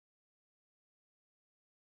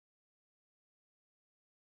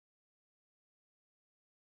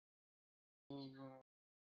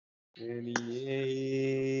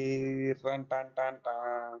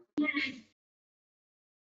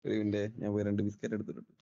ഞാൻ പോയി 2 ബിസ്ക്കറ്റ്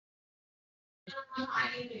എടുത്തിട്ടുണ്ട്.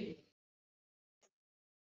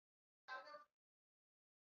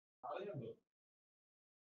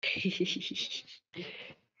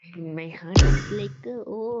 My heart is like a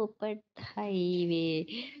open highway.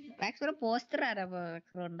 Maxbro poster ആരാ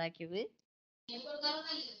Maxbro ഉണ്ടാക്കിയത്?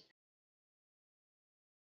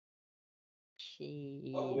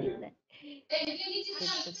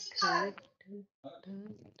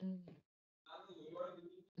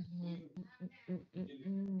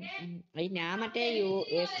 ഞാൻ മറ്റേ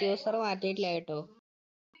യൂസർ മാറ്റിയിട്ടില്ല കേട്ടോ.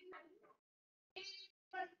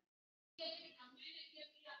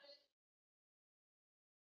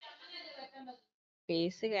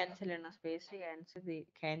 സ്പേസ് ക്യാൻസൽ ചെയ്യണം. സ്പേസ്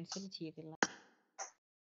ക്യാൻസൽ ചെയ്തില്ല.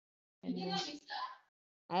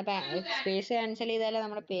 സ്പേസ് ക്യാൻസൽ ചെയ്താലേ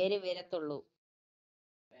നമ്മുടെ പേര് വരത്തുള്ളൂ.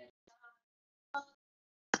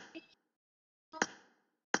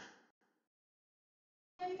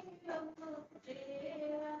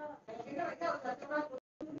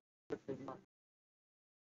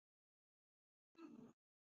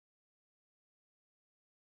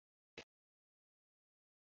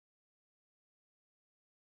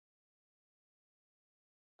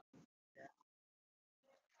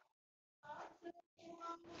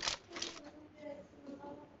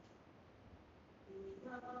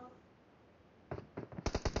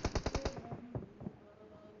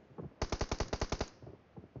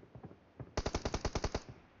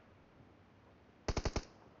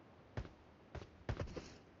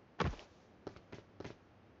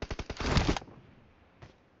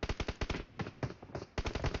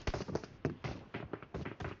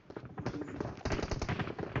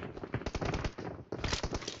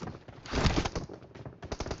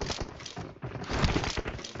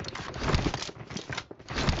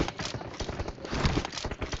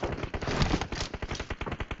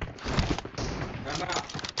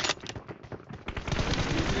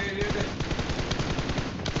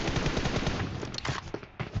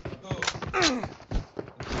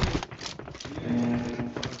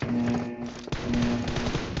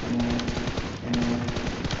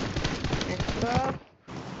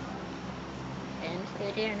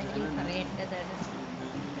 ശരിയാണെങ്കിൽ പറയേണ്ടതാണ്.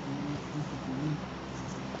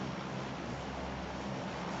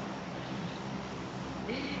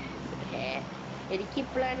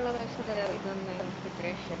 എനിക്കിപ്പോഴാണുള്ള പ്രശ്നം ഇതൊന്ന്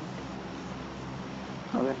സിറ്റുവേഷൻ.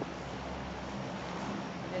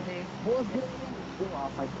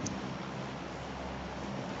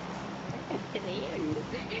 അത്രേ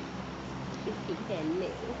ഉള്ളു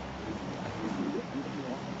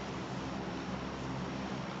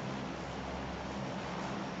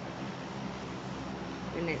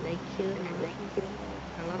പിന്നല്ലേ. പിന്നെ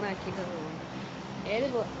കളറാക്കിട്ട് പോകണം. ഏത്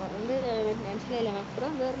എന്ത് മനസ്സിലായില്ല മാക്സ്ബ്രോ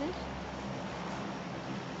എന്താ പറഞ്ഞേ?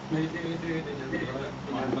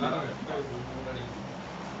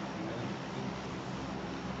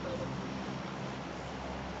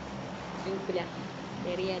 ഗ്രൂപ്പിലാ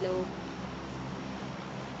അറിയാലോ.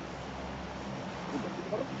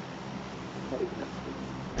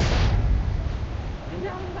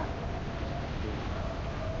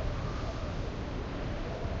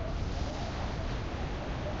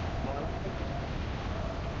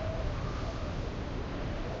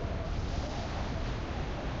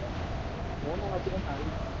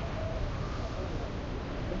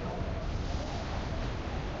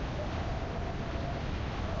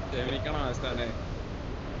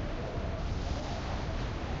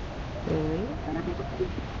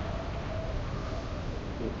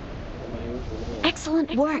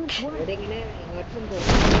 Excellent work.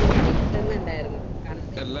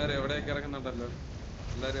 എല്ലാരും എവിടെയൊക്കെ ഇറങ്ങുന്നുണ്ടല്ലോ.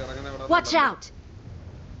 എല്ലാരും ഇറങ്ങുന്ന Watch out.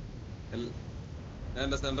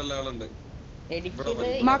 എന്റെ സെൻട്രൽ ആളുണ്ട്.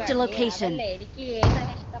 Mark the location. എനിക്ക്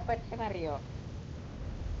ഏതാണ് ഇഷ്ടപ്പെട്ടെന്നറിയോ?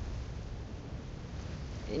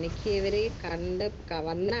 എനിക്ക് ഇവര്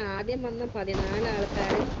വന്ന ആദ്യം വന്ന 14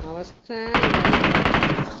 ആൾക്കാർ അവസാനം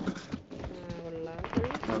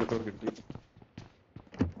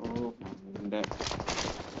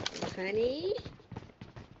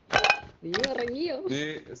നീ ഇറങ്ങിയോ?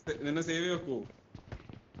 നിന്നെ സേവ് വെക്കൂ.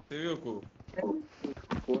 സേവ് വെക്കൂ.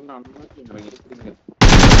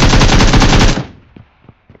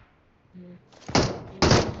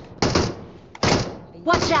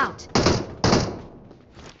 Watch out.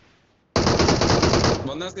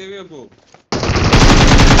 വന്നാ സേവ് വെക്കൂ.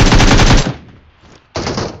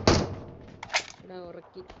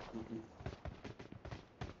 ഉറക്കി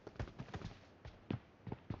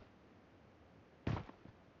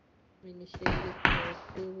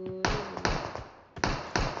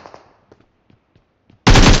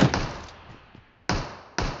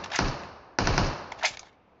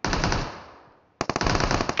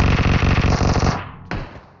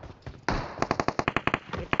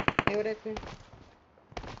എവിടെയൊക്കെ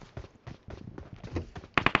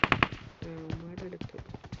അവന്മാരെടുത്തു.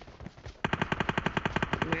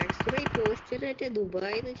 മാക്സ്ബ്രോ പോസ്റ്റർ മറ്റേ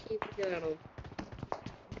ദുബായിന്ന് ചെയ്യിപ്പിച്ചതാണോ?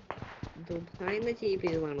 ദുബായിന്ന്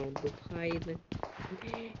ചെയ്യിപ്പിച്ചതാണോ? ദുബായിന്ന്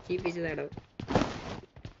ചെയ്യിപ്പിച്ചതാണോ?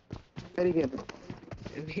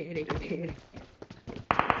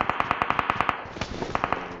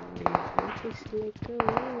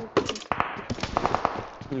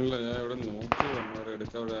 ഇല്ല, ഞാൻ ഇവിടെ നോക്കി വന്നവരെ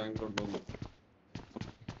എടുക്കാൻ ഒരു ആംഗിൾ ഉണ്ടോന്ന്.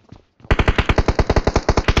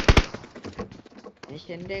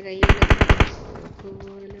 മനുഷ്യന്റെ കയ്യിൽ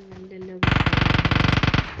നല്ലല്ലോ.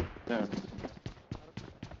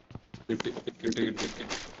 കിട്ടി കിട്ടി കിട്ടി കിട്ടി.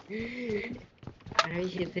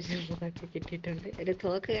 ആവശ്യത്തിന് തോക്ക് കിട്ടിയിട്ടുണ്ട്. ഒരു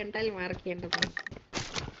തോക്ക് കണ്ടാൽ മാർക്ക് ചെയ്യേണ്ടത്.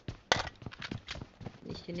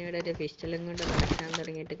 മനുഷ്യനിവിടെ ഒരു പിസ്റ്റളും കൊണ്ട് നടക്കാൻ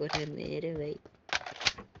തുടങ്ങിയിട്ട് കുറെ നേരമായി.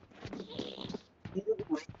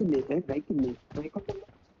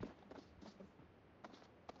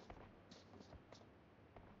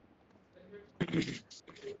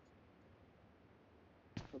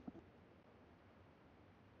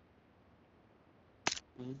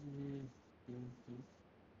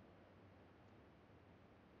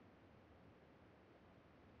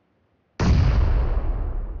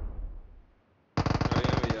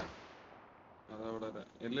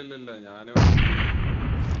 ഇല്ല ഞാന്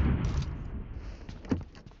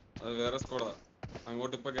അത് വേറെ സ്കോഡാ.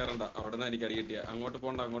 അങ്ങോട്ട് ഇപ്പൊ കേറണ്ട, അവിടെ നിന്ന് എനിക്ക് അടി കിട്ടിയ. അങ്ങോട്ട്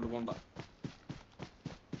പോണ്ട.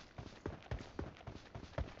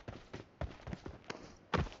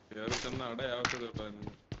 കേറി ചെന്ന അടയാവത്തതേ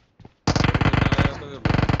ഉള്ളൂ.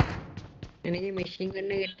 എനിക്ക് മെഷീൻ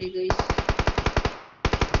ഗണ്ണ് കിട്ടി.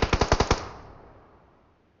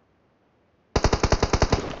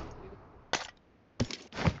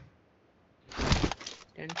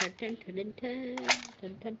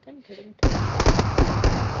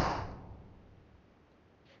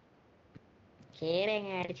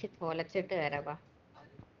 കേരങ്ങ അടിച്ച് പൊലച്ചിട്ട് വരാപ്പാ.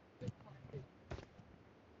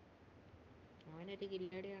 അവനൊരു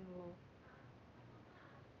കില്ലടിയാണല്ലോ.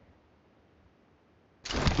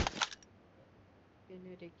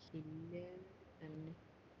 ഒരു കില്ല തന്നെ.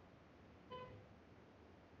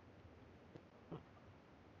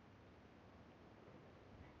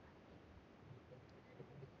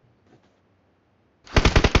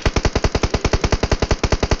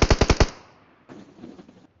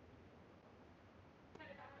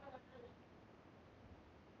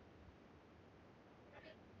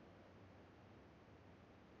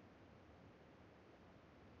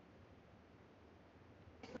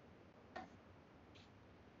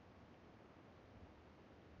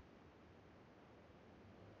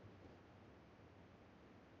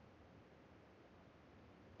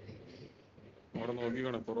 അവിടെ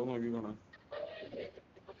നോക്കിക്കോണേ, പുറവ് നോക്കിക്കോണേ.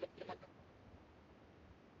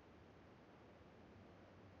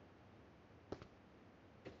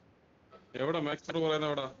 എവിടെ മാക്സ്പ്രോ പറയുന്ന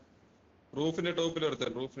എവിടെ? റൂഫിന്റെ ടോപ്പിൽ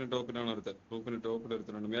ഒരുത്തൻ. റൂഫിന്റെ ടോപ്പിൽ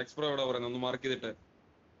ഒരുത്തനുണ്ട്. മാക്സ്പ്രോ എവിടെ പറയുന്നത്? ഒന്ന് മാർക്ക് ചെയ്തിട്ട്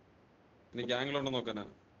എനിക്ക് ആംഗിൾ ഉണ്ടോ നോക്കാനാ.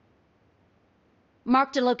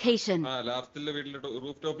 Marked a location. ലാസ്റ്റിലെ വീട്ടിലെ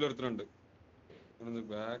റൂഫ് ടോപ്പിൽ ഒരുത്തനുണ്ട്.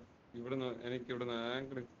 ബാക്ക് ഇവിടുന്ന് എനിക്ക് ഇവിടുന്ന്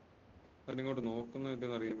ആംഗിൾ ഇങ്ങോട്ട്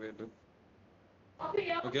നോക്കുന്നില്ലെന്ന് അറിയാൻ വേണ്ടി.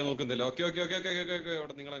 ഓക്കെ നോക്കുന്നില്ല. ഓക്കെ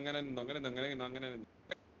അവിടെ നിങ്ങൾ അങ്ങനെ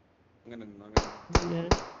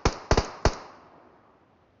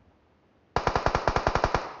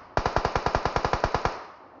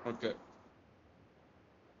ഓക്കെ.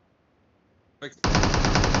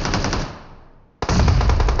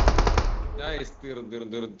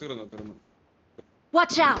 തീർന്നു.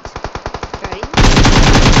 Watch out! കഴിഞ്ഞു.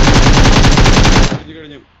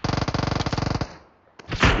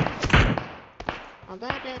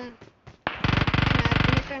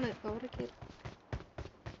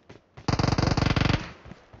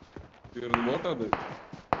 തീർന്നു ബോട്ടത്.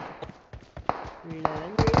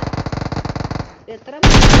 എത്ര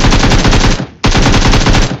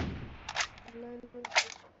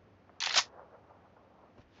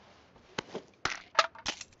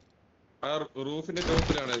ആ റൂഫിന്റെ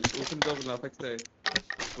ടോപ്പിലാണ്. അഫക്റ്റ്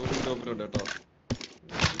റൂഫിന്റെ ടോപ്പിലുണ്ട് കേട്ടോ.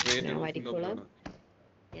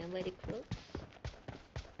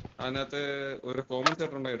 അതിനകത്ത് ഒരു കോമൺ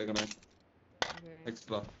സെറ്റർ ഉണ്ടായി എടുക്കണേ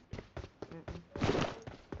എക്സ്ട്രാ.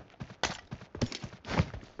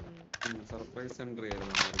 സർപ്രൈസ് എൻട്രി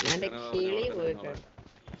ആയിരുന്നു.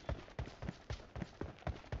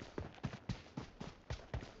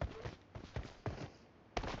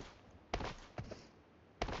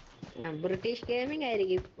 ബ്രിട്ടീഷ് ഗെയിമിംഗ്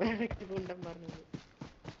ആയിരിക്കും കുണ്ടം പറഞ്ഞത്.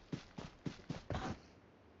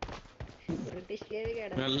 ബ്രിട്ടീഷ് ഗെയിമിംഗ്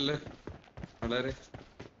ആണ്. വളരെ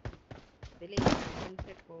ഇതില്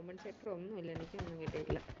കോമ്പൻസേറ്റർ ഒന്നുമില്ല, എനിക്കൊന്നും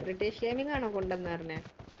കിട്ടിയിട്ടില്ല. ബ്രിട്ടീഷ് ഗെയിമിംഗ് ആണോ കൊണ്ടെന്ന് പറഞ്ഞേ?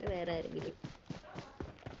 വേറെ ആരെങ്കിലും?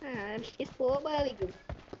 എനിക്ക് സ്വാഭാവികം.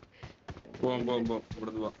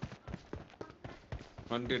 ഇവിടുന്ന് പോവാം.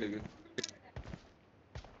 വണ്ടി എടുക്ക്.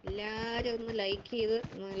 എല്ലാരും ഒന്ന് ലൈക്ക് ചെയ്ത്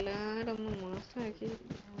എല്ലാരും ഒന്ന് മാസമാക്കി.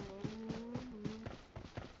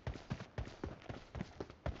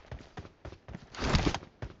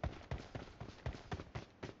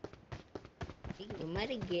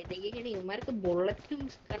 ഇവന്മാര് ഗതികേട്, ഇവന്മാർക്ക് ബുള്ളറ്റും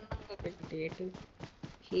കണ്ണൊക്കെ കിട്ടിയിട്ട്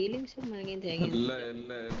ഹീലിങ്സും വാങ്ങിയും തേങ്ങ.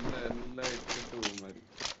 എല്ലാം ഇട്ടിട്ട് പോകുമാര്.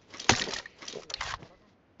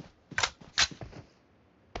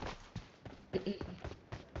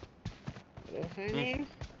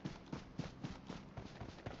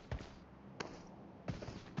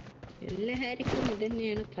 എല്ലാവർക്കും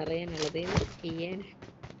ഇതന്നെയാണ് പറയാനുള്ളത്. എന്ത് ചെയ്യാൻ?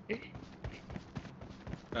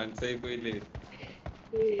 ഫാൻസായി പോയില്ലേ?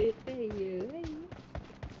 അയ്യോ അയ്യോ.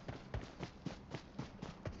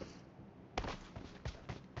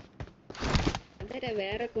 അതരാ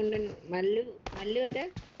വേറെ കൊണ്ടൻ മല്ലു വരെ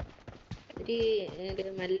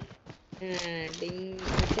ഒരു മല്ല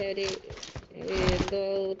ഒരു എന്തോ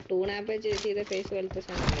ടൂണാപ്പ് ചെയ്ത ഫേസ് പോലത്തെ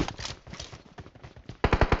സാധനം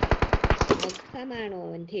മുഖമാണോ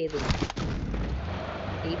അവൻ്റേത്?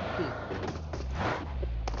 എനിക്ക്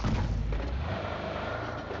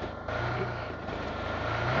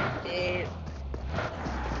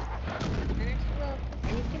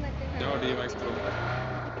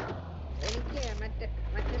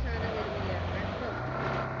മറ്റേ സാധനം വരുന്നില്ല.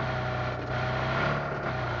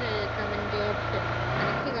 കമന്റ്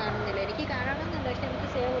എനിക്ക് കാണുന്നില്ല. എനിക്ക് കാണണമെന്നുണ്ട്, പക്ഷെ എനിക്ക്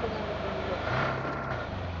സേവ് കൊടുക്കാൻ പറ്റുന്നില്ല.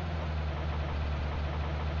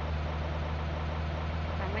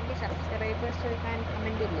 കമന്റ് സബ്സ്ക്രൈബേഴ്സ്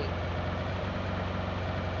കമന്റ് ഇല്ലേ,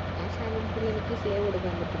 ആ സാധനത്തിൽ എനിക്ക് സേവ്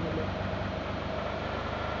കൊടുക്കാൻ പറ്റുന്നില്ല.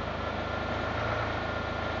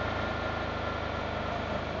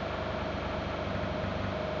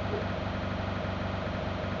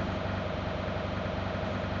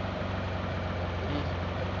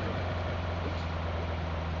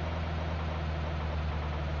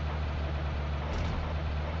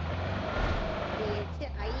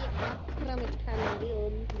 മാത്രം ഇട്ടാൽ മതി.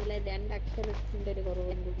 ഒന്നില്ല, 2 അക്ഷരത്തിന്റെ ഒരു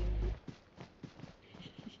കുറവും കൂടി ഉണ്ട്.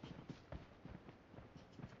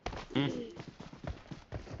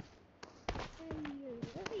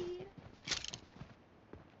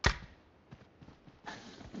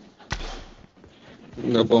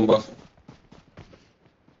 പോമ്പോ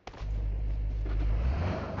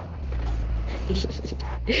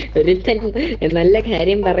ഒരുത്തൻ നല്ല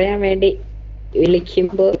കാര്യം പറയാൻ വേണ്ടി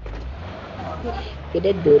വിളിക്കുമ്പോ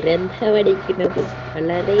പിന്നെ ദുരന്തമടിക്കുന്നത്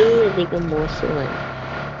വളരെയധികം മോശമാണ്.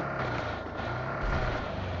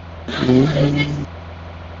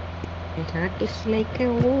 Heart is like an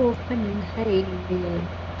open highway.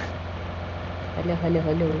 Hello.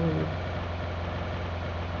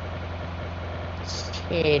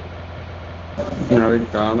 Shit.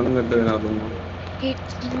 കാണുന്നില്ല ഇതിനകത്തൊന്നും.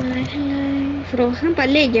 റോഹാൻ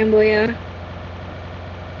പല്ല് കഴിക്കാൻ പോയാ?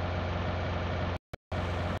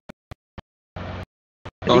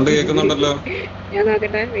 സൗണ്ട് കേൾക്കുന്നുണ്ടല്ലോ. ഞാൻ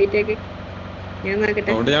നോക്കട്ടെ, വെയിറ്റ് ആക്കി. ഞാൻ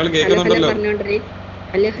നോക്കട്ടെ.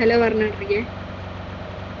 ഹലോ പറഞ്ഞോണ്ടിരിക്കേ.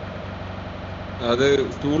 അത്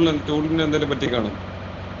ടൂളിന് എന്തെങ്കിലും പറ്റി കാണും.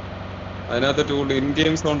 അതിനകത്ത് ടൂൾ ഇൻ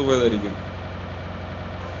ഗെയിം സൗണ്ട് പോയതായിരിക്കും.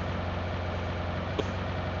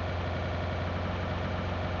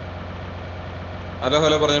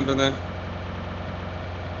 ഹലോ പറഞ്ഞോണ്ടിരുന്നേ.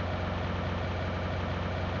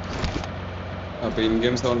 അപ്പൊ ഇൻ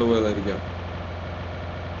ഗെയിം സൗണ്ട് പോയതായിരിക്കാം.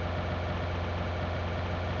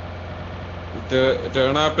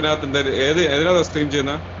 ടേൺ ആപ്പിനകത്ത് എന്തായാലും ഏതിനാ സ്ട്രീം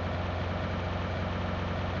ചെയ്യുന്ന?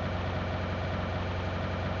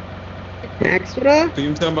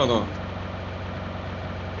 സ്ട്രീം ചെയ്യാൻ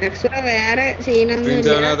വേറെ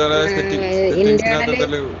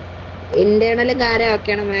ഇന്റേണൽ കാര്യം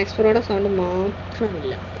ഒക്കെയാണ്. മാക്സ്പ്രോയുടെ സൗണ്ട്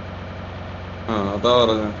മാത്രമില്ല. അതാ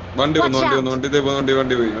പറഞ്ഞ. വണ്ടി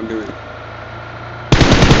പോയി.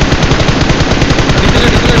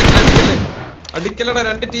 അടിക്കലടാ,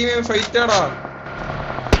 2 ടീമേയും ഫൈറ്റാടാ.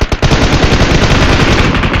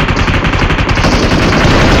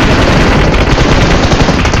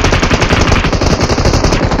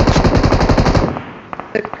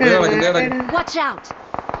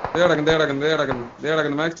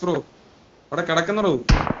 മാക്സ്പ്രോ അവിടെ കിടക്കുന്നടൂ.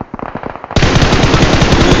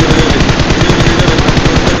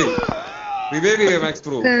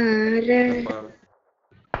 മാക്സ്പ്രോ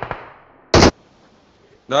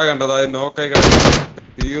ഇതാ കണ്ടത്, അത് നോക്കായി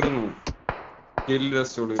തീർന്നു. Kill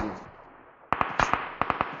just ഉള്ളിരുന്നു.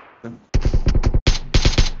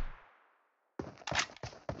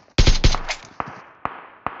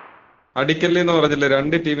 അടിക്കല്ലെന്ന് പറഞ്ഞില്ലേ,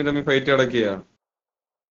 2 ടീമിൽ തമ്മിൽ ഫൈറ്റ് അടക്കിയ.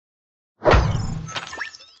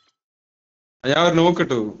 ഞാൻ ഒരു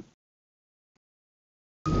നോക്കിട്ടു.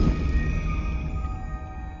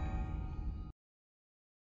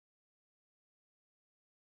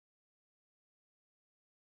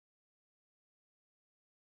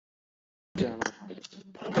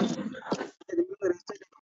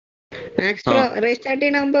 മാക്സ്പ്രോ റീസ്റ്റാർട്ട്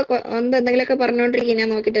ചെയ്യണ മുമ്പ് എന്തെങ്കിലുമൊക്കെ പറഞ്ഞോണ്ടിരിക്കും. ഞാൻ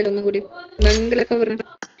നോക്കിട്ടല്ലോ ഒന്നും കൂടി എന്തെങ്കിലുമൊക്കെ പറഞ്ഞു.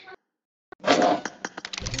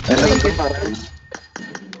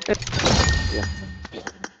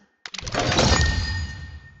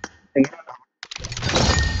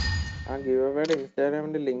 ആ ഗിവ് അവേയുടെ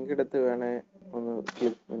ഇൻസ്റ്റാഗ്രാമിന്റെ ലിങ്ക് എടുത്ത് വേണേ ഒന്ന്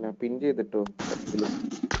പിന്നെ പിൻ ചെയ്തിട്ടോ.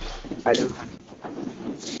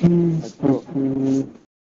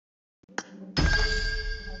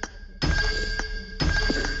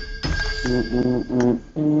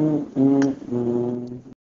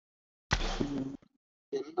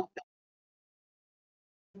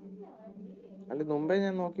 അല്ല മുമ്പേ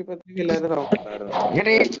ഞാൻ നോക്കിയപ്പോഴത്തേക്ക് എല്ലാവരും സൗണ്ട് ഉണ്ടായിരുന്നു.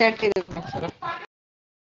 റീസ്റ്റാർട്ട് ചെയ്തു.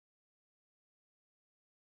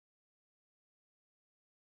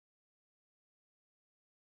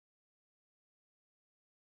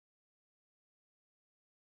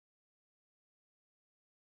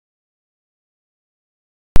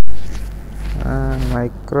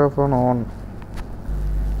 Microphone on.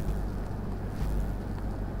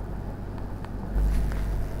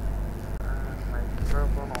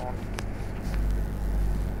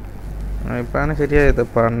 ഇപ്പാണ് ശരിയായത്.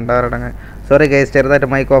 പണ്ടാറടങ്ങ്. സോറി ഗൈസ്, ചെറുതായിട്ട്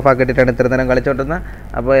മൈക്ക് ഓഫ് ആക്കിയിട്ടാണ് ഇത്ര നേരം കളിച്ചോണ്ടിരുന്നത്.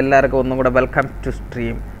 അപ്പോൾ എല്ലാവർക്കും ഒന്നും കൂടെ വെൽക്കം ടു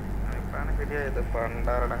സ്ട്രീം. ഇപ്പാണ് ശരിയായത്.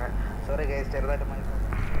 പണ്ടാറടങ്ങ്. സോറി ഗൈസ്, ചെറുതായിട്ട് mic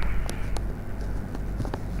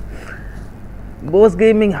boss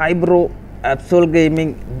gaming, hi bro, അബ്സോൾ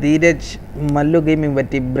gaming, Dheeraj, Mallu gaming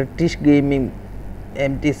പറ്റി, ബ്രിട്ടീഷ് ഗെയിമിംഗ്,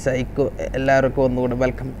 MT സൈക്കോ, എല്ലാവർക്കും ഒന്നുകൂടെ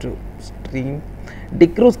welcome to stream.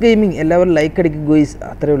 D'Cruz gaming, എല്ലാവരും ലൈക്ക് അടിക്കും ഗോയ്സ്.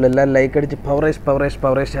 അത്രയേ ഉള്ളൂ. എല്ലാവരും ലൈക്ക് അടിച്ച്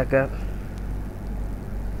പവറേഷ് ആക്കുക.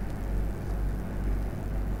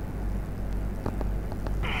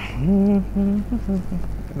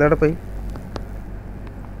 ഇതവിടെ പോയി,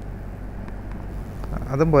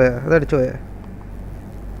 അതും പോയാ, അതടിച്ചു പോയാ,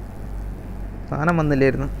 സാധനം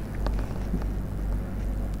വന്നില്ലായിരുന്നു.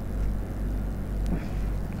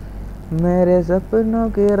 मेरे सपनों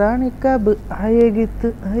की रानी कब आएगी तू,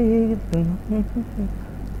 आएगी तू.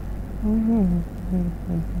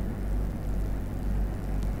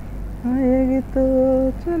 आएगी तो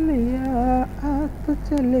चलिया, आ तो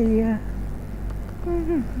चलिया.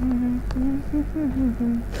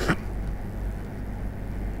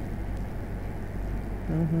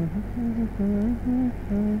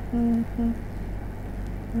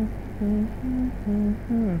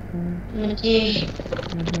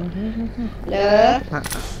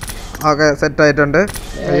 ഓക്കെ, സെറ്റായിട്ടുണ്ട്.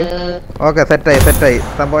 ഓക്കെ, സെറ്റായി.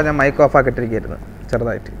 സംഭവം ഞാൻ മൈക്ക് ഓഫ് ആക്കിയിട്ടിരിക്കുന്നു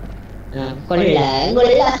ചെറുതായിട്ട്.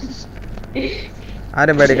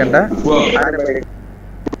 ആരും പേടിക്കണ്ട.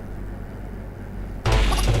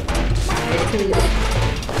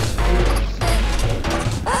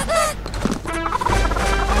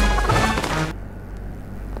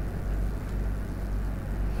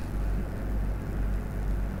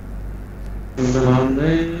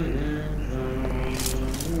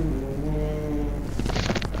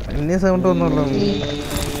 ഇനി സൗണ്ട് ഒന്നുള്ളൂ.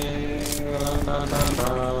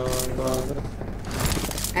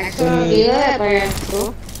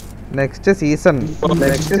 നെക്സ്റ്റ് സീസൺ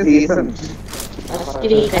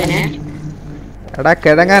എടാ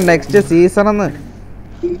കിഴങ്ങ, നെക്സ്റ്റ് സീസൺ എന്ന്.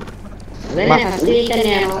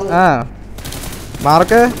 ആ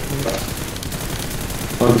മാർക്ക്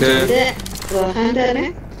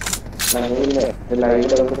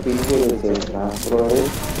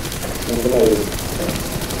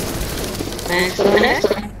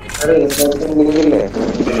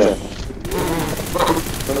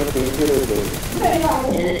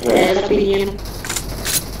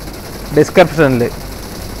ഡിസ്ക്രിപ്ഷനില്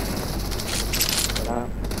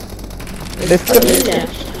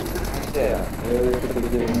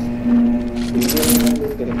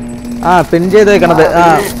പിൻ ചെയ്ത് വെക്കണത്. ആ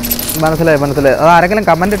മനസ്സിലായി. അത് ആരെങ്കിലും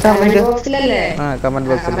കമന്റ് ഇട്ടാ കമന്റ്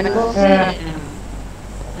ബോക്സിൽ.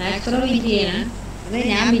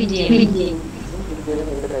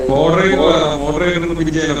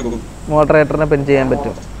 മോഡറേറ്ററിനെ പിൻ ചെയ്യാൻ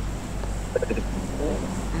പറ്റും.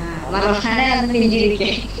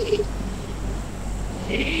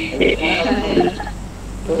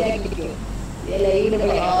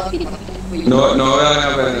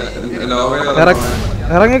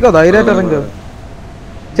 ഇറങ്ങിക്കോ, ധൈര്യമായിട്ട് ഇറങ്ങിക്കോ.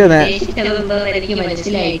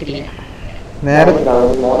 നേരെ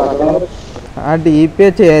ആ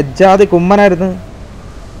DPH എജ്ജാതി കുമ്മനായിരുന്നു.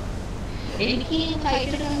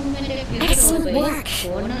 Excellent work.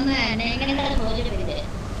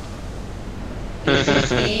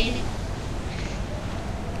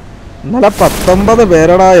 ഇന്നലെ 19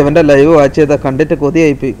 പേരടാ ഇവൻ്റെ ലൈവ് വാച്ച് ചെയ്താൽ കണ്ടിട്ട്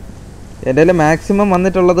കൊതിയായിപ്പോയി. എൻ്റെ കയ്യിൽ മാക്സിമം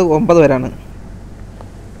വന്നിട്ടുള്ളത് 9 പേരാണ്.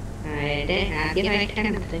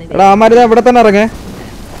 എടാ ആമാരിതാ ഇവിടെ തന്നെ ഇറങ്ങേ.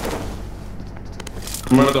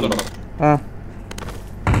 ആ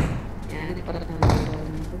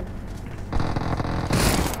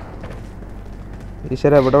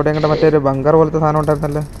ഈശ്വര ഇവിടെ ഇവിടെ എങ്ങോട്ട് മറ്റേ ഒരു ബങ്കർ പോലത്തെ സാധനം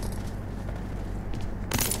ഉണ്ടായിരുന്നല്ലോ.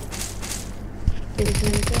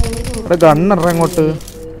 ഇവിടെ ഗണ്ണിട അങ്ങോട്ട്.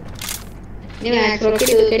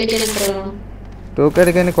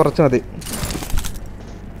 തൂക്കടിക്കാൻ കുറച്ച് മതി,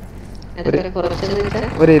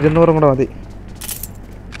 ഒരു 200 കൂടെ മതി.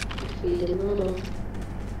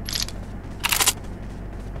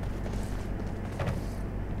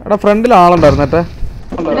 എടാ ഫ്രണ്ടിൽ ആളുണ്ടായിരുന്നു ഏട്ടാ.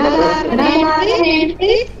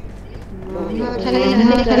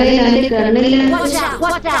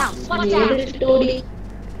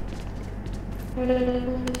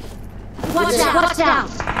 Watch out.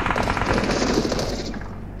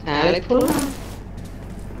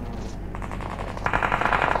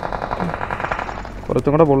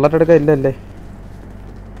 കുറച്ചും കൂടെ ബുള്ളറ്റ് എടുക്കാൻ ഇല്ലല്ലേ.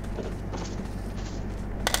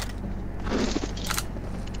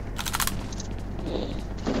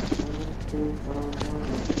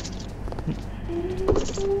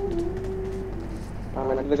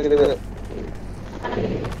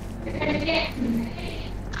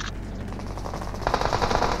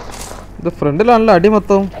 ഇത് ഫ്രണ്ടിലാണല്ലോ അടി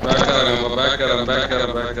മൊത്തം.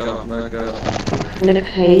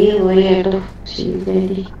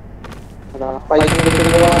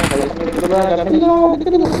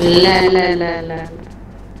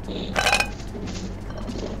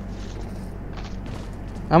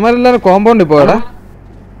 അമ്മരെല്ലാരും കോമ്പൗണ്ടിൽ പോയടാ.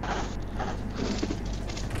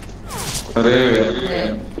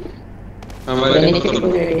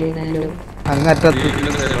 അങ്ങറ്റത്ത്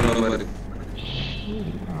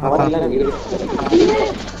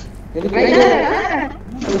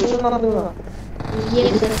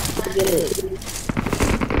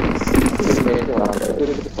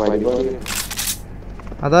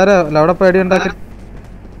അതാരാ അവിടെ പേടി ഉണ്ടാക്കി.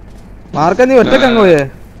 മാർക്ക നീ ഒറ്റക്ക് അങ്ങ് പോയേ.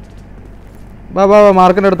 ബാ ബാ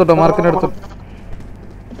മാർക്കിന്റെ അടുത്തോട്ടോ, മാർക്കിന്റെ അടുത്തോട്ടോ.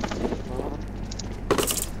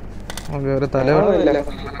 ഒരു തല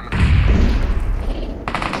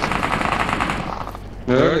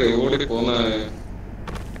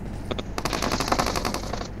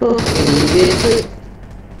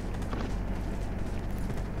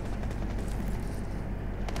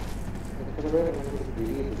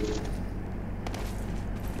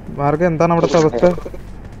മാർഗം എന്താണ് അവിടുത്തെ അവസ്ഥ?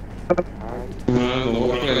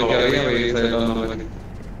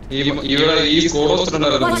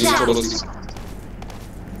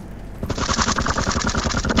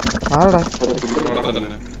 ആടാ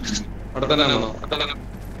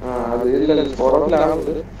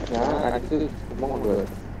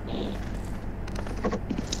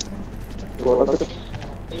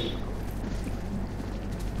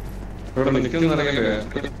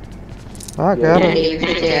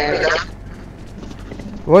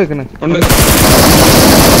പോയിക്കണ്.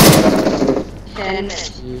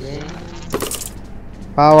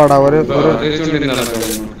 പാവാടാ ഒരു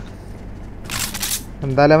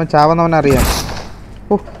എന്തായാലും അവൻ ചാവുന്നവൻ അറിയാം.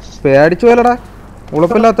 ഓ പേടിച്ചു പോയല്ലടാ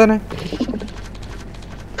ഉളുപ്പില്ലാത്തവനെ.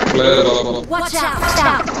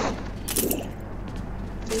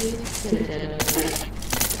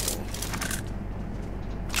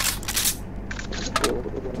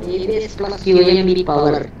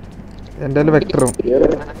 എന്റെ വെക്ടറും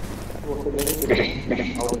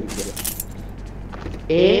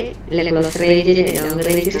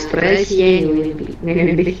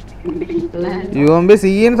UMP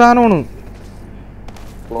സീൻ സാധനമാണ്.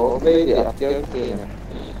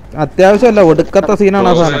 അത്യാവശ്യമല്ല ഒടുക്കത്തെ സീനാണ്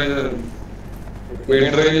ആ സാധനം.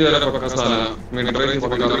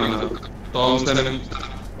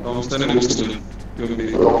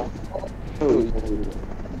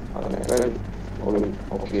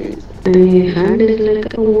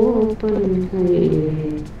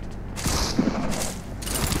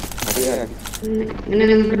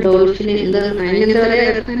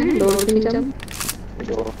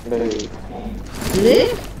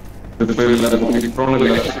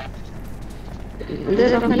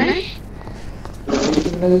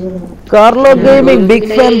 Carlo Gaming, big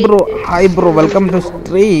fan bro. Hi bro, welcome to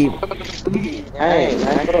stream.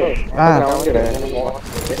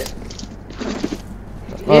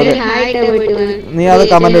 നീ അത്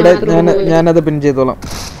കമന്റ് ഇട, ഞാനത് പിൻ ചെയ്തോളാം.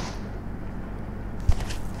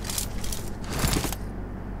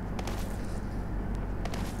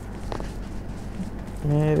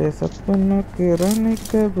 मेरे सपने सपनों के रहने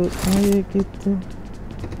कब आएगी तू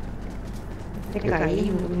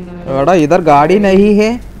एड़ा इधर गाड़ी नहीं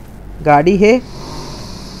है गाड़ी है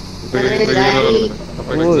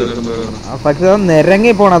പക്ഷെ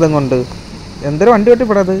നിരങ്ങി പോണതും കൊണ്ട് എന്തൊരു വണ്ടി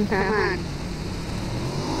ഓട്ടിപ്പെടത്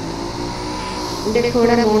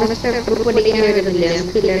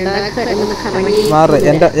മാറ്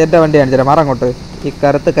എന്റെ വണ്ടി കാണിച്ചാ മാറ അങ്ങോട്ട് ഈ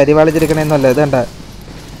കറുത്ത് കരിവാളിച്ചിരിക്കണേന്നല്ല ഇത് കണ്ട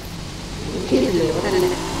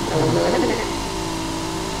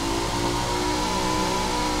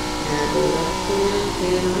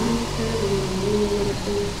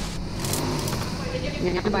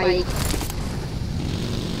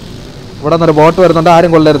ഇവിടെ നിന്നൊരു ബോട്ട് വരുന്നുണ്ട്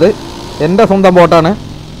ആരും കൊല്ലരുത് എൻ്റെ സ്വന്തം ബോട്ടാണ്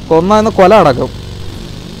കൊന്ന കൊല അടക്കും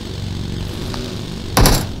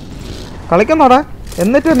കളിക്കുന്നോടാ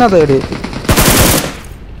എന്നിട്ട് എന്നാ തേടി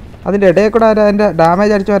അതിൻ്റെ ഇടയിൽ കൂടെ അതിൻ്റെ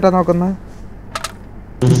ഡാമേജ് അടിച്ചു മാറ്റാൻ നോക്കുന്നത്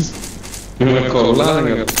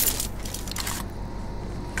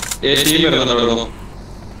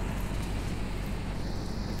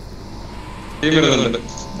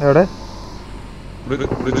എവിടെ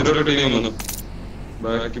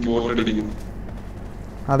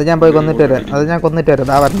അത് ഞാൻ പോയി കൊന്നിട്ട് വരാം അത് ഞാൻ കൊന്നിട്ട് വരാം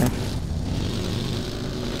ദാ പറഞ്ഞു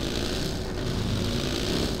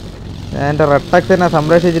ഞാൻ എൻ്റെ റെട്ടക്സിനെ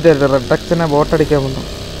സംരക്ഷിച്ചിട്ട് വരും റെട്ടക്സിനെ ബോട്ടടിക്കാൻ വന്നു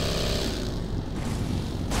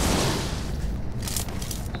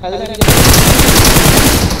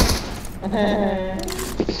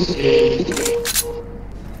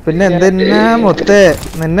പിന്നെ എന്തിനാ മൊത്തേ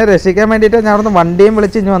നിന്നെ രക്ഷിക്കാൻ വേണ്ടിയിട്ട് ഞാൻ അവിടുന്ന് വണ്ടിയും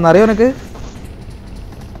വിളിച്ച് ഇനി വന്നു അറിയോ നിനക്ക്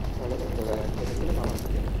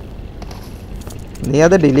നീ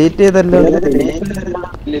അത് ഡിലീറ്റ് ചെയ്തല്ലോ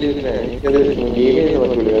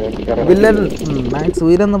വില്ലൻ മാക്സ്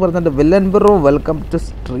ഉയരെന്ന് പറഞ്ഞിട്ട് villain bro welcome to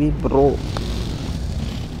stream bro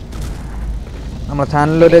നമ്മുടെ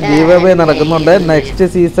ചാനലിലൊരു ഗീവ് അവേ നടക്കുന്നുണ്ട് നെക്സ്റ്റ്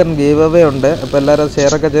സീസൺ ഗീവ് അവേ ഉണ്ട് അപ്പോൾ എല്ലാവരും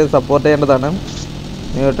ഷെയറൊക്കെ ചെയ്ത് സപ്പോർട്ട് ചെയ്യേണ്ടതാണ്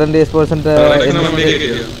ന്യൂട്ടൻ്റെ സ്പോർട്സിൻ്റെ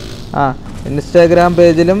ഇൻസ്റ്റാഗ്രാം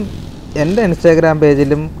പേജിലും എൻ്റെ ഇൻസ്റ്റാഗ്രാം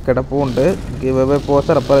പേജിലും കിടപ്പുണ്ട് ഗീവ് അവേ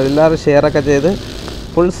പോസ്റ്റർ അപ്പോൾ എല്ലാവരും ഷെയറൊക്കെ ചെയ്ത്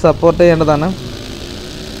ഫുൾ സപ്പോർട്ട് ചെയ്യേണ്ടതാണ്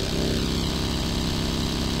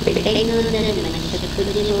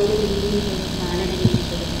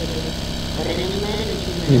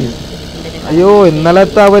അയ്യോ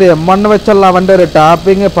ഇന്നലത്തെ അവര് M1 വെച്ചുള്ള അവന്റെ ഒരു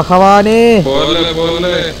ടാപ്പിങ് ഭഗവാനേ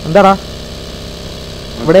എന്താടാ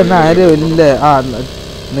ഇവിടെ ഒന്നും ആരും ഇല്ല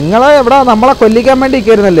നിങ്ങളെ എവിടെ നമ്മളെ കൊല്ലിക്കാൻ വേണ്ടി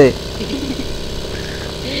ഇരിക്കുവായിരുന്നല്ലേ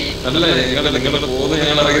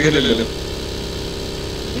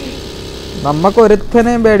നമ്മക്ക്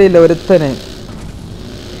ഒരുത്തനെയും പേടിയില്ല ഒരുത്തനെ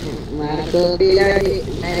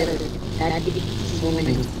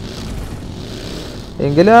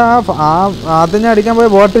എങ്കിലും ആദ്യം ഞാൻ അടിക്കാൻ പോയ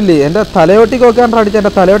ബോട്ടില്ലേ എന്റെ തലയോട്ടിക്ക് നോക്കാൻ അടിച്ച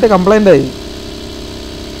എന്റെ തലയോട്ടി കംപ്ലൈന്റ് ആയി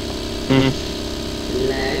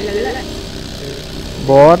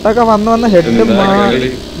ബോട്ടൊക്കെ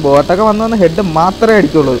വന്ന് ഹെഡ് മാത്രമേ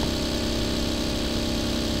അടിക്കുള്ളൂ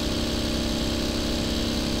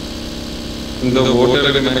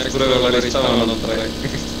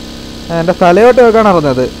എന്റെ തലയോട്ട് വെക്കാൻ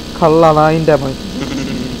അറിഞ്ഞത് കള്ളാണ് അതിന്റെ അമ്മ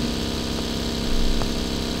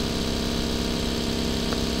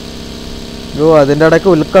യോ അതിന്റെ ഇടയ്ക്ക്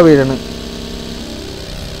ഉൽക്ക വീഴണ്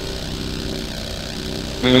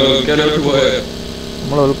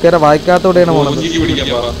നമ്മൾ ഉൽക്കയുടെ വായിക്കാത്തോടെയാണ് പോണത്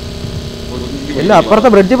ഇല്ല അപ്പുറത്തെ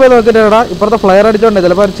ബ്രിഡ്ജ് പോയി നോക്കിട്ടാ ഇപ്പുറത്തെ ഫ്ലയർ അടിച്ചോണ്ട്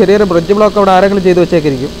ചിലപ്പോ ചെറിയൊരു ബ്രിഡ്ജ് ബ്ലോക്ക് അവിടെ ആരെങ്കിലും ചെയ്ത്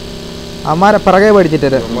വെച്ചേക്കിരിക്കും അമ്മാരെ പിറകെ പഠിച്ചിട്ട്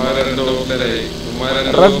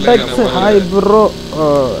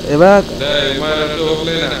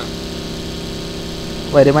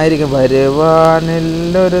വരുമായിരിക്കും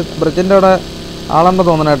വരുവാനില്ലൊരു ബ്രിഡ്ജിന്റെ അവിടെ ആളുണ്ടോ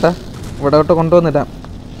തോന്നണ ഏട്ടാ ഇവിടെ തൊട്ട് കൊണ്ടുവന്നിട്ടാ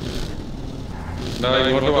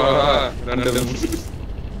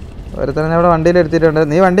ഒരുത്തന്നെ ഇവിടെ വണ്ടിയിൽ എടുത്തിട്ടുണ്ട്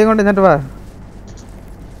നീ വണ്ടിയും കൊണ്ട് എന്നിട്ട് വാ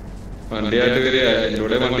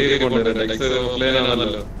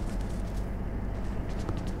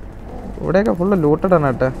ഇവിടെയൊക്കെ ഫുള്ള് ലൂട്ടഡ് ആണ്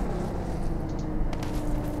ഏട്ടാ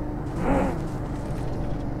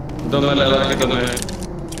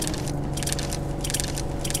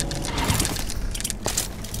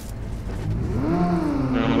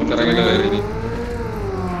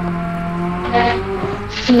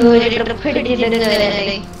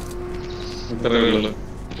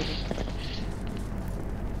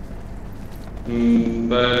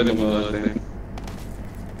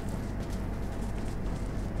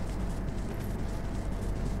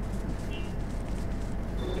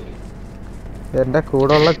എന്റെ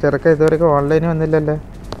കൂടെ ഉള്ള ചെറുക്ക ഇതുവരെക്കും ഓൺലൈനിൽ വന്നില്ലല്ലേ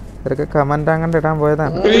ചെറുക്ക കമന്റ് അങ്ങോട്ട് ഇടാൻ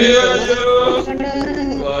പോയതാണ്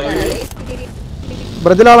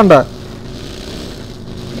ബ്രജിലാളുണ്ടോ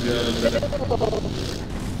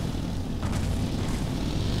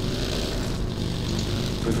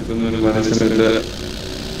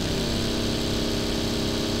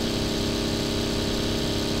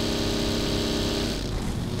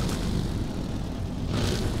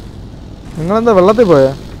നിങ്ങളെന്താ വെള്ളത്തിൽ പോയാ?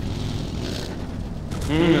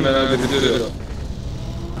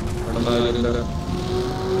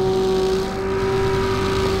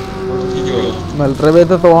 മിലിറ്ററി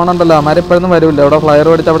ബേസ് തോന്നുന്നുണ്ടല്ലോ, അമാരിപ്പോഴൊന്നും വരൂല്ല. അവിടെ ഫ്ലയർ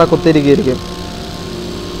ഓടിച്ച് അവിടെ കുത്തിയിരിക്കും.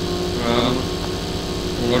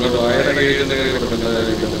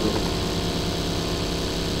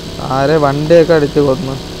 ആരെ വണ്ടിയൊക്കെ അടിച്ചു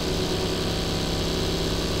കൊന്നു.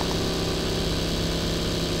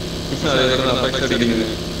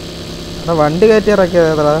 വണ്ടി കയറ്റി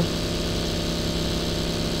ഇറക്കിയതാ.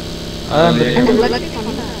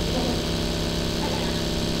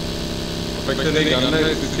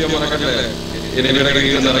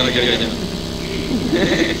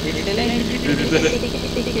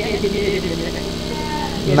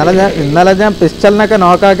 ഇന്നലെ ഞാൻ പിസ്റ്റലിനൊക്കെ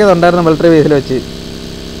നോക്കാക്കിയതുണ്ടായിരുന്നു മിലിറ്ററി ബേസിൽ വെച്ച്.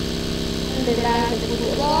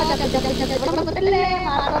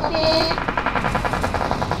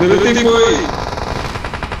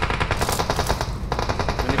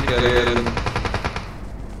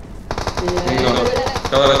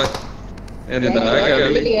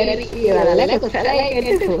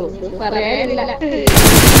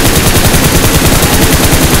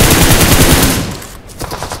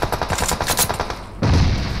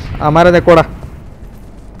 അമാരെ നെക്കോടാ.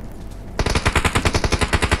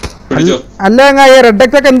 അല്ല റെഡ്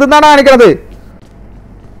എക്സ് ഒക്കെ എന്താണ് കാണിക്കണത്?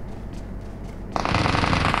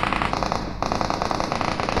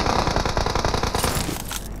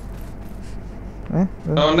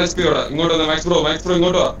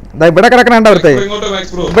 ഇവിടെ കിടക്കണ അവിടുത്തെ,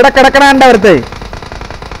 ഇവിടെ കിടക്കണ അവിടുത്തെ.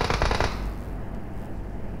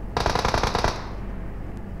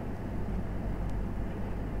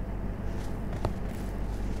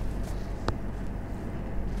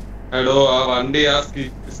 എടോ ആ വണ്ടി ആ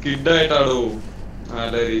സ്കിഡ് ആയിട്ടാടോ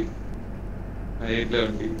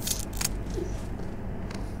വണ്ടി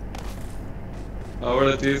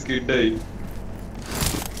അവിടെ സ്കിഡായി.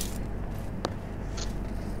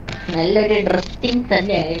 നല്ലൊരു ഡ്രസ്റ്റിംഗ്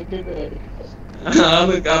തന്നെ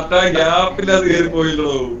ഗ്യാപ്പില്ലാതെ കയറി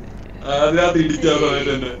പോയില്ലോ. അതിനകത്ത് ഇടിച്ചാ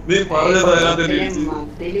നീ പറഞ്ഞത്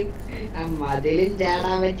മതിലും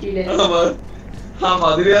ചാടാൻ പറ്റില്ല. ആ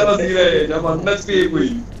മതിലേറെ സീനായി. ഞാൻ മണ്ണി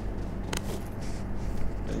പോയി.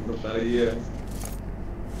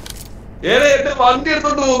 എന്റെ വണ്ടി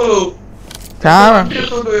എടുത്തോണ്ട് പോകുന്നുള്ളൂ.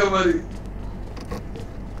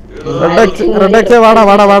 വാടാ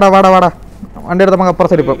വാടാ വാടാ വാടാ വാടാ വണ്ടി എടുത്ത് നമുക്ക്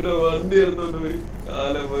അപ്പുറം ഇപ്പം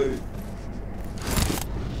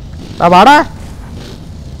വാടാ.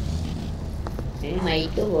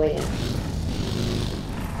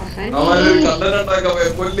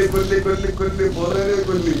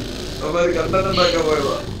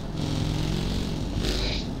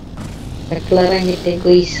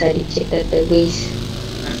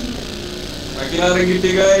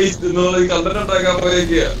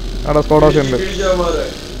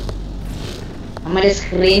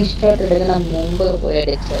 സ്ക്രീൻഷോട്ട് എടുക്കുന്ന മുമ്പ് പോയി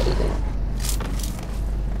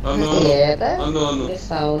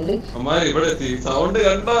സൗണ്ട്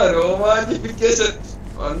കണ്ട രോമാഞ്ചിഫിക്കേഷൻ.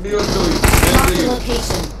 വണ്ടി കൊണ്ടുപോയി.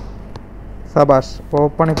 സബാഷ്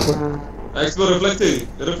ഓപ്പണി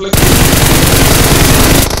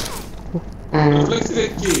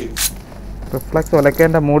റിഫ്ലക്സ്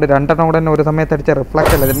ഒലക്കേണ്ട മൂഡ്. രണ്ടെണ്ണം കൂടെ തന്നെ ഒരു സമയത്ത് അടിച്ച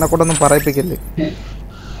റിഫ്ലക്സ് അല്ല. ഇതിനെ കൂടെ ഒന്നും പറയിപ്പിക്കില്ലേ.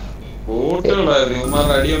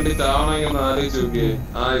 അടിയുണ്ട് ചാവണമെങ്കിൽ ആലോചിച്ച് നോക്കിയേ.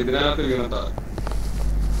 ആ ഇതിനകത്ത് വീണട്ടാ.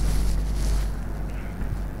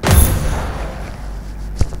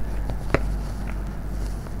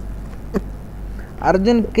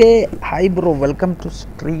 Arjun K hi bro, welcome to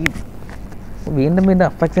stream. വീണ്ടും വീണ്ടും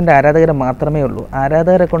അഫക്സിന്റെ ആരാധകരെ മാത്രമേ ഉള്ളൂ.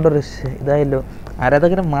 ആരാധകരെ കൊണ്ടൊരു ഇതായല്ലോ.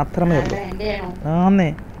 ആരാധകരെ മാത്രമേ ഉള്ളൂ. ആന്നേ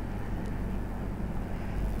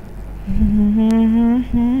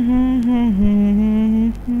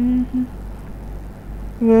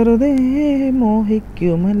വെറുതെ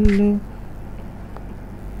മോഹിക്കുമല്ലോ.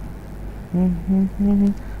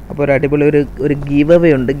 അപ്പോൾ ഒരു അടിപൊളി ഒരു ഗീവ് അവേ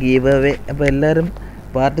ഉണ്ട്. ഗീവ് അവേ അപ്പോൾ എല്ലാവരും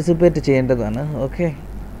പാർട്ടിസിപ്പേറ്റ് ചെയ്യേണ്ടതാണ്. Okay,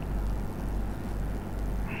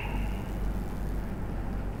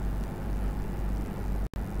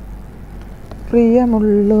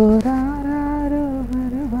 പ്രിയമുള്ളോരാരോ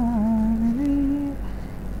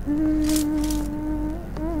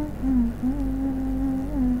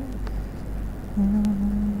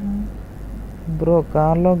bro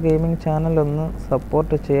Carlo gaming channel ഒന്ന്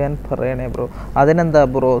സപ്പോർട്ട് ചെയ്യാൻ പറയണേ ബ്രോ. അതിനെന്താ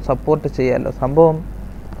ബ്രോ, സപ്പോർട്ട് ചെയ്യാമല്ലോ. സംഭവം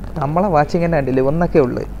നമ്മളെ വാച്ചിങ് തന്നെ കണ്ടില്ലേ, ഒന്നൊക്കെ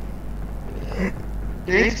ഉള്ളു.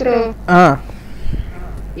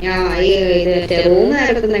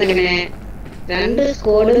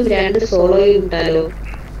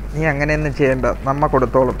 നീ അങ്ങനെയൊന്നും ചെയ്യണ്ട, നമ്മ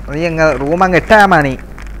കൊടുത്തോളും. നീ റൂം അങ്ങ് ഇട്ടാ മണി.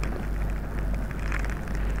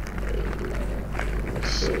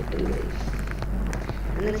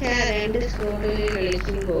 രണ്ട് സ്കോഡിൽ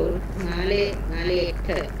കളിക്കുമ്പോൾ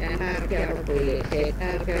 4-8 രണ്ടാർക്ക് അവിടെ പോയില്ലേ,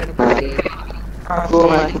 8 അവിടെ പോയില്ലേ.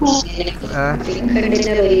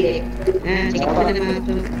 ചിക്കൻ്റെ പോയില്ലേ, ചിക്കനെ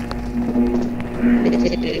മാത്രം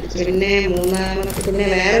വെച്ചിട്ട്. പിന്നെ പിന്നെ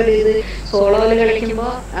വേറൊരു ഇത് സോളോയില് കളിക്കുമ്പോ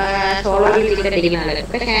സോളോയിൽ ചിക്കൻ അടിക്കുന്ന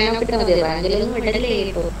ഇപ്പൊ ഹാനോക്കിട്ട് മതി, റാങ്കിലൊന്നും ഇടലേ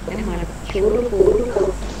കേട്ടോ. ചൂട് കൂടും.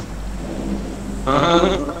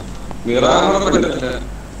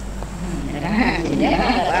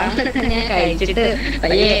 ഞാൻ കഴിച്ചിട്ട്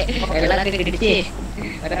പയ്യെ വെള്ളമൊക്കെ കിടിച്ച്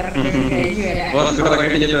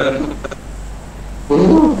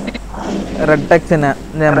റെഡ് ടെക്സിന്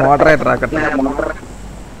ഞാൻ മോഡറേറ്റർ ആക്കട്ടെ.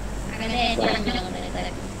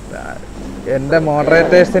 എൻ്റെ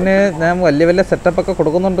മോഡറേറ്റേഴ്സിന് ഞാൻ വലിയ വലിയ സെറ്റപ്പൊക്കെ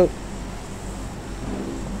കൊടുക്കുന്നുണ്ട്.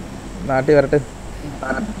 നാട്ടിൽ വരട്ടെ.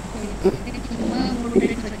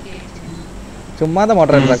 ചുമ്മാതെ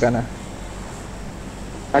മോഡറേറ്റർ ആക്കാനാ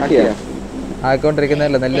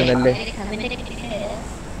ആയിക്കൊണ്ടിരിക്കുന്നതല്ലേ. നെല്ല്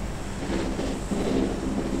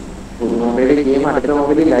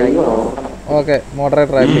ഓക്കെ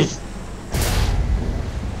മോഡറേറ്റർ ആക്കി.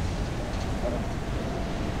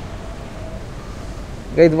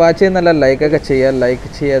 ഇത് വാച്ച് ചെയ്യുന്നല്ല, ലൈക്കൊക്കെ ചെയ്യാം. ലൈക്ക്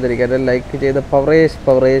ചെയ്യാതിരിക്കട്ടെ, ലൈക്ക് ചെയ്ത്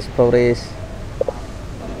പവറേജ്.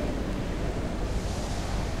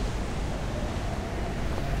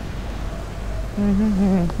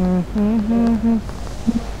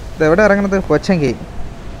 എവിടെ ഇറങ്ങണത്? കൊച്ചങ്കി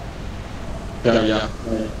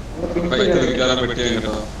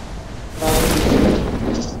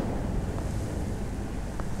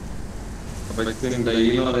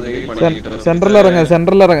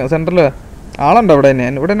സെൻട്രലിൽ ആളുണ്ടോ ഇവിടെ?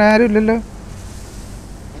 ഇവിടെ ആരും ഇല്ലല്ലോ.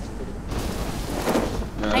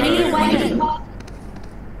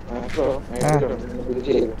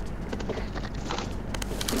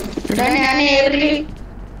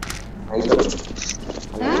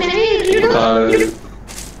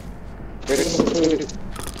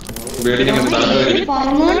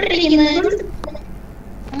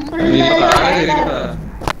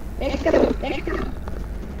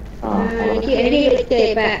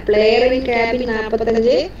 പ്ലെയറിൻ ക്യാബിൻ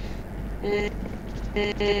 45.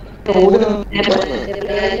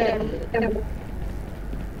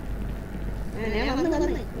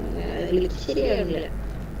 ശരിയാവില്ല.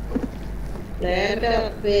 പ്ലെയറിന്റെ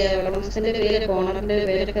ഉടമസ്ഥന്റെ പേര്, ഓണറിന്റെ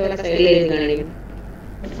പേരൊക്കെ ഇവിടെ സൈഡിൽ എഴുതി കാണിക്കും.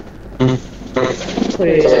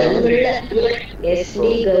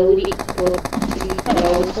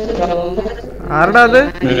 ആരുടെ അത്?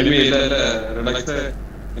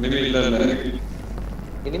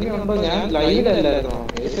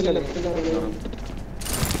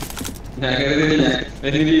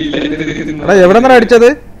 എവിടെ നിന്നാണ് അടിച്ചത്?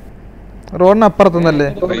 റോഡിന് അപ്പുറത്തുനിന്നല്ലേ?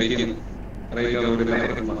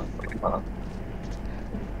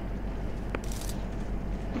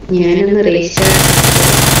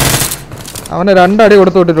 അവന് 2 അടി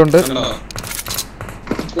കൊടുത്തു വിട്ടിട്ടുണ്ട്.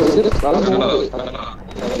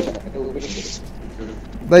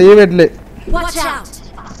 ഈ വീട്ടില്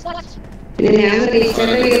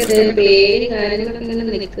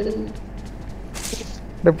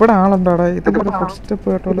എവിടെ ആളുണ്ടാടാ? ഇതിന്റെ ഫുഡ് സ്റ്റെപ്പ്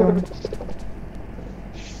കേട്ടോലോ.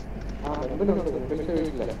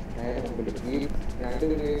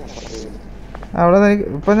 അവിടെ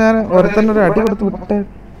ഇപ്പൊ ഞാൻ ഒരുത്തന്നെ അടി കൊടുത്ത് വിട്ടേ.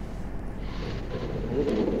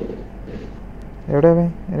 എവിടെയാ?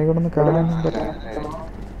 എനിക്കൊന്ന് കാണാനും പറ്റും.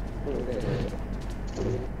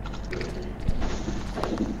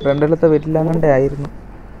 ഫ്രണ്ടിലത്തെ വീട്ടിലാങ്ങണ്ടേ ആയിരുന്നു.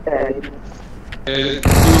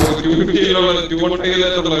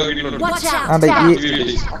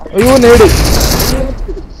 അയ്യോ നേടി.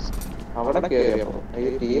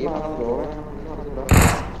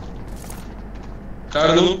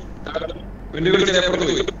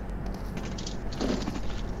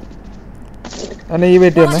 അല്ല ഈ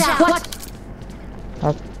വീട്ടിൽ വന്നേ. ആ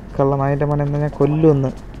കള്ളനായന്റെ മന എന്നാ ഞാൻ കൊല്ലുമെന്ന്.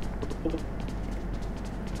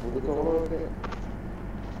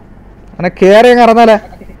 അങ്ങനെ കേറി അങ്ങ് ഇറന്നാലേ.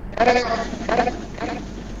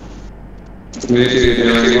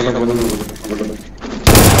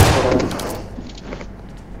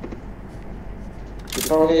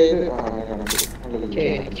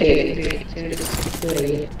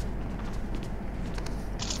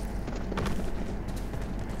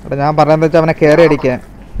 ഞാൻ പറഞ്ഞെന്താ വെച്ചാ അവനെ കേറി അടിക്കാൻ.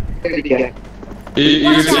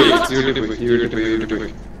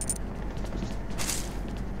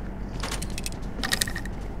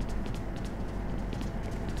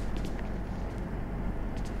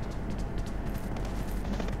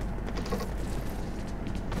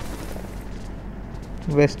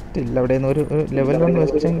 വെസ്റ്റ് ഇല്ല അവിടെ ഒരു ലെവൽ 1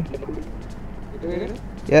 വെസ്റ്റ്.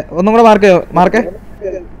 ഒന്നും കൂടെ മാർക്കേ.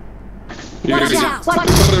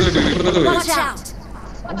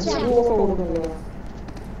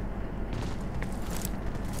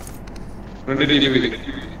 2 TV.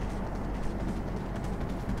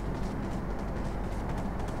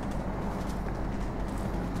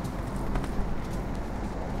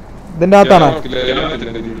 ഇതിന്റെ അകത്താണോ?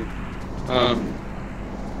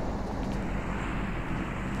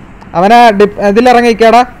 അവനാ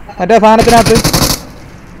ഇതിലിറങ്ങിക്കാടാ മറ്റേ സാധനത്തിനകത്ത്.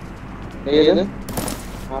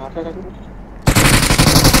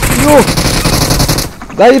 അയ്യോ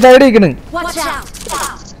ഈ സൈഡ് ഇരിക്കണ്.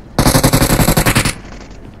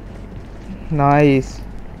 നൈസ്.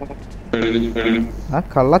 ആ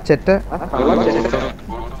കള്ളച്ചെറ്റ.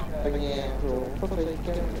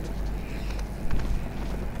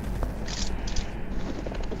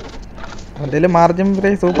 അതില് മാർജിൻ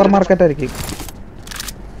സൂപ്പർ മാർക്കറ്റ് ആയിരിക്കും.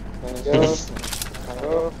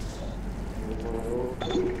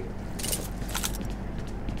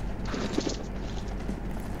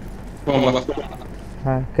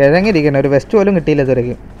 ആ കിഴങ്ങിരിക്കണ ഒരു വെസ്റ്റ് പോലും കിട്ടിയില്ല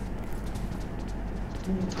ഇതുവരെയ്ക്കും.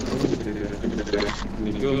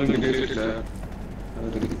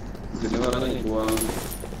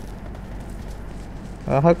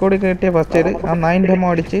 ആഹക്കോടി കിട്ടിയ ഫസ്റ്റ് എയ്ഡ് ആ 9 ഡെമോ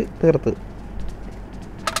അടിച്ച് തീർത്ത്.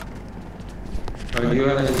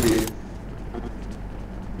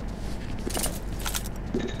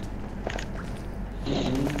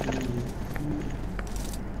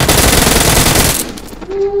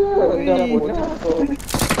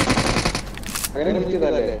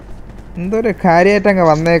 എന്തൊരു കാര്യമായിട്ടങ്ങ്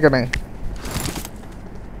വന്നേക്കണേ.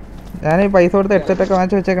 ഞാനീ പൈസ കൊടുത്ത് ഹെഡ്സെറ്റൊക്കെ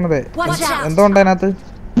വാങ്ങിച്ചു വെച്ചേക്കണത് എന്തുകൊണ്ട് അതിനകത്ത്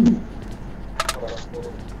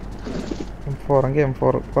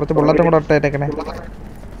M4 കുറച്ച് ബുള്ളറ്റും കൂടെ ഇട്ടേക്കണേ.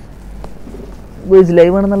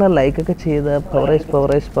 ലൈവ് ആണെന്നുള്ള ലൈക്കൊക്കെ ചെയ്ത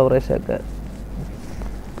പവറേജ് ഒക്കെ.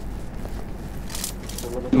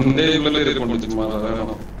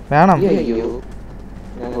 വേണം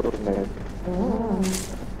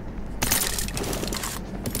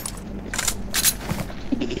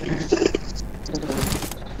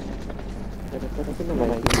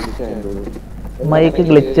മൈക്ക്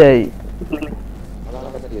ഗ്ലിച്ചായി.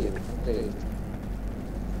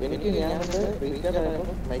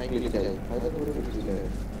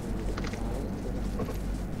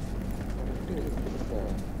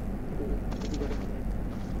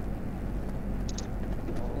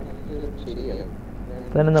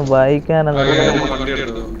 പിന്നെ വായിക്കാനത്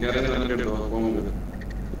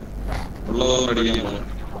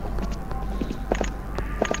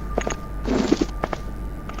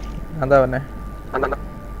അതാ പിന്നെ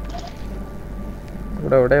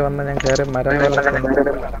ഇവിടെ വന്ന് ഞാൻ കയറി മരം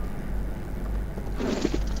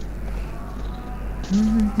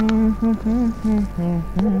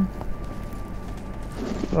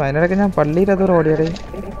അതിനിടയ്ക്ക് ഞാൻ പള്ളിയിൽ അതോടെ ഓടിയടേ.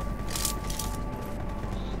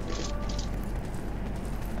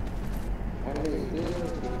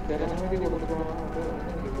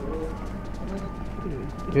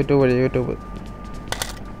 യൂട്യൂബ്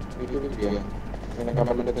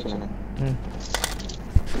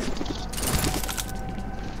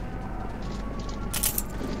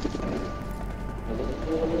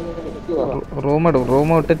റൂം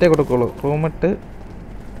ഇട്ടിട്ടേ കൊടുക്കുള്ളൂ. റൂമിട്ട്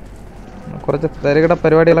കുറച്ച് തരികിട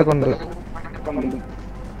പരിപാടികളൊക്കെ ഉണ്ട്.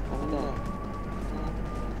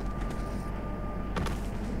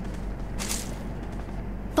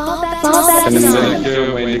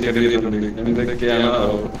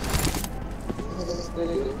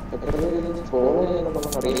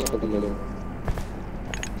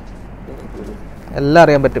 എല്ലാം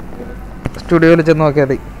അറിയാൻ പറ്റും. സ്റ്റുഡിയോയിൽ ചെന്ന് നോക്കിയാൽ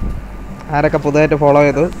മതി. ആരൊക്കെ പുതുതായിട്ട് ഫോളോ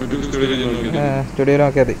ചെയ്തു സ്റ്റുഡിയോയിൽ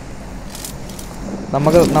നോക്കിയാൽ മതി.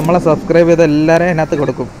 നമ്മളെ സബ്സ്ക്രൈബ് ചെയ്ത എല്ലാവരെയും അതിനകത്ത്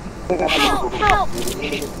കൊടുക്കും.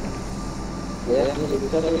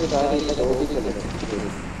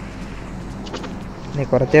 നീ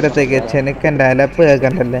കുറച്ചു നേരത്തേക്ക് ചെനുക്കൻ്റെ അലപ്പ്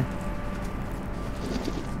കേൾക്കണ്ടല്ലേ.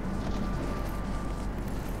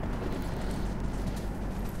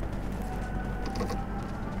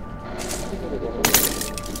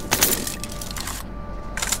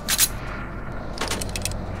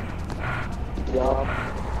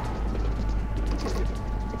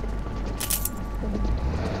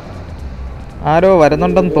 ആരോ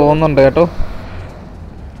വരുന്നുണ്ടെന്ന് തോന്നുന്നുണ്ട് കേട്ടോ.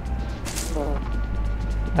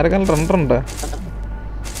 ആരെങ്കിലും റണ്ണറുണ്ട്?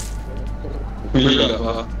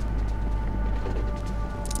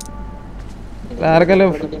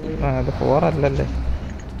 ആരെങ്കിലും അത് 4 അല്ലല്ലേ.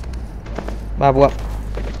 ബാബുവാ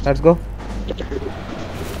ലെറ്റ്സ് ഗോ.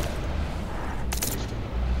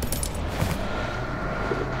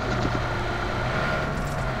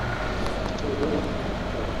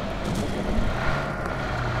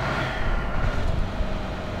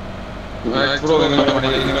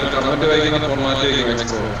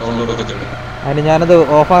 അതിന് ഞാനത്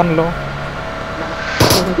ഓഫാണല്ലോ.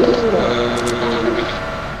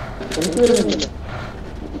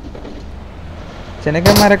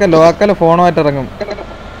 ചെനക്കന്മാരൊക്കെ ലോക്കൽ ഫോണുമായിട്ട് ഇറങ്ങും.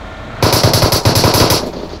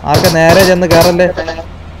 ആർക്ക് നേരെ ചെന്ന് കയറല്ലേ.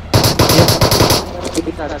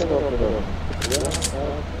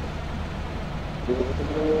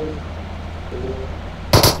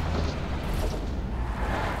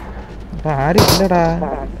 ആരും ഇല്ലടാ,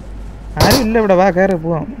 ആരും ഇല്ല ഇവിടെ. വാ കയറി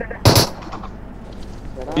പോവാം.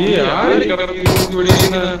 ഈ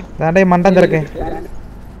മണ്ടൻ തിരക്കേ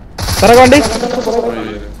തിറകോണ്ടി.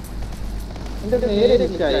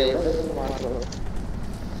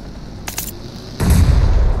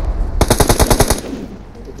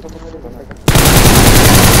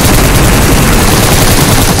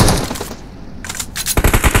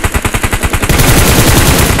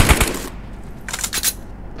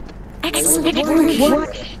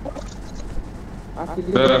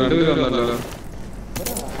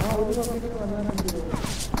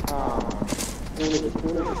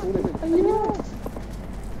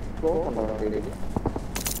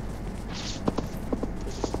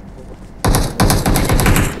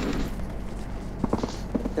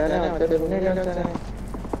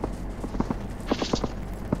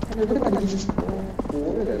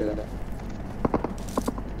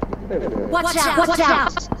 Watch out! Watch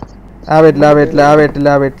out! ആ വീട്ടില്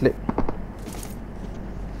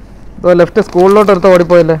ലെഫ്റ്റ് സ്കൂളിലോട്ട് എടുത്ത്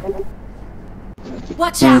ഓടിപ്പോയല്ലേ.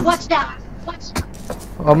 Watch out! Watch out!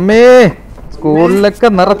 അമ്മേ, സ്കൂളിലൊക്കെ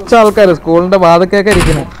നിറച്ച ആൾക്കാര് സ്കൂളിന്റെ വാതിക്കൊക്കെ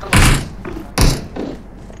ഇരിക്കുന്നു.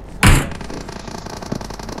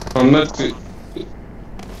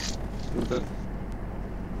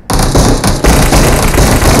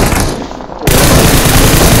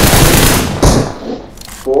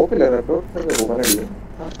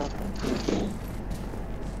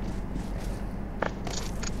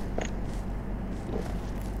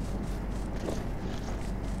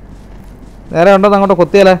 നേരെ ഉണ്ടോ അങ്ങോട്ട്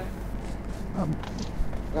കൊത്തിയാലേ.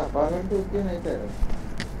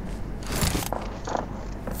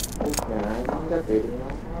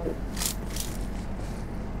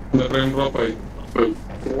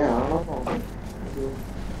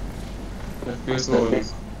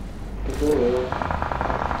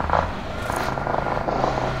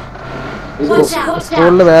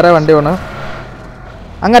 സ്കൂളില് വേറെ വണ്ടി വേണം.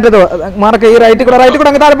 അങ്ങറ്റത് മാർക്ക് ഈ റൈറ്റിൽ കൂടെ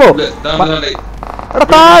അങ്ങ് താഴെ പോ.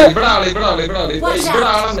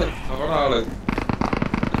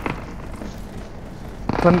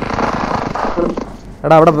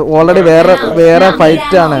 എടാ അവിടെ ഓൾറെഡി വേറെ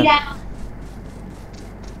ഫൈറ്റ് ആണ്.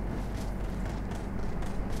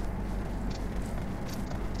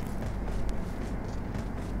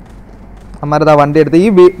 അമ്മാരതാ വണ്ടി എടുത്ത് ഈ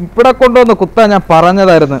ഇവിടെ കൊണ്ടുവന്ന് കുത്താൻ ഞാൻ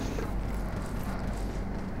പറഞ്ഞതായിരുന്നു.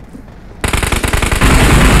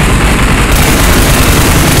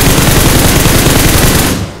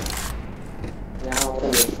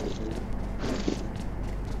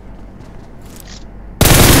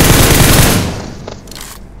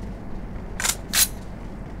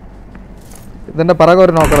 ഇതിന്റെ പിറകെ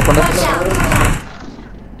ഒരു നോക്കിടപ്പുണ്ട്.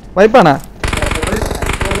 വൈപ്പാണ്.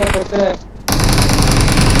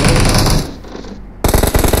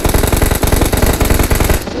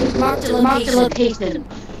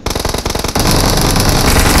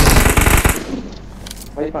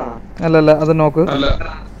 അല്ലല്ല അത് നോക്ക്.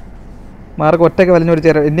 മാർക്ക് ഒറ്റയ്ക്ക് വലിഞ്ഞൊരു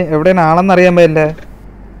ചേരാ. ഇനി എവിടെയാണ് ആളെന്ന് അറിയാൻ പറ്റില്ലേ.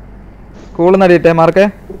 സ്കൂളിൽ നിന്ന് അടിയിട്ടേ മാർക്കെ.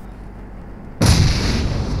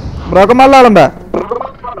 ബ്രോക്കന്മാരുടെ ആളുണ്ടാ?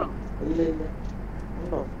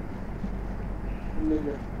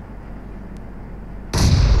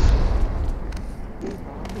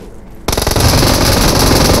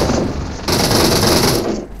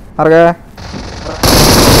 മാർക്കെ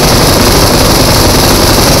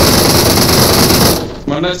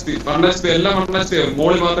എല്ലാം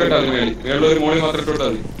മോളി മാത്രം ഇട്ടാൽ മതി. മേളൊരു മോളി മാത്രം ഇട്ടാൽ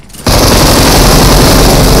മതി.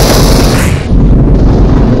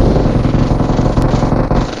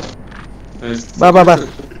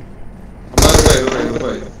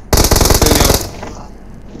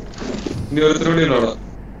 ഇനി ഒരുത്തരോടെ ഉണ്ടോ?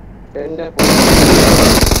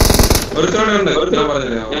 ഒരുത്തരോടെ ഉണ്ട്. ഞാൻ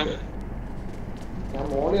പറഞ്ഞില്ലേ.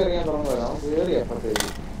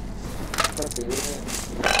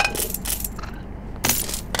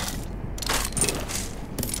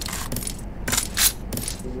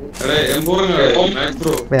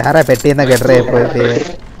 വേറെ പെട്ടിന്ന് കെട്ടറേ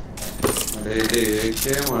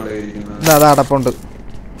അതാ അടപ്പുണ്ട്.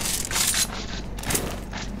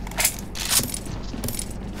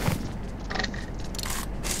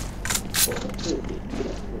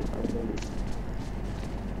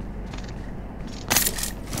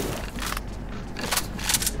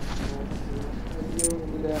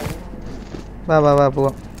 വാ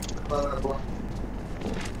പോവാം.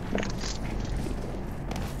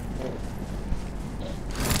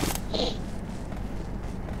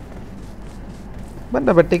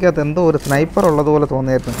 ഇവൻ്റെ പെട്ടിക്കകത്ത് എന്തോ ഒരു സ്നൈപ്പർ ഉള്ളതുപോലെ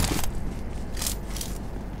തോന്നിയായിരുന്നു.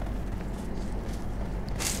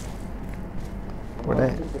 ഇവിടെ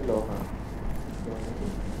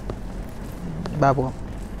പോവാം.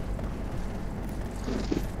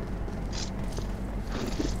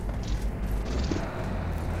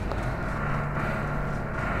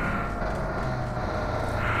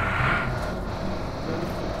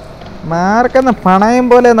 മാർക്കെന്ന് പണയം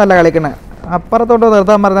പോലെ നല്ല കളിക്കണേ. അപ്പുറത്തോട്ട്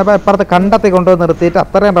നിർത്താൻ പറഞ്ഞപ്പോൾ അപ്പുറത്ത് കണ്ടെത്തി കൊണ്ടുവന്ന് നിർത്തിയിട്ട്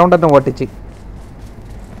അത്രയും റൗണ്ട് തന്നെ ഓട്ടിച്ച്.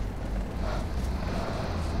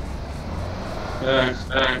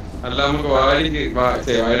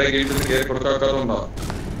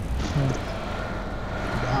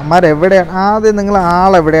 അമ്മാരെവിടെയാണ് ആദ്യം നിങ്ങൾ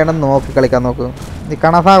ആളെവിടെയാണെന്ന് നോക്കി കളിക്കാൻ നോക്ക്. നീ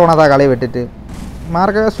കണസാ കളി വിട്ടിട്ട്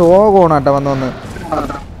മാർക്ക് ഷോ കോണം കേട്ടോ വന്ന്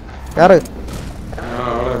കയറ്.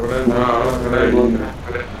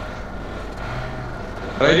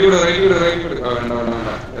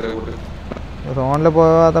 സോണില്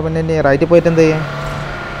പോവാത്ത പിന്നെ ഇനി റൈറ്റിൽ പോയിട്ട് എന്ത് ചെയ്യും?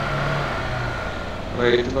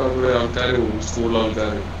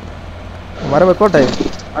 വരെ വെക്കോട്ടെ.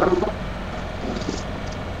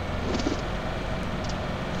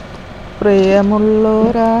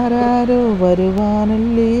 പ്രിയമുള്ളോരാരോ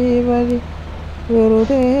വരുവാനല്ലേ വഴി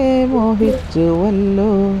വെറുതെ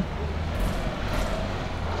മോഹിച്ചുവല്ലോ.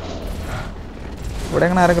 ഇവിടെ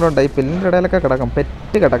അങ്ങനെ ആരെങ്കിലും ഉണ്ടോ? ഈ പില്ലിൻ്റെ ഇടയിലൊക്കെ കിടക്കും,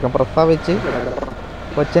 പെറ്റ് കിടക്കും, പ്രസവിച്ച്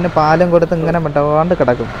കൊച്ചിന് പാലും കൊടുത്ത് ഇങ്ങനെ മിണ്ടാണ്ട്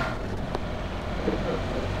കിടക്കും.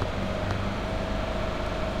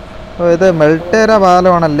 ഓ ഇത് മെൽട്ടേര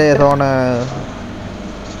പാലമാണല്ലേ സോണ്.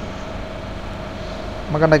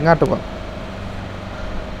 നമുക്കണ്ട ഇങ്ങോട്ട് പോവാം.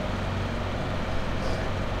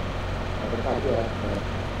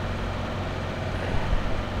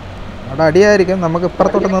 അവിടെ അടിയായിരിക്കും, നമുക്ക്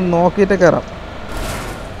ഇപ്പുറത്തോട്ട് നിന്ന് നോക്കിയിട്ട് കയറാം.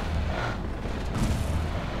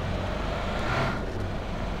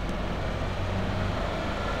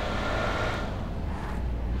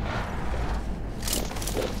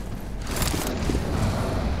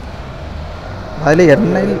 അതിൽ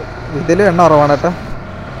എണ്ണയിൽ ഇതിലും എണ്ണ കുറവാണ് കേട്ടോ.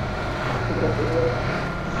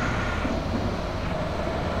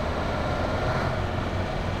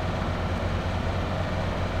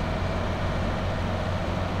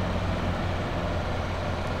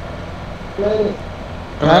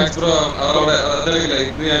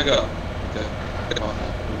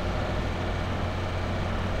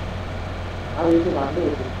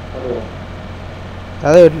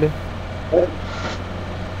 അതെ വീട്ടില്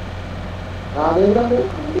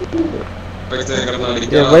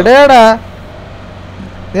എവിടെയാടാ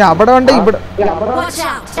നീ? അവിടെ വണ്ടി ഇവിടെ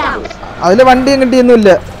അതില് വണ്ടിയും കിട്ടിയൊന്നുമില്ല.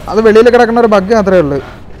 അത് വെളിയിൽ കിടക്കുന്ന ഒരു ബഗ് മാത്രമേ ഉള്ളൂ.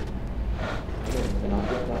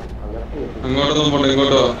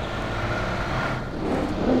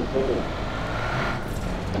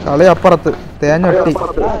 കളി അപ്പുറത്ത് തേഞ്ഞൊട്ടി.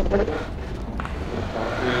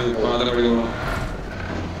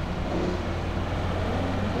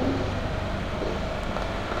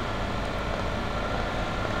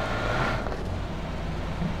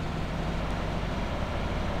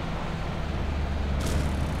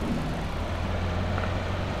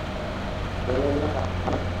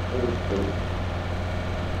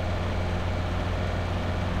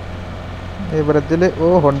 ഈ ബ്രിഡ്ജില് ഓ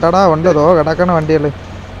ഉണ്ടടാ ഉണ്ട്. തോ കിടക്കണ വണ്ടികള്.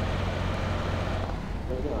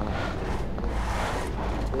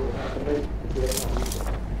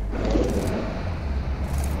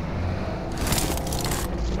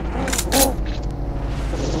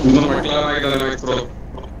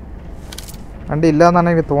 വണ്ടി ഇല്ലാന്നാണ്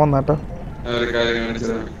എനിക്ക് തോന്നുന്നത് കേട്ടോ.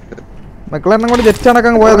 മക്കളെണ്ണം കൂടി ജസ്റ്റ്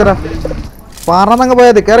അടക്കം പോയതരാ. പാറന്നങ്ങ്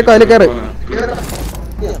പോയത്. കയറിക്കോ അതിൽ കയറി.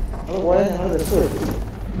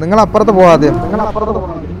 നിങ്ങൾ അപ്പുറത്ത് പോവാതെ.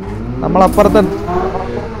 നമ്മളപ്പുറത്ത്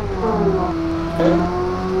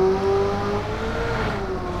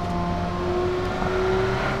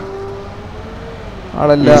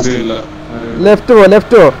ആളല്ല. ലെഫ്റ്റ് പോ,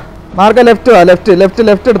 ലെഫ്റ്റ് പോ മാർക്ക. ലെഫ്റ്റ് വാ, ലെഫ്റ്റ് ലെഫ്റ്റ്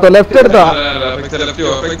ലെഫ്റ്റ് എടുത്തോ, ലെഫ്റ്റ് എടുത്തോ.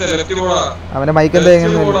 അവന്റെ മൈക്ക് എന്താ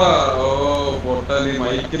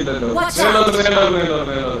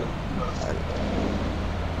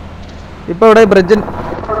ഇപ്പൊ ഇവിടെ ബ്രിഡ്ജിൻ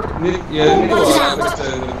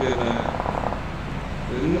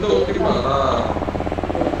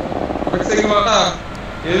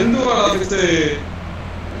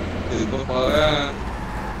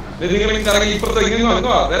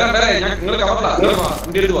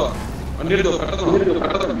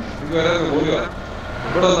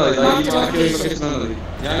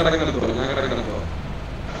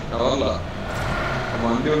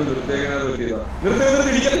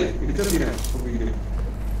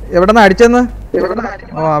എവിടെന്നാ അടിച്ചെന്ന്?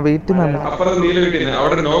 ഓ ആ വീട്ടിൽ നിന്ന്.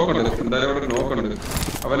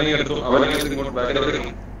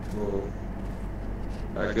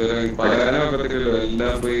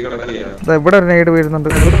 എല്ലാം പോയി കിടക്കില്ല. ഇവിടെ ഒരു നേട് വീഴുന്നുണ്ട്.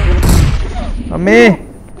 അമ്മേ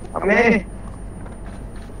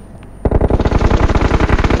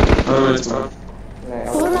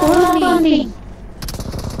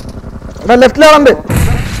എടാ ലെഫ്റ്റിലാളുണ്ട്.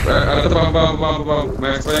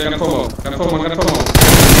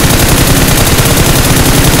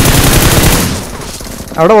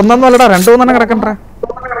 അവിടെ ഒന്നൊന്നും അല്ലടാ, 2-3 കിടക്കണ്ട.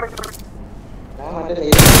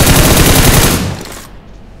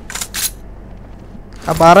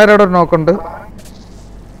 ആ പാറയുടെ അവിടെ ഒരു നോക്കുണ്ട്.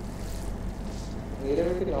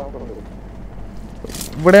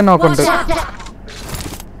 ഇവിടെ നോക്കുണ്ട്.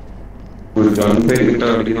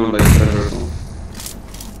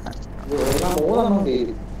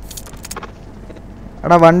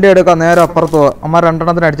 എടാ വണ്ടി എടുക്കാം, നേരെ അപ്പുറത്ത് പോവാ. അമ്മ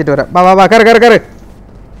 2 അടിച്ചിട്ട് വരാം. വാ വാ വാ, കയറി കയറി കയറി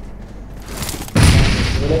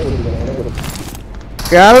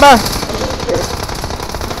കേറടാ.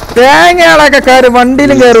 തേങ്ങയാളൊക്കെ കയറി,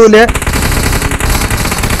 വണ്ടിയിലും കയറൂലേ.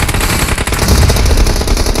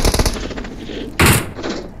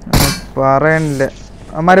 പറയണില്ല,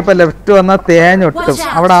 അമ്മാരിപ്പോ ലെഫ്റ്റ് വന്നാ തേഞ്ഞൊട്ടും,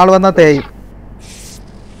 അവിടെ ആള് വന്നാ തേയും.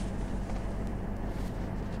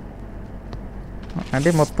 അടി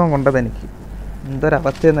മൊത്തം കൊണ്ടത് എനിക്ക്.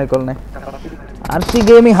 എന്തൊരവസ്ഥ നോക്കൊള്ളേ. RC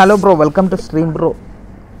gaming hello bro, welcome to stream bro.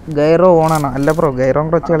 Gyro ഓണാണോ? അല്ല ബ്രോ, ഗൈറോ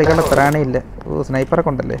കൂടെ വെച്ച് കളിക്കാനുള്ള ത്രാണിയില്ല. ഓ സ്നൈപ്പറൊക്കെ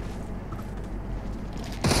ഉണ്ടല്ലേ.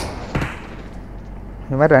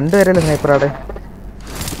 ഇവ 2 പേരല്ലേ സ്നൈപ്പർ അവിടെ.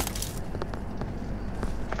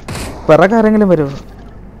 പിറകാരെങ്കിലും വരുമോ?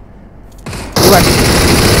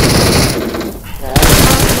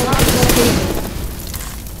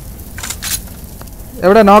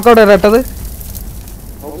 എവിടെ നോക്കവിടെ ഇട്ടത്?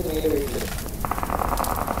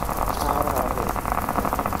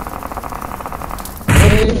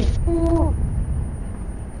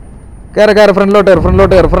 കയറി കയറി, ഫ്രണ്ടിലോട്ട് കയറി,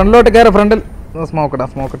 ഫ്രണ്ടിലോട്ട് കയറി, ഫ്രണ്ടിലോട്ട് കയറി. ഫ്രണ്ടിൽ സ്മോക്ക് ഇടാം,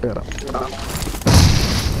 സ്മോക്ക് ഇട്ട് കയറാം.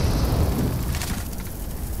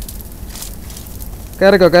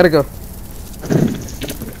 കയറിക്കോ കയറിക്കോ.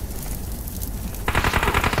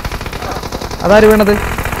 അതാര് വീണത്?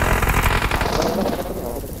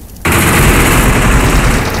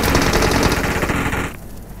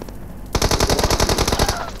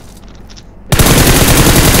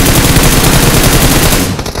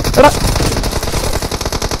 എടാ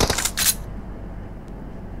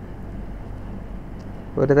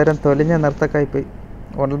ഒരുതരം തൊലിഞ്ഞ നിർത്തക്കായി പോയി.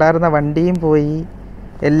 ഉണ്ടായിരുന്ന വണ്ടിയും പോയി,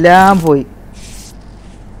 എല്ലാം പോയി.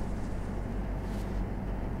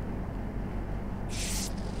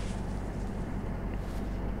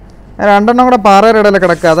 രണ്ടെണ്ണം കൂടെ പാറയുടെ ഇടയിൽ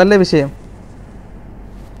കിടക്കുക, അതല്ലേ വിഷയം.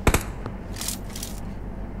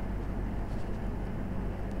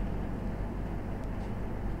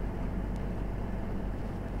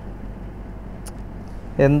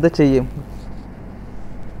 എന്ത് ചെയ്യും?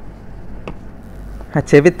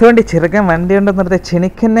 ചെവിത്തോണ്ടി ചെറുക്കൻ വണ്ടി ഉണ്ടെന്ന് നിർത്തി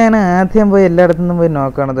ചെനിക്കന്നെയാണ് ആദ്യം പോയി എല്ലായിടത്തു നിന്നും പോയി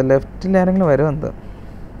നോക്കണത്. ലെഫ്റ്റിൽ ആരെങ്കിലും വരുമോ എന്തോ.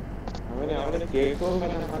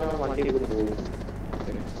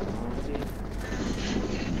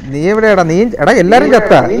 നീ എവിടെയാടാ? നീ എടാ എല്ലാരും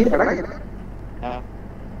ചത്താ.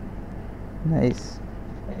 നൈസ്.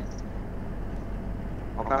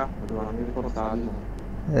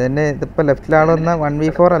 അതിന് ഇതിപ്പോ ലെഫ്റ്റിലാളൊന്ന്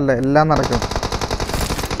 1v4 അല്ല, എല്ലാം നടക്കും.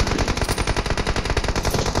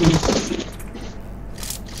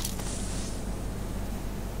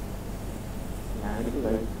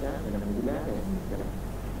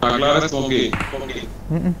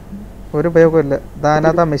 ഒരു ഉപയോഗമില്ല.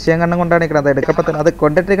 അതിനകത്ത് ആ മിഷ്യൻ കണ്ണും കൊണ്ടാണ് നിൽക്കണത്. എടുക്കപ്പോ അത്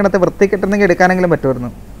കൊണ്ടിട്ടിരിക്കണത് വൃത്തി കിട്ടുന്നെങ്കിൽ എടുക്കാനെങ്കിലും പറ്റുമായിരുന്നു.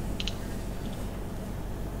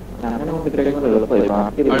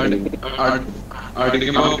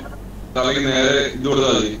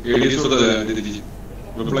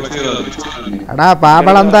 എടാ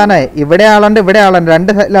പാബളം താനേ, ഇവിടെ ആളുണ്ട് ഇവിടെ ആളുണ്ട്,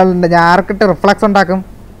 2 സൈഡിലാളുണ്ട്. ഞാൻ ആർക്കിട്ട് റിഫ്ലക്സ് ഉണ്ടാക്കും?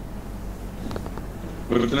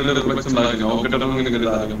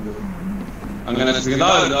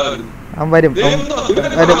 അവൻ വരും.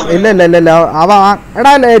 ഇല്ല ഇല്ല ഇല്ല ഇല്ല, അവ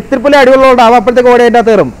എടാ ഇത്തിരിപ്പുള്ളി അടിയുള്ളതുകൊണ്ട് അവ അപ്പോഴത്തേക്ക് ഓടി അതിൻ്റെ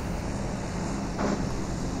അകത്ത് കയറും.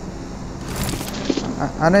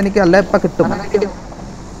 അതെനിക്ക് അല്ല ഇപ്പൊ കിട്ടും.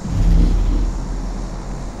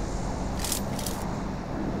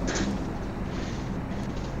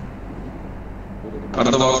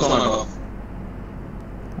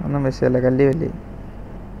 ഒന്നും വിഷയമല്ല, കല്ലി വല്ലി.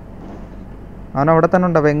 അവനവിടെ തന്നെ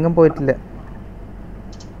ഉണ്ടോ? എങ്ങും പോയിട്ടില്ല.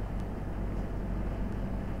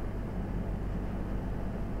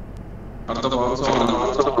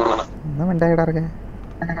 ഒന്നും ഉണ്ടായിടറക്കെ.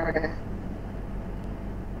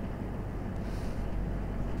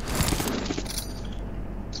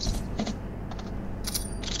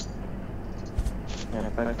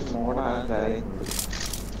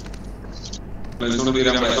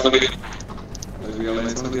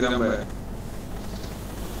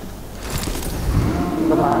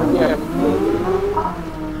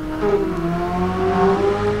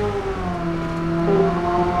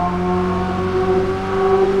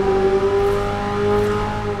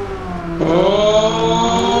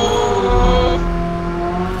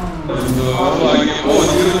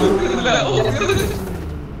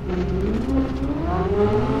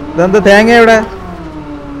 ഇതെന്ത് തേങ്ങ എവിടെ?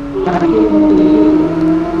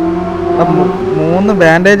 3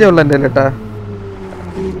 ബാൻഡേജ് ഉള്ള എൻ്റെ കേട്ടാ.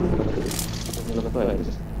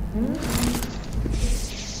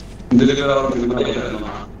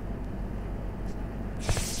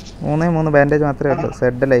 മൂന്ന് ബാൻഡേജ് മാത്രമേ ഉള്ളൂ.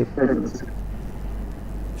 Z life.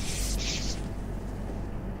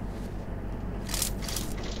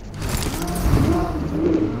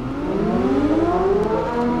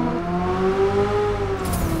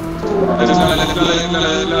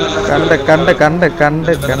 കണ്ട്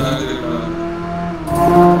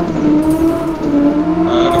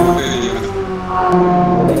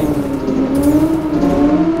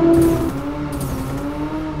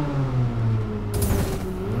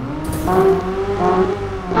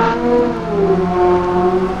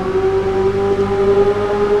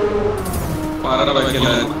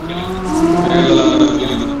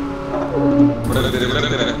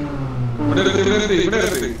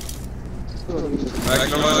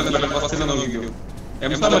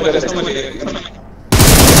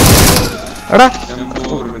എടാ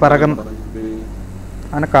പറക്കുന്നു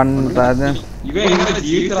അവനെ കണ്ട.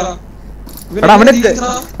 എടാ അവന്റെ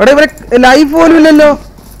എടാ ഇവരെ ലൈഫ് പോലും ഇല്ലല്ലോ.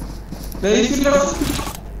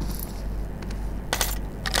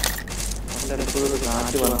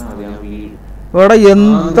 എടാ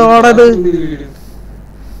എന്താടത്?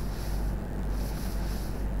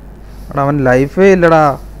 എടാ അവൻ ലൈഫേ ഇല്ലടാ.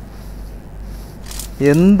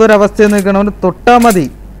 എന്തൊരവസ്ഥയെന്ന് നിൽക്കണം. അവന് തൊട്ടാ മതി.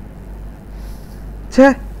 ഛേ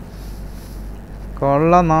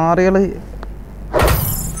കൊള്ള നാറികള്.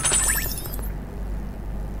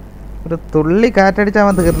 ഒരു തുള്ളി കാറ്റടിച്ചാൽ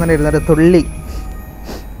അവൻ തീർന്നിരുന്നു. ഒരു തുള്ളി.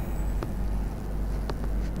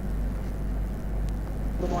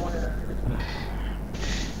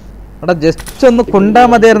 എടാ ജസ്റ്റ് ഒന്ന് കൊണ്ടാ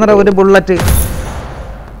മതിയായിരുന്നടാ ഒരു ബുള്ളറ്റ്.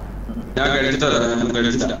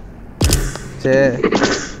 ഛേ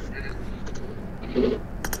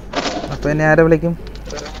അപ്പൊ എന്നെ ആരെ വിളിക്കും?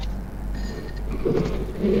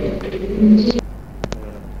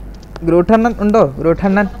 ഗ്രൂട്ടണ്ണൻ ഉണ്ടോ?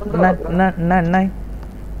 ഗ്രൂട്ടണ്ണൻ എണ്ണായി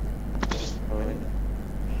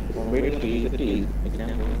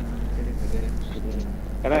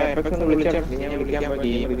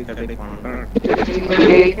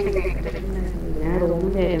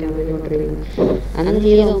അന്ന്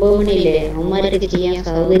ചെയ്ത 9 മണിയില്ലേ അവന്മാരൊക്കെ ചെയ്യാൻ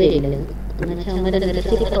സൗകര്യമില്ല.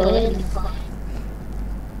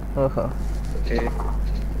 ഓഹോ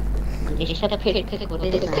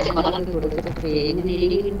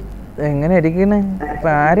എങ്ങനെ ഇരിക്കണ്? ഇപ്പൊ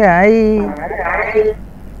ആരായി?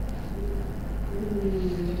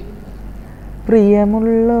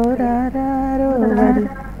 പ്രിയമുള്ളോരാരോ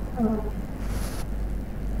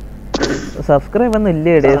സബ്സ്ക്രൈബ് ഒന്നും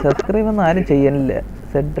ഇല്ലേ? സബ്സ്ക്രൈബ് ഒന്നും ആരും ചെയ്യണില്ല.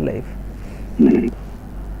 സെഡ് ലൈഫ്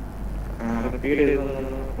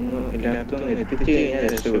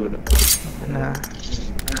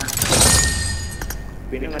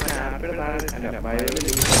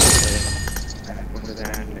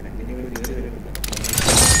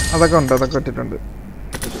അതൊക്കെ ഉണ്ട്. അതൊക്കെ ഇട്ടിട്ടുണ്ട്.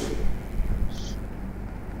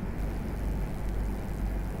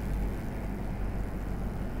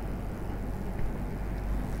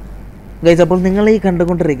 ഗൈസ് അപ്പോൾ നിങ്ങൾ ഈ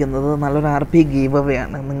കണ്ടുകൊണ്ടിരിക്കുന്നത് നല്ലൊരു RP ഗീവ് അവേ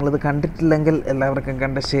ആണ്. നിങ്ങളിത് കണ്ടിട്ടില്ലെങ്കിൽ എല്ലാവർക്കും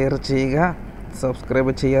കണ്ട് ഷെയർ ചെയ്യുക.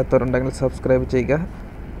 സബ്സ്ക്രൈബ് ചെയ്യാത്തവരുണ്ടെങ്കിൽ സബ്സ്ക്രൈബ് ചെയ്യുക.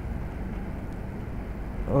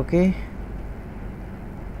 ഓക്കെ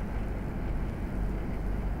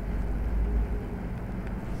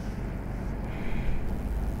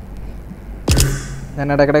ഞാൻ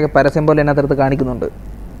ഇടയ്ക്കിടയ്ക്ക് പരസ്യം പോലെ അതിനകത്ത് കാണിക്കുന്നുണ്ട്.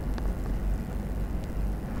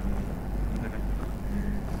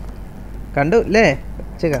 കണ്ടു അല്ലേ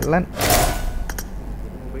കള്ളൻ?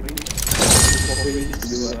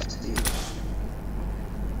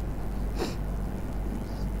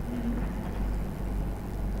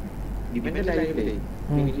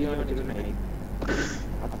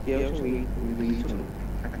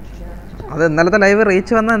 അത് ഇന്നലത്തെ ലൈവ്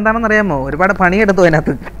റീച്ച് വന്നത് എന്താണെന്ന് അറിയാമോ? ഒരുപാട് പണിയെടുത്തു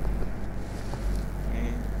അതിനകത്ത്.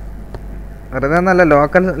 വെറുതെ നല്ല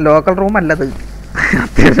ലോക്കൽ റൂം അല്ലത്,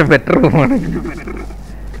 അത്യാവശ്യം ബെറ്റർ റൂമാണ്.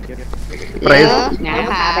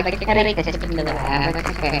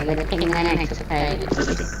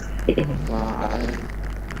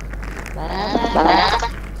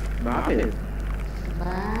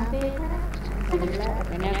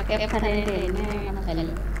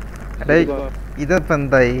 ഇതിപ്പോ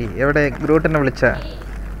എന്തായി? എവിടെ ഗ്രൂട്ടിനെ വിളിച്ച?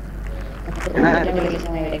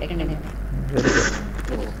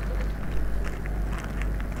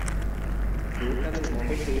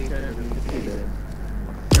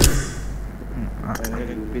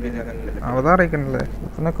 അവതാറിക്കണല്ലേ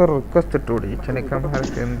ഇതിനൊക്കെ റിക്വസ്റ്റ് ഇട്ടുകൂടി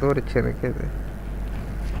ക്ഷണിക്കന്മാർക്ക് എന്തോ ഒരു ക്ഷണിക്കത്.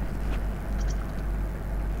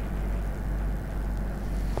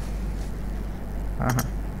 ആഹാ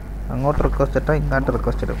അങ്ങോട്ട് റിക്വസ്റ്റ് ഇട്ടാ ഇങ്ങോട്ട്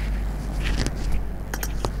റിക്വസ്റ്റ് ഇടും.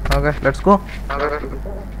 Okay let's go.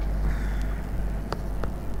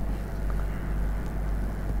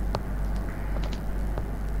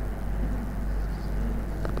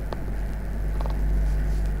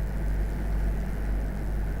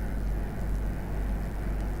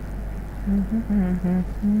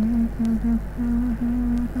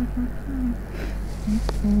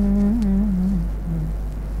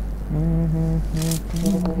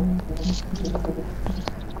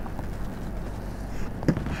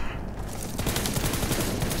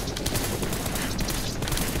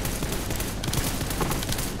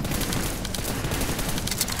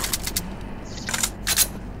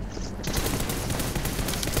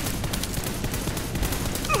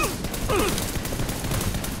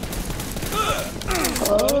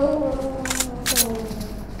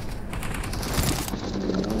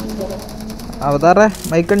 അവതാറേ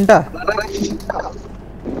മൈക്ക് ഉണ്ടാ?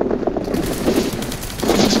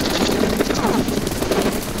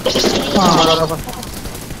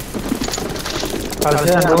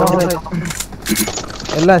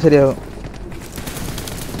 എല്ലാം ശരിയാവും.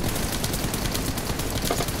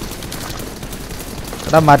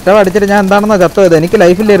 എടാ മറ്റോ അടിച്ചിട്ട് ഞാൻ എന്താണെന്നോ ചത്തുപോയത്. എനിക്ക്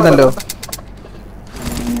ലൈഫില്ലായിരുന്നല്ലോ.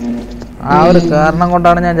 ആ ഒരു കാരണം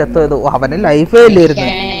കൊണ്ടാണ് ഞാൻ ചത്തുപോയത്. അവന് ലൈഫേ ഇല്ലായിരുന്നു.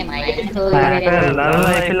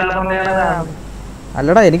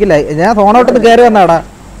 അല്ലടാ എനിക്ക് ഞാൻ ഫോണോട്ട് കയറി വന്നാടാ.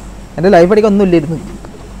 എന്റെ ലൈഫ് അടിക്ക് ഒന്നും ഇല്ലായിരുന്നു.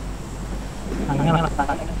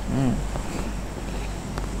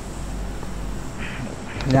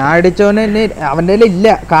 ഞാൻ അടിച്ചോന് അവന്റെ ഇല്ല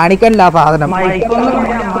കാണിക്കാനില്ല ആ സാധനം.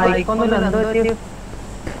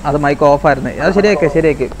 അത് മൈക്ക് ഓഫ് ആയിരുന്നു. അത് ശരിയാക്കെ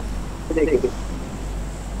ശരിയാക്കി.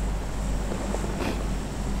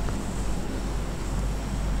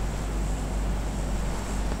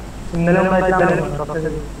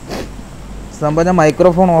 സംഭവം ഞാൻ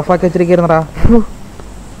മൈക്രോഫോൺ ഓഫാക്കി വെച്ചിരിക്കുന്നടാ.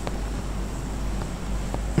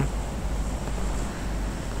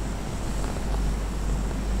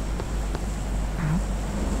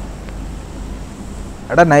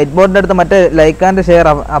 എടാ നൈറ്റ് ബോർഡിന്റെ അടുത്ത് മറ്റേ ലൈക്ക് ആൻഡ് ഷെയർ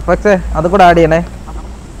അഫക്സ് അത് കൂടെ ആഡ് ചെയ്യണേ.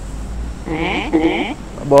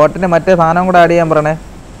 ബോട്ടിന് മറ്റേ സാധനം കൂടെ ആഡ് ചെയ്യാൻ പറയണേ.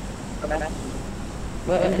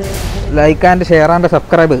 Like and share and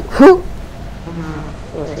subscribe.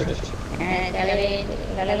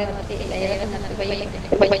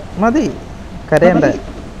 മതി കരയണ്ട.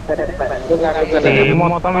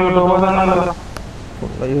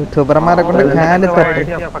 യൂട്യൂബർമാരെ കൊണ്ട് ഹാല്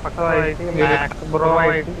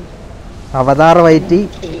അവതാർ വൈറ്റി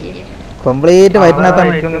കംപ്ലീറ്റ്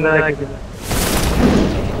വൈറ്റിനകത്താണ്.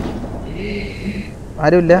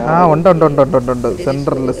 ആരുമില്ല. ആ ഉണ്ട് ഉണ്ട് ഉണ്ട് ഉണ്ട് ഉണ്ട്.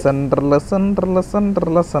 Central central central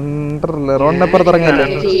central central റോഡിനപ്പുറത്ത് ഇറങ്ങിയല്ലേ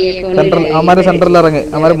central. അവന്മാര് സെൻട്രലിൽ ഇറങ്ങി.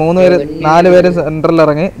 അവന്മാര് 3 പേര് 4 പേര് സെൻട്രലിൽ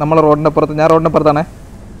ഇറങ്ങി. നമ്മൾ റോഡിനപ്പുറത്ത്. ഞാൻ റോഡിനപ്പുറത്താണേ.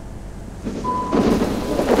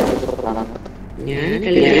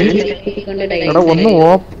 എടാ ഒന്ന്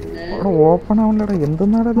open ആവണ്ടടാ.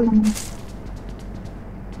 എന്തെന്നാടത്?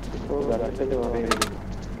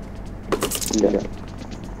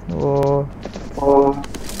 Oh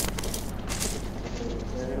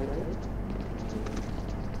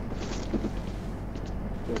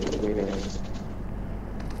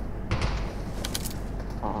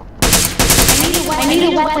I need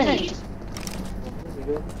a weapon.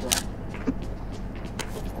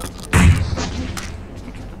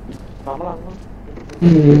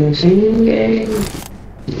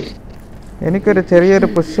 എനിക്കൊരു ചെറിയൊരു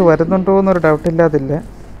പുഷ് വരുന്നുണ്ടോ എന്നൊരു ഡൗട്ട് ഇല്ലാതില്ല.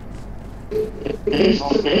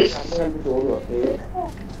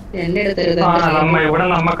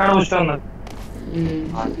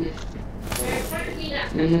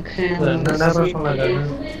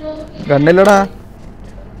 കണ്ടില്ലടാ.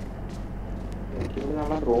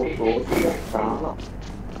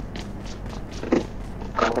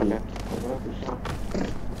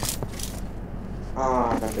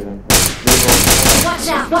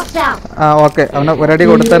 ആ ഓക്കെ അവനെ ഒരടി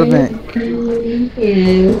കൊടുത്തായിരുന്നേ.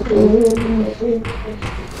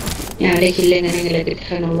 ഞാടേക്കില്ല എങ്ങനെയെങ്കിലും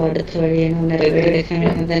എടുക്കാനുള്ള അടുത്ത വഴിയാണ് എടുക്കാൻ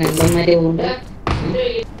നമ്പന്മാരെ ഉണ്ട്.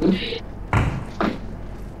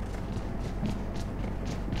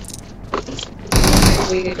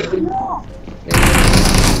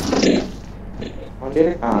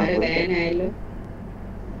 ബാനായല്ലോ.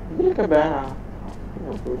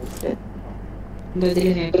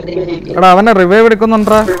 എടാ അവനെ റിവൈവ്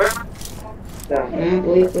എടുക്കുന്നുണ്ടാ.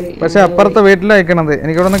 പോയി പോയി. പക്ഷെ അപ്പുറത്തെ വീട്ടിലാണ് അയക്കണത്.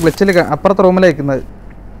 എനിക്കിവിടെ നിന്ന് ഗ്ലിച്ചിൽ അപ്പുറത്തെ റൂമിലാണ് അയക്കുന്നത്.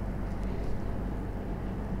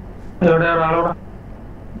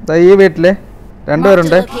 ഈ വീട്ടില്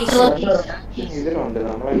രണ്ടുപേരുണ്ട്.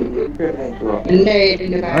 എന്റെ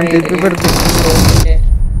വീട്ടിന്റെ താഴെ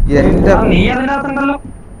എന്റെ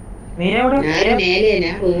ഞാന് മേലെയാ,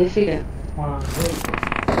 ഞാൻ റൂഫിലാ.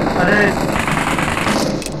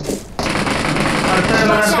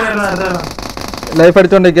 Life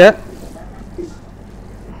അടിച്ചോണ്ടിരിക്ക.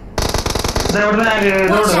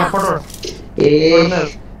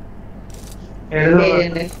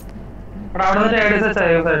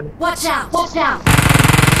 Watch out! Watch out!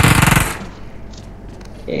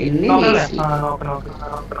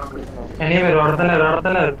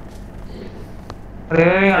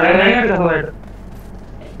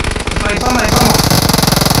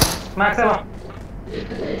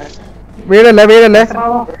 വീടല്ലേ വീടല്ലേ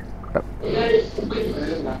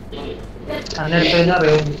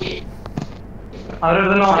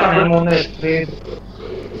അവരുടെ നോക്കാം. 3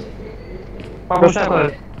 Watch out!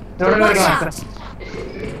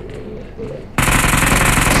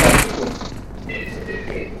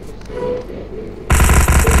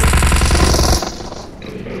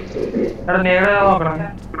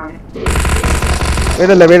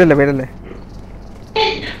 വീടല്ലേ വീടല്ലേ വീടല്ലേ.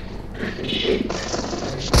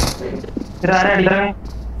 എടാ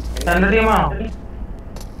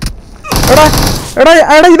എടാ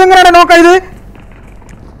എടാ ഇതെങ്ങനെയാ നോക്കായത്?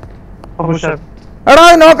 എടാ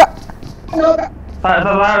നോക്ക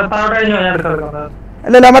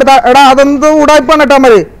അല്ലല്ല അമർ എടാ അതെന്ത് ഉടായ്പാണ് കേട്ടോ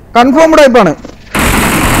അമര്. കൺഫേം ഉടായ്പാണ്.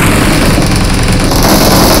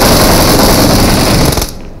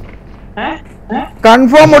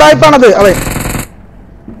 കൺഫേം ഉടായ്പാണത്. അതെ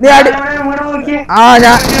ആ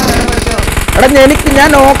ഞാൻ എടാ എനിക്ക് ഞാൻ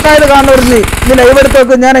നോക്കായത് കാണുന്നു. നീ ലൈവ് എടുത്ത്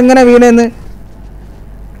നോക്ക് ഞാൻ എങ്ങനെ വീണെന്ന്.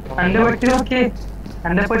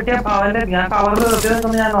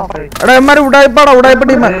 എടാ എമ്മാര് ഉടായ്പാടാ, ഉടായ്പ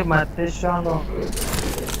ടീം.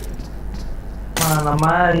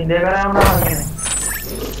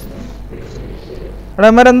 എടാ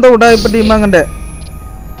എമ്മാരെന്തോ ഉടായ്പ ടീം അങ്ങനെ.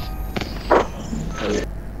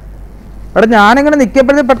 എടാ ഞാനിങ്ങനെ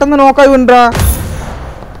നിക്കപ്പോഴേ പെട്ടെന്ന് നോക്കായി വീണ്ടാ.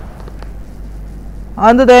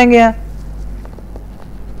 അതെന്ത് തേങ്ങയാ?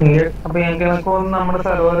 അപ്പൊ എനിക്ക് നമ്മുടെ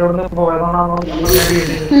സർവരോട് പോയതുകൊണ്ടാണോ?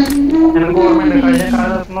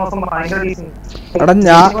 എടാ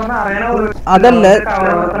അതല്ല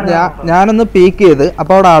ഞാനൊന്ന് പീക്ക് ചെയ്ത്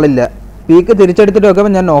അപ്പൊ അവിടെ ആളില്ല. പീക്ക് തിരിച്ചെടുത്തിട്ട്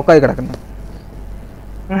നോക്കുമ്പോ ഞാൻ നോക്കായി കിടക്കുന്നു.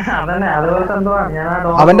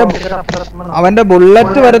 അവന്റെ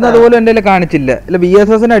ബുള്ളറ്റ് വരുന്നത് പോലും എന്റെ കാണിച്ചില്ല. ഇല്ല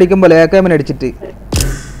BSS അടിക്കുമ്പോ ലേക്കാമിന് അടിച്ചിട്ട്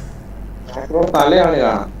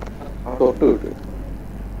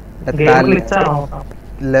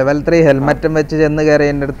ലെവൽ 3 ഹെൽമെറ്റും വെച്ച് ചെന്ന് കയറി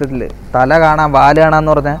എന്റെ അടുത്തില്ലേ. തല കാണാൻ വാല്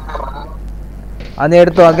കാണാന്ന് പറഞ്ഞ അത് നീ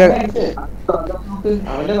എടുത്തു നോക്കെ.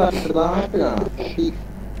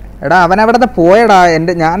 എടാ അവൻ അവിടെ പോയടാ.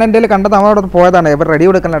 ഞാൻ എന്റെ കണ്ടത് അവൻ അവിടെ പോയതാണ്. ഇപ്പൊ റെഡി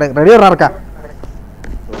കൊടുക്കണ റെഡി ഇറക്കാം.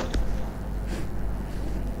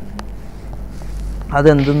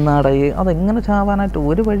 അതെന്തെന്നാടാ അതെങ്ങനെ ചാവാനായിട്ട്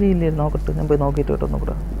ഒരു വഴിയില്ലേ? നോക്കട്ടെ ഞാൻ പോയി നോക്കിയിട്ട് കേട്ടോ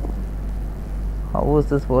നോക്കട്ടെ. How is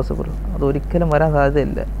this possible? അത് ഒരിക്കലും വരാൻ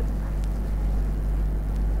സാധ്യതയില്ല.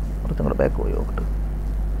 കുറച്ചും കൂടെ ബാക്ക് പോയി നോക്കട്ടെ.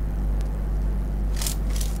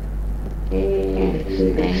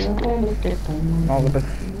 നോക്കട്ടെ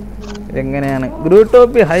എങ്ങനെയാണ്.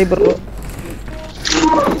 ഗ്രൂട്ടോപ്പി ഹൈ ബ്രോ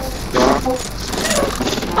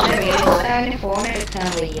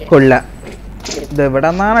കൊള്ള. ഇത് എവിടെ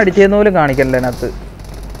നിന്നാണ് അടിച്ചതെന്ന് പോലും കാണിക്കല്ലേ അതിനകത്ത്.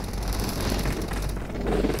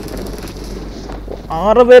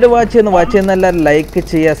 6 പേര് വാച്ച് ചെയ്യുന്ന എല്ലാവരും ലൈക്ക്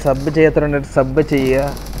ചെയ്യുക, സബ് ചെയ്യാത്തവരുണ്ട് സബ് ചെയ്യുക.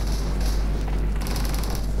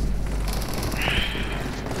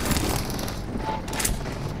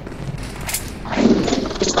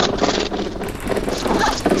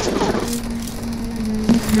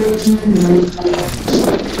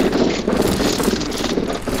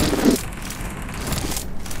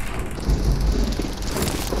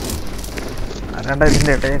 ആരാണ്ടാ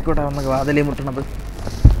ഇതിൻ്റെ ഇടയിൽക്കൂടെ വന്ന് വാതിലി മുട്ടണത്?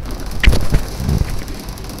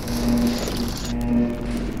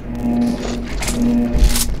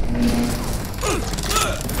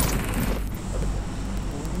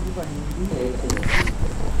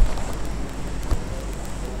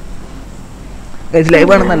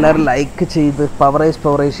 ലൈവ് ആണെന്ന് എല്ലാവരും ലൈക്ക് ചെയ്ത് പവറേജ്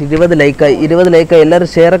 20 ലൈക്കായി. എല്ലാവരും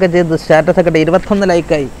ഷെയർ ഒക്കെ ചെയ്ത് സ്റ്റാറ്റസ് ഒക്കെ 21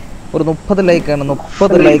 ലൈക്കായി. ഒരു 30 ലൈക്കാണ്.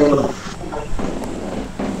 30 ലൈക്ക്.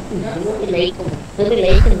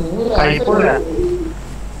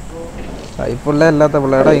 കൈപ്പുള്ള അല്ലാത്ത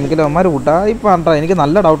പിള്ളേടാ എങ്കിലും അവന്മാർ ഉടായിപ്പാണ്ടാ. എനിക്ക്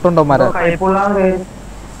നല്ല ഡൗട്ട് ഉണ്ടോ അവന്മാരെ.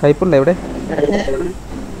 കൈപ്പുള്ള എവിടെ?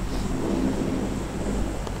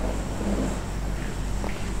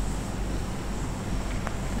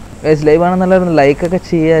 ഗൈസ് ലൈവ് ആണെന്നുള്ളവരും ലൈക്കൊക്കെ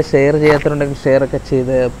ചെയ്യുക, ഷെയർ ചെയ്യാത്തവരുണ്ടെങ്കിൽ ഷെയർ ഒക്കെ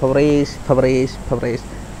ചെയ്ത് ഫവറേഷ്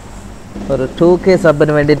ഒരു 2K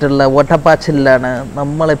സബിന് വേണ്ടിയിട്ടുള്ള ഓട്ടപ്പാച്ചിലാണ്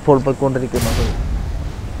നമ്മളിപ്പോൾ പോയിക്കൊണ്ടിരിക്കുന്നത്.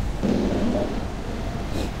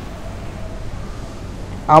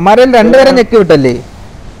 അവന്മാരിൽ രണ്ടുപേരെ ഞെക്കി വിട്ടല്ലേ?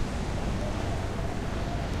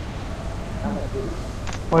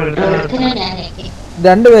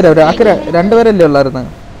 രണ്ടുപേരോ? ആക്കി രണ്ടുപേരല്ലേ ഉള്ളായിരുന്നു?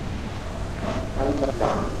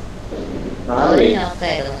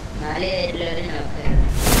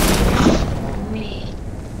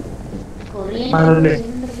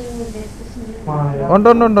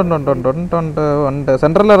 ഉണ്ട്.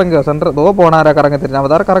 സെൻട്രൽ ഇറങ്ങിയോ? സെൻട്രൽ ദോ പോണാരാ കറങ്ങി തിരിഞ്ഞ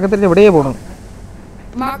അവതാർ കറങ്ങി തിരിഞ്ഞ് എവിടെയേ പോണു?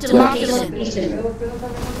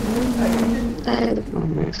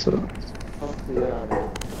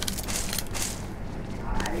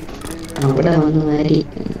 അവിടെ വന്ന് മാറി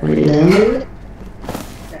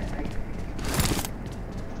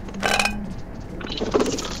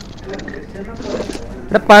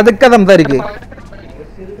പതുക്കെ സംസാരിക്കും.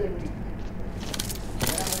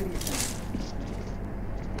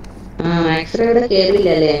 മാക്സിമം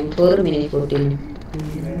കേറില്ലല്ലേ? 4 മിനിറ്റ് 14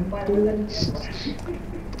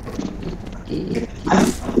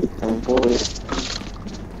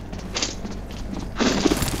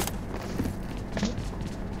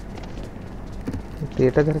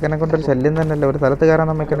 തീട്ട ചെറുക്കനെ കൊണ്ടൊരു ശല്യം തന്നെയല്ലേ, ഒരു സ്ഥലത്ത് കയറാൻ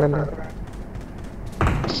നമ്മക്കല്ലല്ലോ.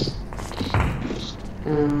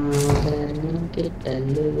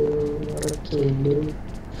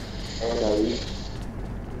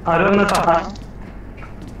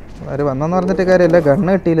 അവര് വന്നെന്ന് പറഞ്ഞിട്ട് കാര്യമില്ല,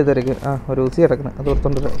 ഗണ്ണ് കിട്ടിയില്ല തിരക്ക്. ഒരു ഊസി കിടക്കണം, അത്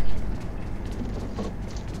ഓർത്തോണ്ട്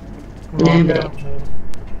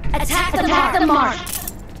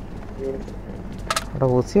അവിടെ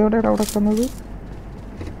ഊസി എവിടെയാണ് അവിടെ വന്നത്?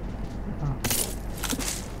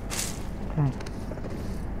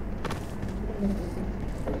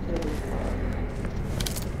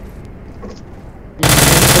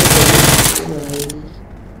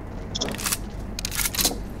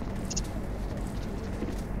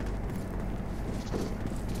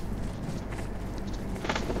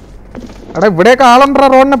 എടാ ഇവിടെയൊക്കെ ആളുണ്ടാ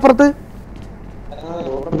റോഡിനപ്പുറത്ത്?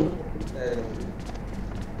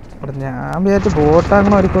 ഞാൻ വിചാരിച്ചു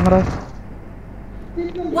ബോട്ടാണോ ആയിരിക്കുന്നടാ.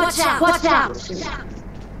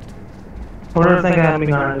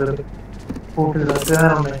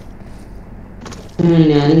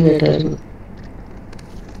 ഞാനും കേട്ടായിരുന്നു.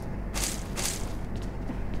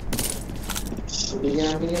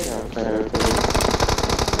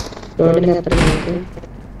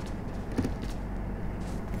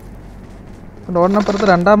 റോഡിനപ്പുറത്ത്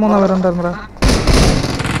 2-3 പേരുണ്ടായിരുന്നടാ.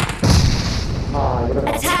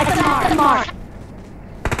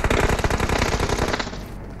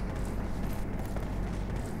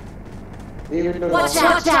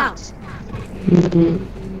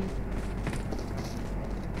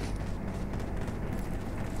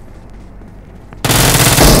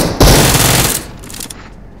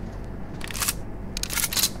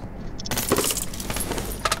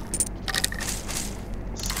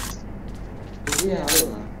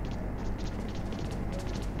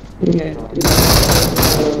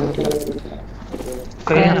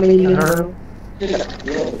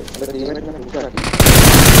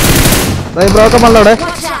 ബ്രോക്കമള്ളവിടെ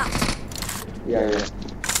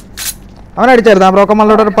അവനടിച്ചായിരുന്നു. ആ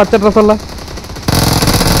ബ്രോക്കമള്ളയുടെ ഒരു പച്ച ഡ്രസ്സുള്ള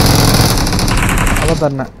അവൻ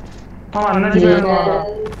തന്നെ.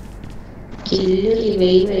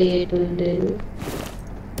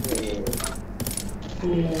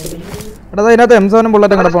 എടാ അതിനകത്ത് M7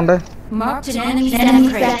 ബുള്ളറ്റും കിടപ്പുണ്ട്.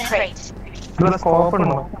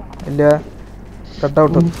 ഇല്ല, കട്ട്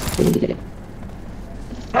ഔട്ട്.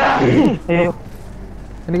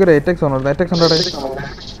 എനിക്കൊരു 8x ഉണ്ട്. 8x ഉണ്ടോ?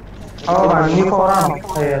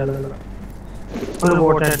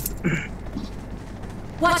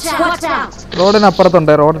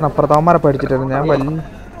 റോഡിനപ്പുറത്തുണ്ട്. റോഡിനപ്പുറത്ത് അവന്മാരെ പഠിച്ചിട്ടായിരുന്നു ഞാൻ.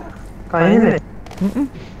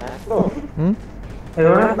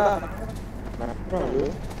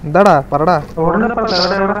 എന്താടാ പറടാ.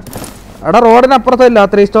 എടാ റോഡിനപ്പുറത്തല്ല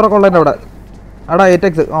 3 സ്റ്റോറൊക്കെ ഉള്ളതിന്റെ അവിടെ. എടാ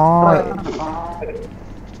 8x.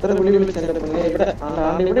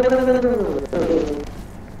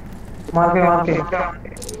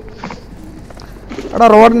 എടാ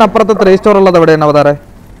റോഡിനപ്പുറത്ത് 3 സ്റ്റോർ ഉള്ളത് എവിടെയാണ് അവതാരെ?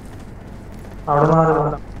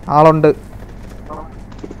 ആളുണ്ട്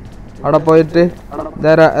അവിടെ. പോയിട്ട്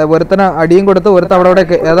ഒരുത്തന അടിയും കൊടുത്ത് ഒരുത്ത അവിടെ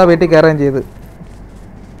ഏതാ വീട്ടിൽ കയറുകയും ചെയ്ത്.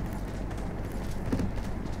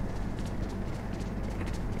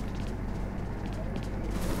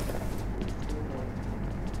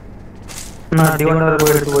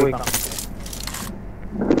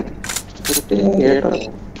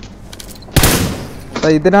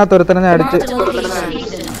 ഇതിനകത്ത് ഒരുത്തനെ ഞാൻ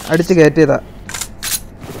അടിച്ച് കയറ്റിയതാ.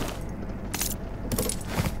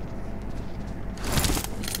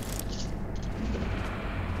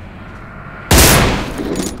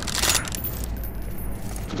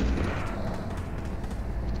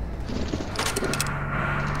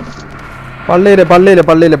 പള്ളിയില് പള്ളിയില്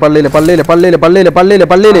പള്ളിയില് പള്ളിയില് പള്ളിയില് പള്ളിയില് പള്ളിയില് പള്ളിയില്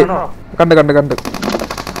പള്ളിയില് കണ്ട് കണ്ട് കണ്ട്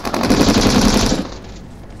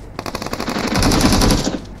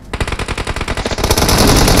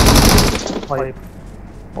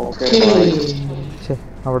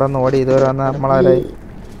അവിടെ നിന്ന് ഓടി ഇതുവരെ വന്ന് നമ്മളാരായി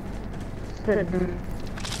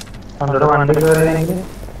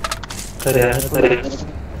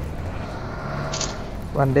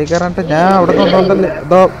വണ്ടി കയറാണ്ട് ഞാൻ അവിടെ കൊണ്ടുവന്നല്ലേ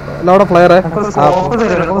ഇതോ അവിടെ ഫ്ലയറ്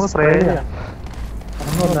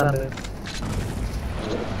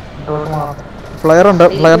ഫ്ലയർ ഉണ്ട്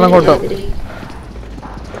ഫ്ലയറിനെ അങ്ങോട്ടോ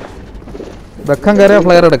വെക്കം കയറിയ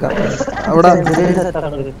ഫ്ലയർ എടുക്കാം അവിടെ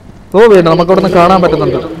വീണ് നമുക്ക് അവിടെ നിന്ന് കാണാൻ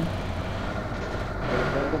പറ്റുന്നുണ്ട്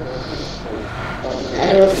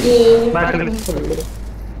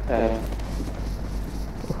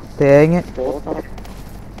തേങ്ങ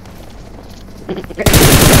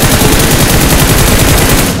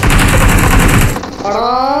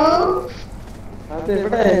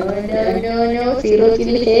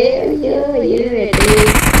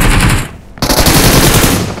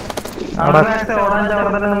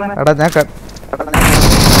എടാ ഞാൻ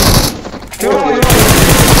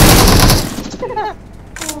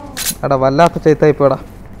എടാ വല്ലാത്ത ചെയ്ത്തായി പോടാ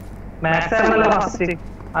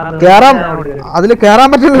കേറാൻ അതില് കേറാൻ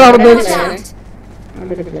പറ്റില്ല അവിടെ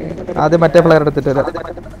ആദ്യം മറ്റേ പ്ലെയർ എടുത്തിട്ട്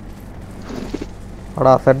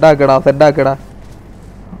എടാ സെഡാക്കിടാ സെഡാക്കിടാ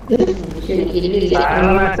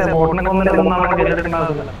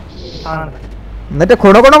എന്നിട്ട്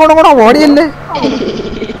കുണ കുണ കുണ കുണ ഓടിയല്ലേ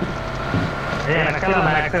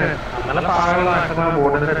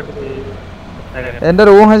എന്റെ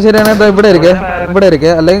ഒരു ഊഹം ശരിയാണ് ഇവിടെ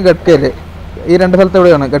ഇരിക്കേ അല്ലെങ്കിൽ ഗഡ്കയില് ഈ രണ്ട് സ്ഥലത്ത്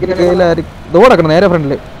എവിടെയാണ് ഗഡ്കയിലായിരിക്കും ഇതോ കിടക്കണം നേരെ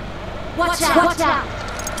ഫ്രണ്ടില്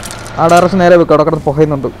ആ ഡയറക്ഷൻ നേരെ വെക്കും അവിടെ കിടന്ന്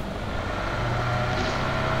പുകയുന്നുണ്ട്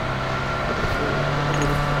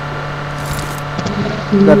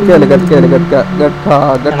ഗഡ്കയില് ഗഡ്കയില്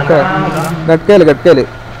ഗഡ്കയില് ഗഡ്കയില്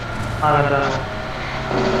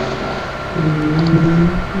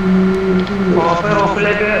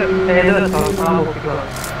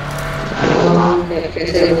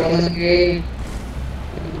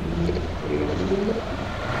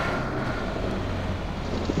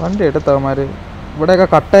വണ്ടി എടുത്തവന്മാര് ഇവിടെയൊക്കെ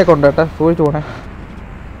കട്ടയൊക്കെ ഉണ്ട് കേട്ടെ സൂക്ഷിച്ചു പോണേ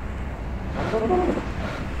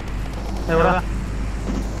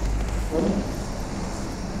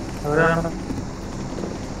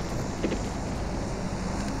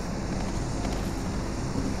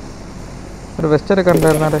ഒരു വെസ്റ്റൊക്കെ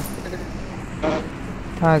ഉണ്ടായിരുന്നാലേ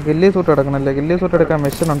ആ ഗില്ലി സൂട്ട് എടുക്കണല്ലേ ഗില്ലി സൂട്ട് എടുക്കാൻ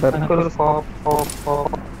മെഷീൻ ഉണ്ടായിരുന്നു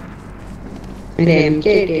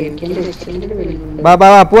വാ വാ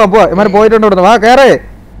വാ പോവാ പോവാ ഇമാര് പോയിട്ടുണ്ട് ഇവിടുന്ന് വാ കേറേ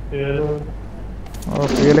ഓ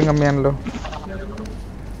ഫീലിംഗ് കമ്മിയാണല്ലോ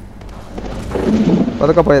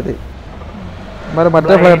അതൊക്കെ പോയത് ഇമാര്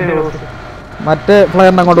മറ്റേ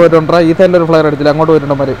ഫ്ലയറിന് അങ്ങോട്ട് പോയിട്ടുണ്ടാ ഈ സൈഡിലൊരു ഫ്ലയർ എടുത്തില്ല അങ്ങോട്ട്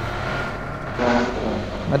പോയിട്ടുണ്ടോ മാര്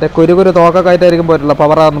മറ്റേ കുരു തോക്കൊക്കെ ആയിട്ടായിരിക്കും പോയിട്ടുള്ള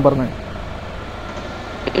പവറാന്ന് പറഞ്ഞ്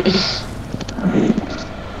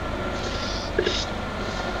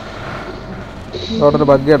അവിടെ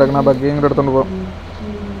ബഗ്ഗി കിടക്കണം ആ ബഗ്ഗി ഇങ്ങോട്ട് എടുത്തോണ്ട് പോവാം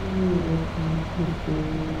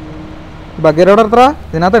ബഗ്ഗിയുടെ അവിടെ എത്ര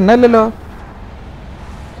ഇതിനകത്ത് എണ്ണ ഇല്ലല്ലോ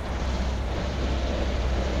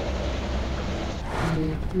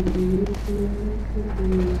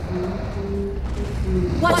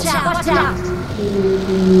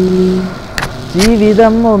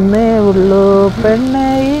ജീവിതം ഒന്നേ ഉള്ളൂ പെണ്ണേ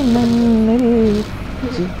മുന്നിൽ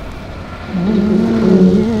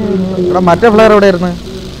മറ്റേ ഫ്ലെയർ എവിടെ ആയിരുന്നു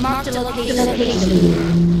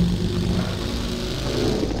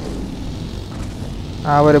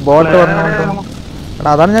ആ ഒരു ബോട്ട് വന്നോണ്ട്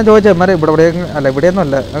എടാ അതാണ് ഞാൻ ചോദിച്ചത് എമ്മാരെ ഇവിടെ അല്ല ഇവിടെയൊന്നും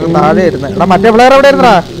അല്ല താഴെ ആയിരുന്നു എടാ മറ്റേ ഫ്ലെയർ എവിടെ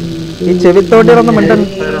ആയിരുന്നാ ഈ ചെവിത്തോട്ടിയൊന്നും മിണ്ടൻ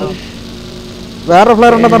വേറെ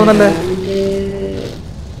ഫ്ലെയർ ഉണ്ടെന്ന് പറഞ്ഞല്ലേ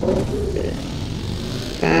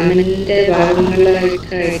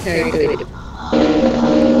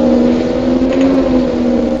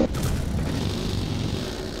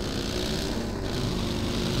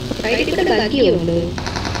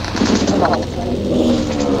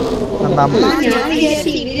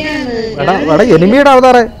എടാ എനിമിയുടെ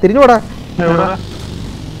അവതാറെ തിരിഞ്ഞുകൂടാ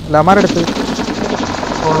ലമാരെടുത്ത്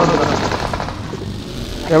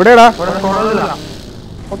എവിടെയാടാ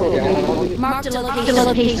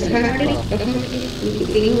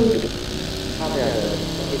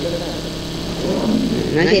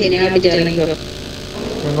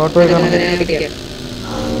ഇങ്ങോട്ട് പോയി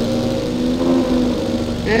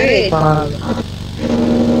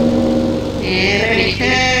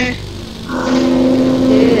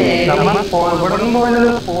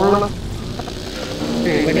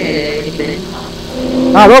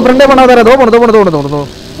ആ ദോ ഫ്രണ്ടേ പോണ ദോ പോണു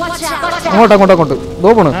അങ്ങോട്ട്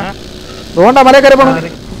ദോ പോണു ദോണ്ടാ മല കയറി പോണു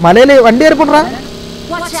മലയില് വണ്ടി കയറിപ്പോട്ടാ.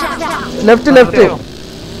 ലെഫ്റ്റ്.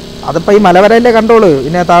 അതിപ്പോ ഈ മലവരയിലേ കണ്ടോളൂ.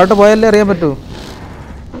 ഇനി താഴോട്ട് പോയാലേ അറിയാൻ പറ്റൂ.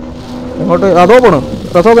 ഇങ്ങോട്ട് അതോ പോണു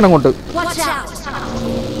റസോക്കൻ അങ്ങോട്ട്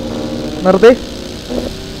നിർത്തി.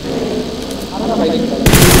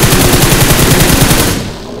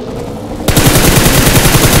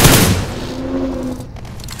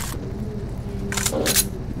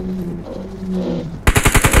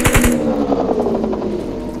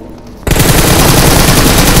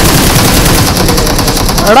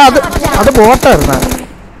 എടാ അത് ബോട്ടായിരുന്ന.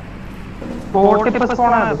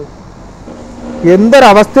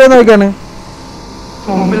 എന്തൊരവസ്ഥയെന്ന് നോക്കിയാണ്.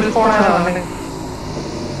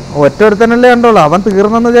 ഒറ്റ ഒരുത്തനല്ലേ കണ്ടോളൂ. അവൻ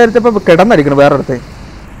തീർന്നെന്ന് വിചാരിച്ചപ്പോ കിടന്നടിക്കണം വേറെ അടുത്ത്.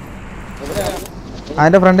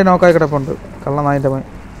 അതിന്റെ ഫ്രണ്ട് നോക്കായി കിടപ്പുണ്ട് കള്ളനായിന്റെ മോൻ.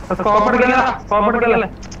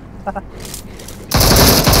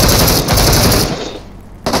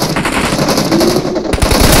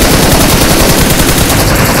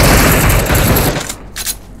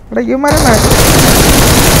 എടാ ഇവന്മാരെ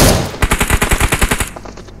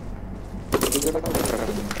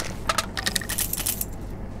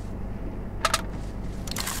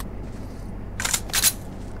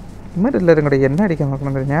ഇവരെല്ലാരും കൂടെ എന്നെ അടിക്കാൻ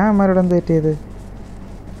നോക്കണം. ഞാൻ അമ്മമാരോട് എന്ത് തെറ്റിയത്?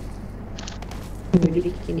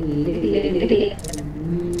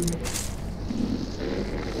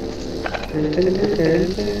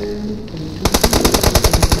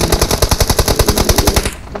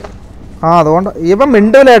 ആ അതുകൊണ്ട് ഇവൻ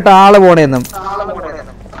മിണ്ടൂലേട്ടാ ആള് പോണേന്നും.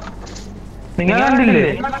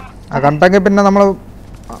 ആ കണ്ടെങ്കിൽ പിന്നെ നമ്മള്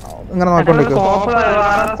ഇങ്ങനെ നോക്കണ്ടിരിക്കും.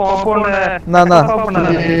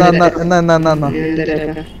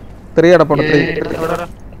 ത്രീ അടപ്പുണ്ട്. 3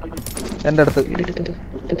 എന്റെ അടുത്ത്.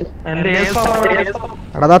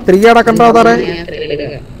 എടാ 3 അടക്കണ്ടോ സാറേ?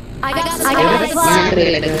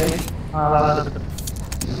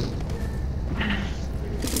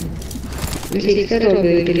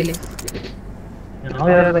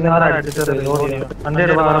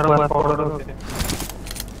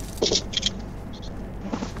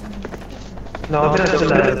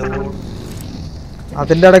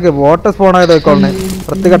 അതിന്റെ ഇടയ്ക്ക് ബോട്ട് സ്പോൺ ആയത് വെക്കോളെ.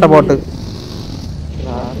 വൃത്തികെട്ട ബോട്ട്.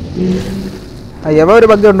 എവ ഒരു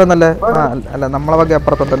ബഗ്ഗ ഉണ്ടെന്നല്ലേ? ആ അല്ല നമ്മളെ ബഗ്ഗ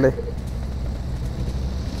അപ്പുറത്തുണ്ടല്ലേ.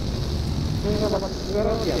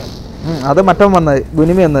 അത് മറ്റവൻ വന്നത്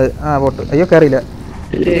ഗുനിമി വന്നത്. ആ ബോട്ട്. അയ്യോ കയറിയില്ല.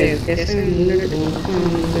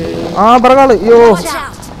 ആ പറകാള്. അയ്യോ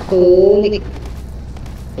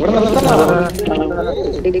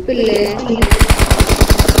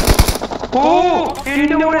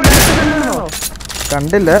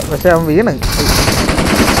കണ്ടില്ല പക്ഷെ അവൻ വീണ്.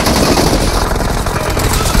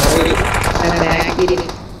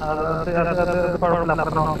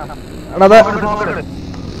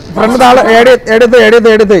 ഫ്രണ്ട് താള്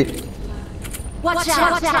എടുത്ത്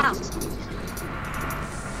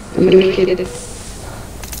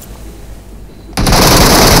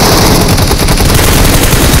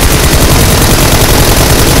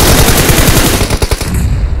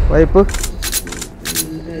വൈപ്പ്.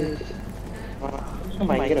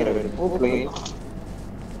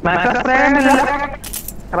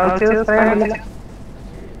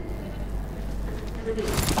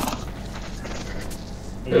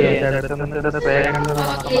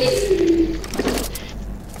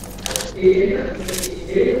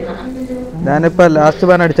 ഞാനിപ്പോ ലാസ്റ്റ്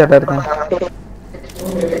ബാൻ അടിച്ചാട്ടായിരുന്നു.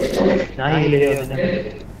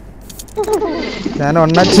 ഞാൻ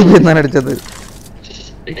 1 HP എന്നാണ് അടിച്ചത്.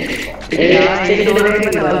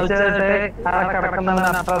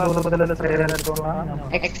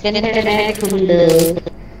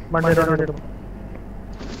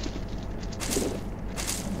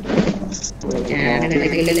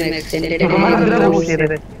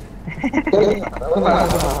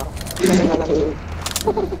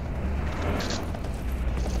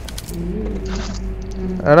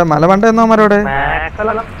 എടാ മല പണ്ട എന്നോമാരോടെ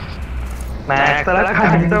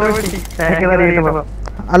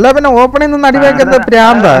അല്ല പിന്നെ ഓപ്പണിൽ നിന്ന് അടിവെക്കുന്നത്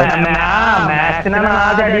പ്രാന്ത.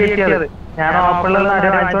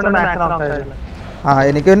 ആ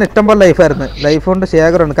എനിക്ക് പിന്നെ ഇഷ്ടം പോലെ ലൈഫായിരുന്നു. ലൈഫ് കൊണ്ട്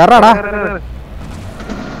ശേഖരമുണ്ട്. കറാടാ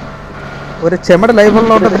ഒരു ചെമ്മട്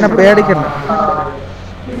ലൈഫുള്ളോട്ട് പിന്നെ പേടിക്കണ്ട.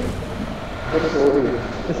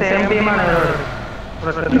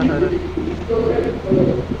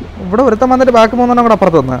 ഇവിടെ ഒരുത്തം വന്നിട്ട് ബാക്കി 3 കൂടെ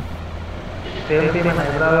അപ്പുറത്ത് വന്ന.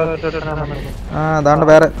 ആ അതാണ്ട്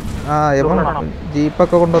വേറെ. ആ ഇവൻ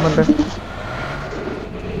ജീപ്പൊക്കെ കൊണ്ടുവന്നിട്ട്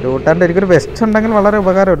ലൂട്ടാൻ്റെ. എനിക്കൊരു വെസ്റ്റ് ഉണ്ടെങ്കിൽ വളരെ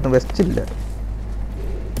ഉപകാരമായിരുന്നു. വെസ്റ്റ് ഇല്ല.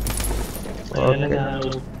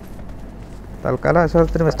 തൽക്കാലം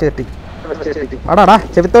ആശ്വാസത്തിന് വെസ്റ്റ് കിട്ടി. ആടാടാ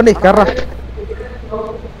ചെവിത്തോണ്ടി കയറാ.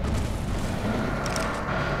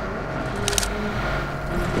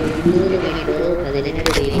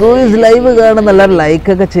 ഗോയിസ് ലൈവ് കാണുന്ന എല്ലാവരും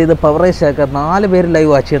ലൈക്കൊക്കെ ചെയ്ത് പവറേജ് ആക്കുക. 4 പേര് ലൈവ്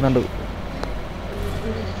വാച്ച് ചെയ്യുന്നുണ്ട്.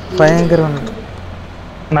 ഭയങ്കരമാണ്.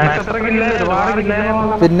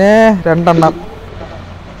 പിന്നെ 2 എണ്ണം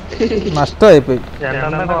നഷ്ടമായിപ്പോയി.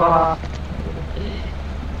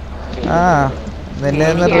 ആ നിന്നെ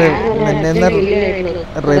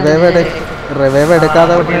റിവൈവ്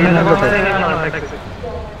എടുക്കാതെ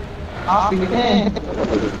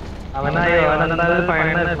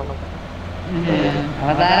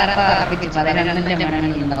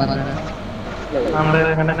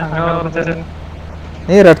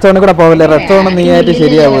നീ റെഡ് സോണിൽ കൂടെ പോവില്ലേ? റെഡ് സോൺ നീ ആയിട്ട്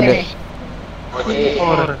ശരിയാവൂലേ?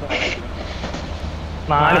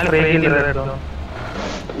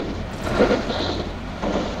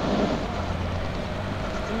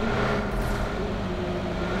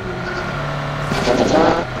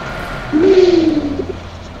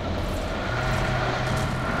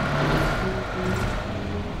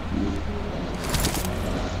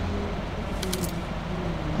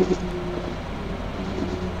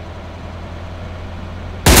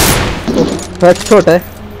 ഹെഡ്ഷോട്ടെ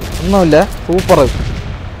ഒന്നുമില്ല. സൂപ്പർ.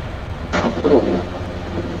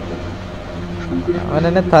 അവൻ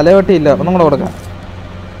എന്നെ തലവെട്ടിയില്ല. ഒന്നും കൂടെ കൊടുക്കാം.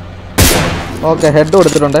 ഓക്കെ ഹെഡ്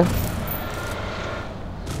കൊടുത്തിട്ടുണ്ട്.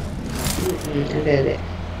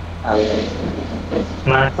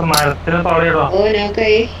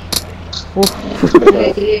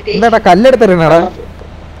 എന്താടാ കല്ലെടുത്തിരണടാ?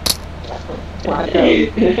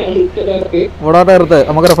 ഇവിടോട്ട് എടുത്ത്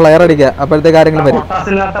നമുക്കൊരു ഫ്ലയർ അടിക്കാം. അപ്പോഴത്തേക്ക് ആരെങ്കിലും വരും.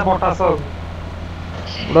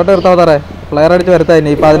 ഇവിടോട്ട് എടുത്താൽ സാറേ ഫ്ലയർ അടിച്ച് വരുത്താ.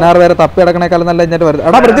 ഇനി 16 പേരെ തപ്പി അടക്കണേക്കാളും നല്ല ഇഞ്ഞിട്ട് വരും.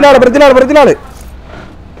 എടാ ബ്രിഡ്ജിലാള്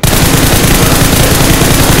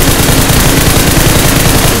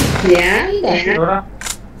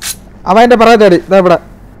അവൻ എന്റെ പറയത്തേടി. ഇതാ ഇവിടെ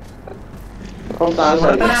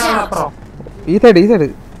ഈ സൈഡ്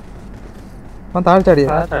അവൻ താഴ്ചാടി.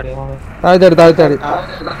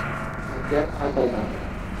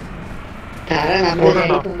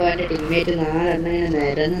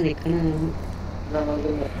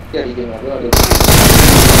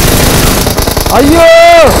 അയ്യോ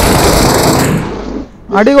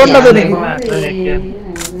അടി കൊണ്ടത് എനിക്ക്.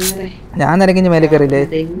 ഞാൻ നിരക്കിഞ്ഞ് മേലെ കയറിയില്ലേ?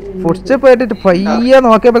 ഫുഡ് സ്റ്റെപ്പ് ആയിട്ടിട്ട് പയ്യെ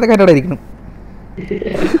നോക്കിയപ്പോഴത്തേക്ക് അവിടെ ഇരിക്കണം.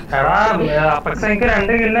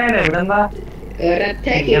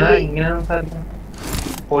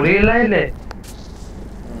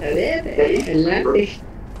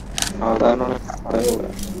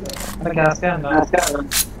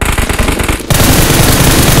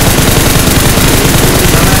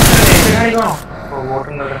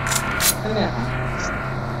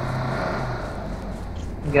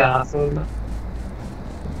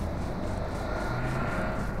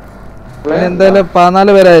 എന്തായാലും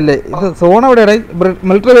 14 പേരായില്ലേ? ഇത് സോൺ എവിടെയാ?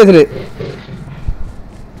 മിലിറ്ററി ബേസില്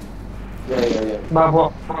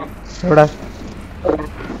ഇവിടെ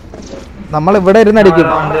നമ്മൾ ഇവിടെ ഇരുന്നടിക്കും.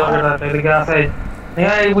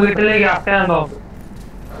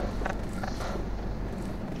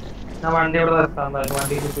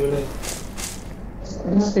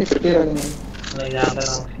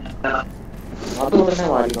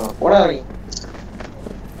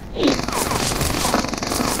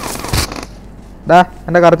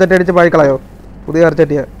 എന്റെ കറച്ചട്ടി അടിച്ച് പാഴിക്കളയോ? പുതിയ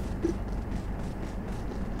കറച്ചട്ടിയാ.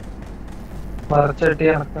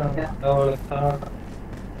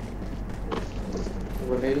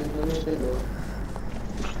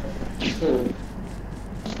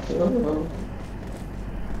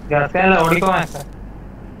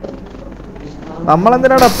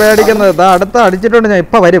 നമ്മളെന്തിനാണ് പേടിക്കുന്നത്? അടുത്ത അടിച്ചിട്ടുണ്ട് ഞാൻ.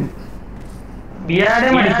 ഇപ്പൊ വരും.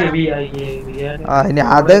 ഇനി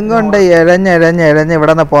അതും കൊണ്ട് എഴഞ്ഞ്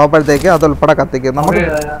ഇവിടെ നിന്ന് പോകുമ്പോഴത്തേക്ക് അത് ഉൾപ്പെടെ കത്തിക്കും. നമുക്ക്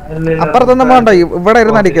അപ്പുറത്തൊന്നും വേണ്ട. ഇവിടെ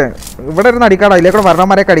ഇരുന്ന് അടിക്കാം. ഇവിടെ ഇരുന്ന് അടിക്കാടാ. ഇതിലേക്കൂടെ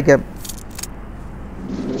വരണമാരെയൊക്കെ അടിക്കാം.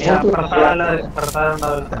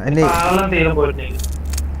 ഇനി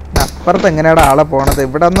അപ്പുറത്ത് എങ്ങനെയാണ് ആളെ പോണത്?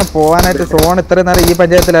 ഇവിടെ ഒന്ന് പോകാനായിട്ട് സോൺ ഇത്രയും നേരം ഈ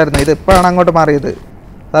പഞ്ചായത്തിലായിരുന്നു. ഇത് ഇപ്പോഴാണ് അങ്ങോട്ട് മാറിയത്.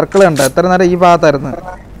 സർക്കിൾ ഉണ്ട്. എത്ര നേരം ഈ ഭാഗത്തായിരുന്നു.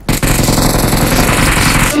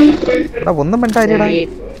 ഇവിടെ ഒന്നും മിണ്ടാരിടാ.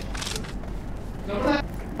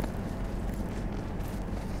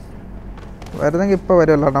 വരുന്നെങ്കിൽ ഇപ്പൊ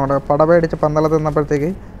വരുമല്ലോ. നമ്മുടെ പട പേടിച്ച് പന്തളത്ത് നിന്നപ്പോഴത്തേക്ക്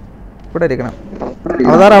ഇവിടെ ഇരിക്കണം.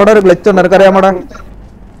 അവതാരം അവിടെ ഒരു ഗ്ലിച്ച് ഉണ്ട്. എനിക്കറിയാം. അവിടെ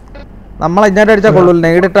നമ്മളെ ഇഞ്ഞാട്ട് അടിച്ചാൽ കൊള്ളൂല.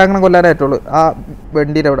 നെയ്ഡിട്ട് അങ്ങനെ കൊല്ലാനായിട്ടുള്ളൂ. ആ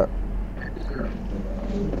വണ്ടിയുടെ അവിടെ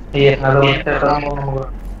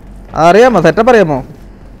അറിയാമോ? സെറ്റപ്പ് അറിയാമോ?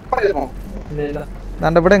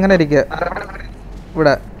 ദാണ്ട് ഇവിടെ എങ്ങനെ ഇരിക്കുക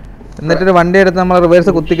ഇവിടെ. എന്നിട്ടൊരു വണ്ടി എടുത്ത് നമ്മൾ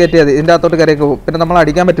റിവേഴ്സ് കുത്തി കയറ്റിയാൽ മതി. ഇതിൻ്റെ അകത്തോട്ട് കയറിയൊക്കെ പോകും. പിന്നെ നമ്മൾ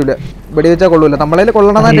അടിക്കാൻ പറ്റൂല. വെടി വെച്ചാൽ കൊള്ളൂല. നമ്മളതിൽ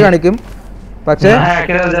കൊള്ളണമെന്നായിട്ട് കാണിക്കും. പക്ഷേ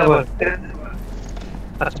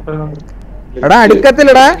എടാ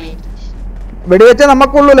അടിക്കത്തില്ലടാ. വെടിവെച്ചാൽ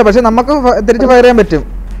നമുക്ക് കൊള്ളൂല. പക്ഷെ നമുക്ക് തിരിച്ച് ഫയർ ചെയ്യാൻ പറ്റും.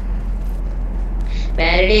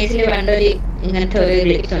 പാരഡൈസിൽ പണ്ടൊരു ഇങ്ങനത്തെ ഒരു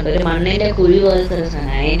ഗ്ലിച്ച് ഉണ്ട്, ഒരു മണ്ണിന്റെ കുഴി പോലത്തെ ഒരു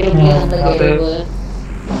സാധനം, അതിന്റെ ഉള്ളിൽ നമ്മൾ കയറുമ്പോൾ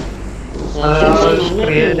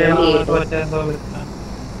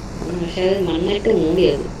പക്ഷെ അത് മണ്ണിട്ട്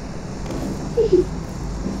മൂടിയത്.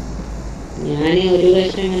 ഞാൻ ഒരു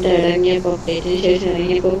വർഷം ഇങ്ങോട്ട് ഇറങ്ങിയപ്പോ പ്ലേറ്റിന് ശേഷം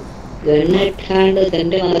ഇറങ്ങിയപ്പോ ഗണ്ണിട്ടാണ്ട്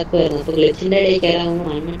തന്റെ നടക്കുമായിരുന്നു. അപ്പൊ ഗ്ലിച്ചിന്റെ ഇടയിൽ കയറാകുമ്പോൾ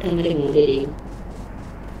മണ്ണിട്ട് അങ്ങനെ മൂടിയിരിക്കും.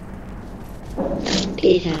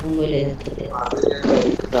 ശാപം പോലെ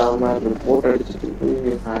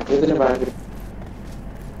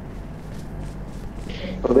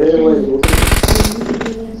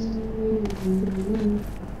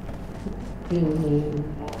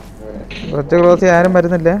കുറച്ച് ക്ലോസ് ആരും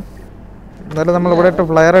വരുന്നില്ല. എന്നാലും നമ്മൾ ഇവിടെ ഇട്ട്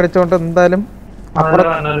ഫ്ലയർ അടിച്ചോണ്ട് എന്തായാലും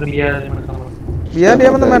ബിയാർ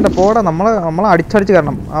ചെയ്യാമൊന്നും വേണ്ട, പോടാ. നമ്മളെ അടിച്ചടിച്ച്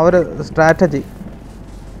കയറണം. ആ ഒരു സ്ട്രാറ്റജി.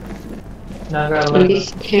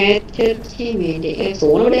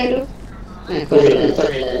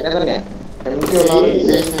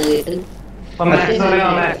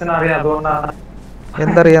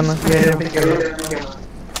 എന്തറിയാന്ന്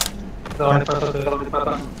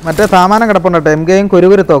മറ്റേ സാമാനം കിടപ്പുണ്ടോ? MKയും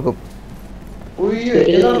കുരുകുരു തോക്കും.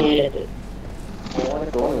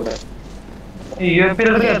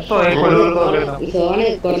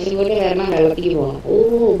 കുറച്ചും കൂടി കാരണം വെള്ളത്തിലേക്ക് പോകണം. ഓ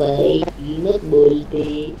ബൈ ബോൾത്തെ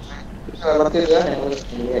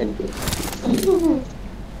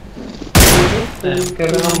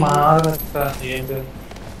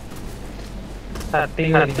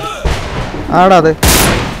ആടാ അത്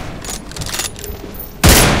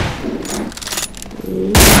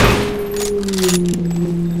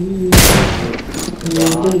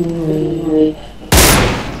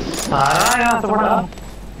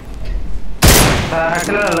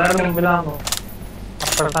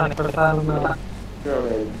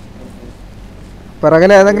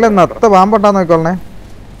പിറകിൽ ഏതെങ്കിലും നത്ത പാമ്പുണ്ടാ നോക്കോളേ.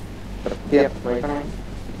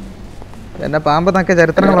 എന്നെ പാമ്പ് നക്ക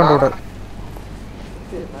ചരിത്രങ്ങളുണ്ട് ഇവിടെ.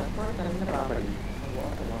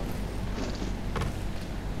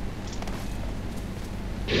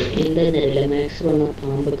 എന്താന്നറിയില്ല, മാക്സിമം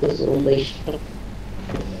പാമ്പൊക്കെ ரொம்ப ഇഷ്ടം.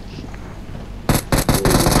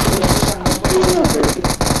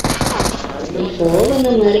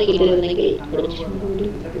 ഫോണൊന്നും മാറി കിട്ടിയിരുന്നെങ്കിൽ കുറച്ചും കൂടി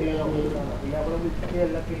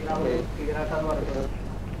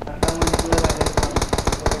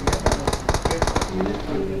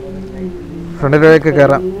ഫ്രണ്ടിലേക്ക്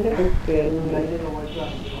കയറാം.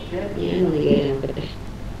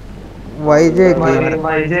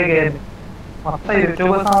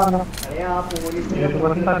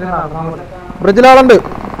 ബ്രിഡ്ജിലാളുണ്ട്.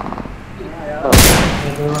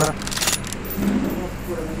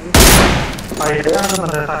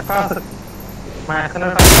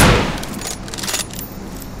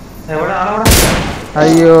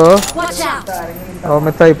 അയ്യോ ഓ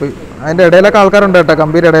മിസ്സായി പോയി. അതിന്റെ ഇടയിലൊക്കെ ആൾക്കാരുണ്ട് കേട്ടോ,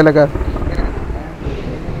 കമ്പിയുടെ ഇടയിലൊക്കെ.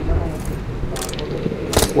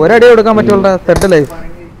 ഒരടി കൊടുക്കാൻ പറ്റുള്ള സെറ്റ് ലൈഫ്.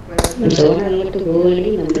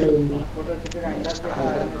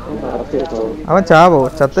 അവൻ ചാവോ?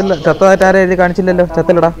 ചത്തില്ല. ചത്തതായിട്ട് ആരെ എഴുതി കാണിച്ചില്ലല്ലോ.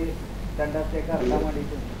 ചത്തില്ലടാ.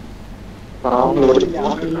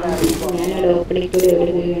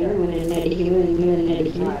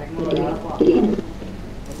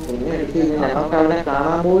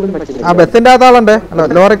 ആ ബസിന്റെ അകത്ത് ആളുണ്ട്. അല്ല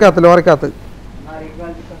ലോറിക്കകത്ത്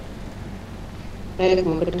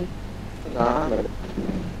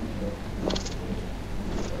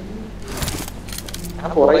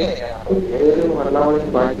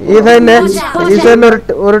ഈ സൈഡില്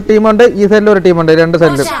ഒരു ടീമുണ്ട്, ഈ സൈഡിൽ ഒരു ടീമുണ്ട്, രണ്ട്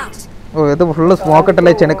സൈഡിലും. ഓ ഇത് ഫുള്ള് സ്മോക്ക്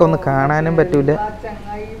ഇട്ടല്ലേ, ചെനക്കൊന്നും കാണാനും പറ്റൂല.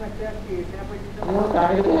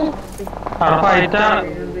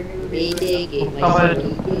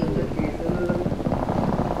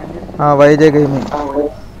 ആ YJ ഗെയിമിംഗ്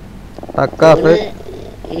ടക്കാസ്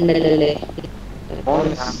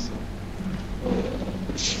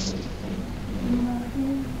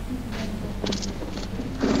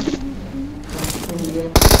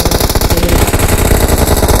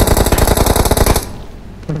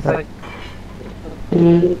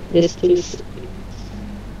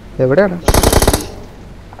എവിടെയാണ്?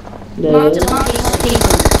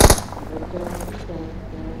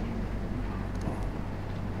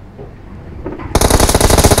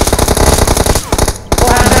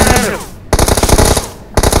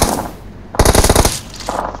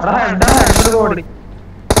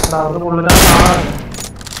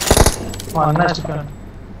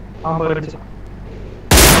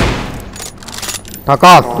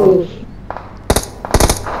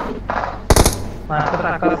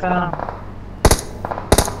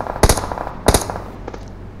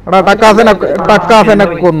 ടക്കാസിനെ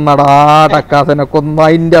കൊന്നടാ. ടക്കാസിനെ കൊന്നു.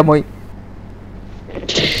 അതിന്റെ മോയ്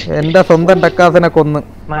എന്റെ സ്വന്തം ടക്കാസിനെ കൊന്ന്.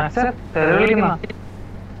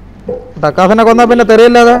 ടക്കാസിനെ കൊന്നാ പിന്നെ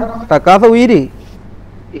തെറിയില്ലാതെ ടക്കാസ ഉയിരി.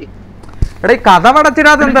 എടാ ഈ കഥ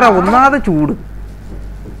പടച്ചിടാതെ എന്താ ഒന്നാമത് ചൂട്.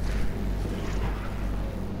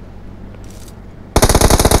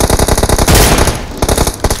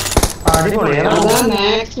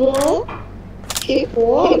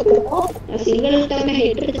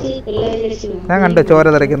 ഞാൻ കണ്ടു ചോര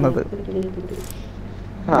തെറിക്കുന്നത്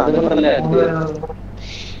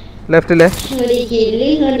ലെഫ്റ്റിലെ.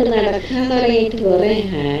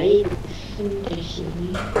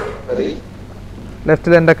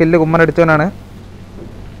 ലെഫ്റ്റിൽ എന്റെ കില്ല് കുമ്മനടിച്ചവനാണ്.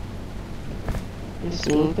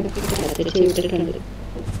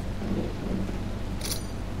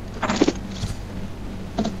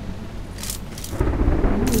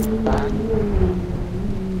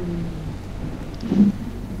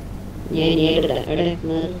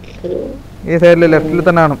 ഈ സൈഡില് ലെഫ്റ്റിൽ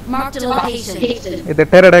തന്നെ കാണും. ഈ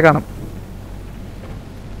തെട്ടേരുടെ കാണും.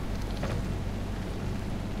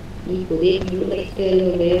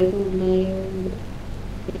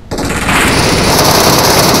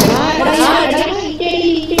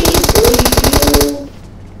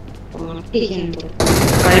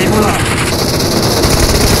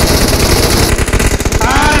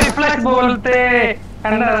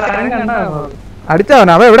 അടിച്ചവൻ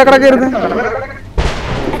അവ എവിടെ കിടക്കരുത്.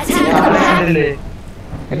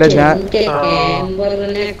 ഇല്ല ഞാൻ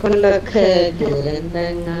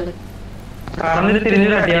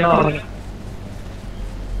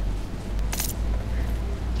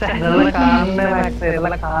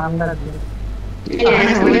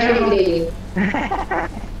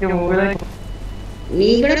നീ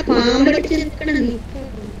ഇവിടെ പാമ്പടിച്ച്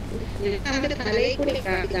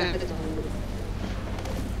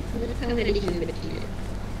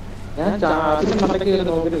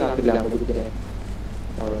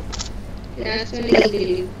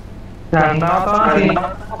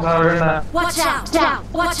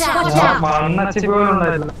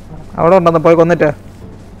അവിടെ ഉണ്ടെന്ന് പോയി കൊന്നിട്ട്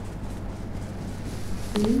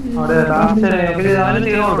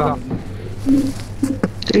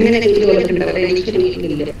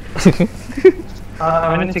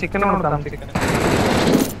ചിക്കൻ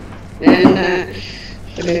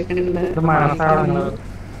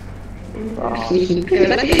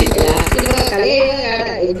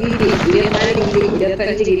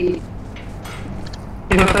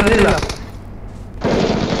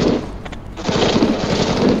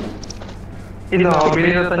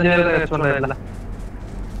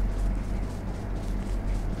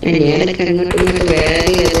ഞാനൊക്കെ അങ്ങോട്ടും ഇങ്ങോട്ട്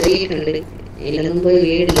വേറെ എറിയിട്ടുണ്ട്. അതിലൊന്നും പോയി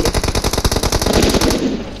വീടില്ല.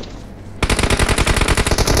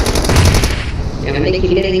 അവന്റെ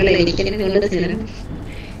കില്ല് നിങ്ങൾ എനിക്ക് തന്നെ കൊണ്ട് തരണം.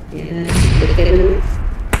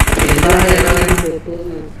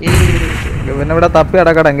 പിന്നെ ഇവിടെ തപ്പി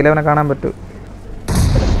അടക്കട എങ്കിലും അവനെ കാണാൻ പറ്റൂ.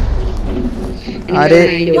 ആര്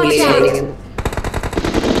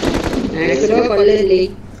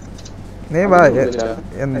നീ വാ.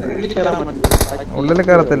 ഉള്ളിൽ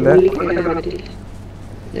കയറത്തില്ല.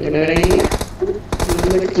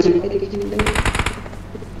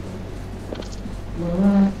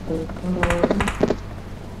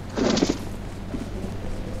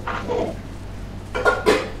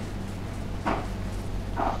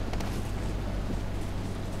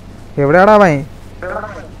 എവിടെയാടാ വായി?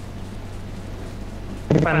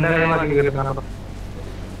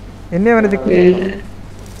 ഇനി അവനെ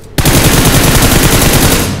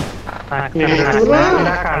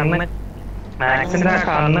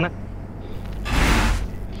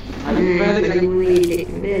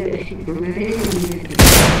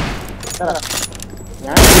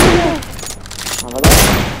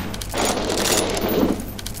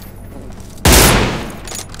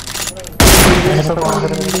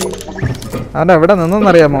അവൻ എവിടെ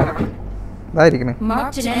നിന്നറിയാമോ? ഇതായിരിക്കണേ.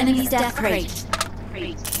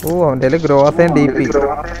 ഓ അവൻ്റെ ഗ്രോസയും ഡി പി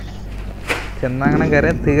ചെന്നങ്ങനെ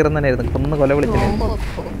കയറി തീർന്നനായിരുന്നു. കൊന്ന് കൊല വിളിച്ചു.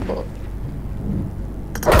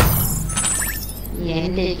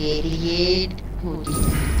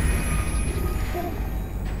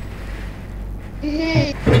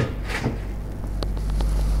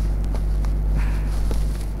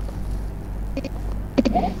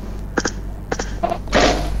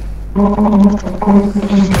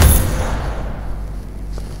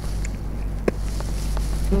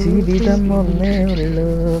 ജീവിതം ഒന്നേ ഉള്ളൂ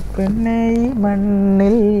പിന്നെ ഈ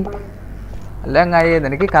മണ്ണിൽ. അല്ല അങ്ങായി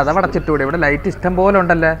എനിക്ക് കഥ പടച്ചിട്ടൂടെ? ഇവിടെ ലൈറ്റ് ഇഷ്ടം പോലെ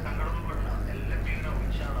ഉണ്ടല്ലേ.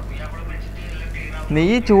 നീ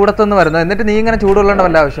ചൂടത്തൊന്ന് വരുന്നു, എന്നിട്ട് നീ ഇങ്ങനെ ചൂടുള്ളേണ്ട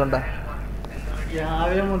വല്ല ആവശ്യമുണ്ടോ?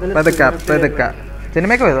 പെതുക്ക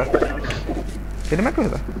സിനിമയ്ക്ക് പോയതാ? സിനിമയ്ക്ക്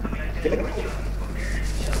പോയതാ?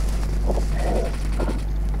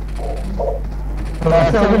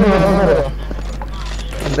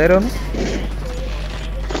 എന്ത് ഏതായാലും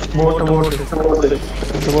ബോട്ട്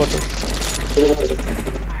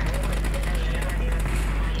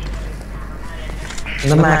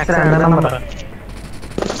ഇത് മാക്സ് 2 നമ്പർ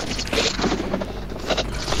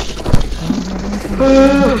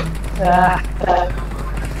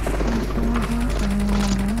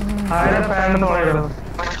പാൻഡ് നോക്കണം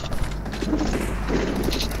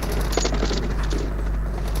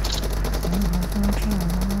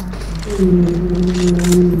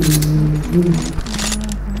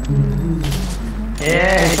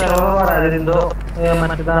എന്തോ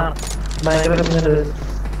മറ്റേതാണ് ഭയങ്കര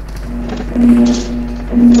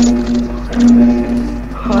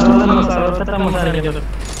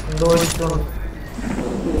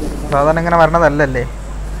സാധാരണ ഇങ്ങനെ വരണതല്ലേ.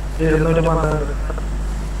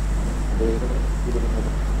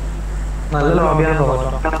 നല്ല ലോബിയാണ്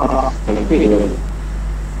തോന്നുന്നു.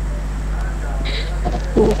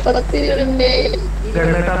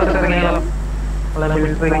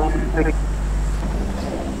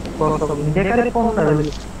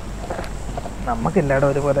 നമുക്കില്ലാടെ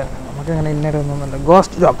ഒരുപോലെ നമുക്ക് അങ്ങനെ ഇന്നൊന്നുമില്ല.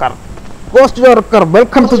 Ghost Joker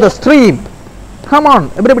welcome to the stream. Come on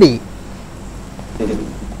everybody.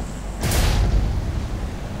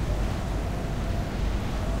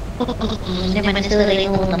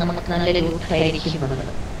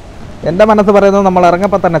 എന്റെ മനസ്സ് പറയുന്നത് നമ്മൾ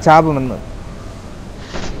ഇറങ്ങപ്പോ തന്നെ ചാപുമെന്ന്.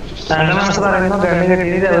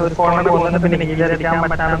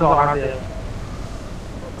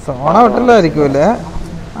 സോണ വിട്ടല്ലായിരിക്കൂല,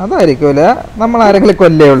 അതായിരിക്കൂല. നമ്മൾ ആരെങ്കിലും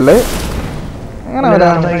കൊല്ലേ ഉള്ളു. അങ്ങനെ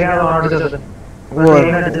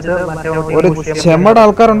ഒരു ചെമ്മട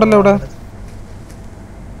ആൾക്കാരുണ്ടല്ലോ ഇവിടെ.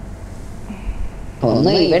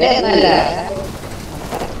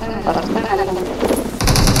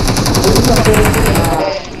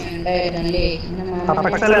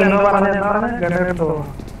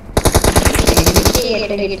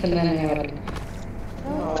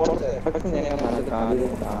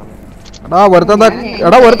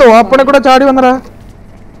 ഒരുത്ത ഓപ്പണെ കൂടെ ചാടി വന്നടാ.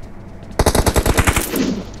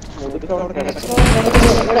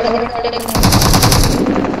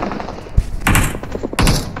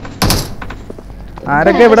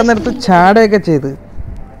 ആരൊക്കെ ഇവിടെ നിർത്തി ചാടയൊക്കെ ചെയ്ത്.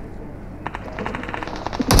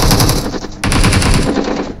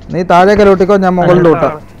 നീ താഴേക്ക് ലൂട്ടിക്കോ, ഞാൻ മുകളിൽ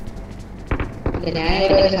ലൂട്ടാം.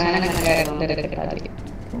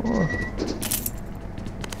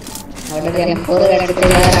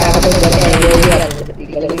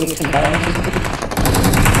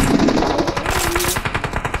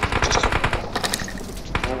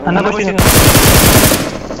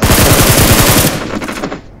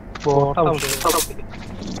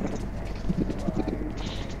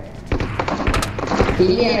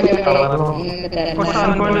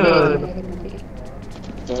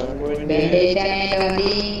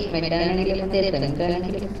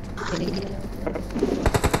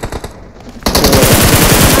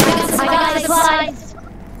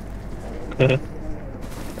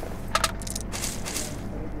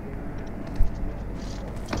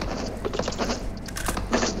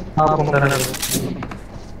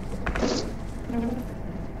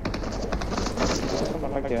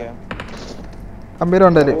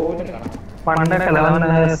 കമ്പീരുണ്ടല്ലേ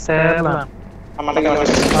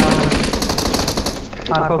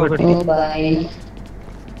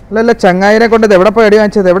അല്ലല്ല, ചങ്ങായിനെ കൊണ്ട് എവിടെ പോയി അടി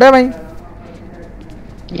വാങ്ങിച്ചത്? എവിടെയാ വാങ്ങി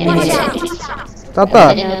തത്ത?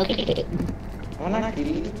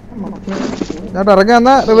 ഞാൻ ഇറങ്ങി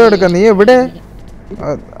വന്നാ റിവ്യൂ എടുക്കാം. നീ എവിടെ?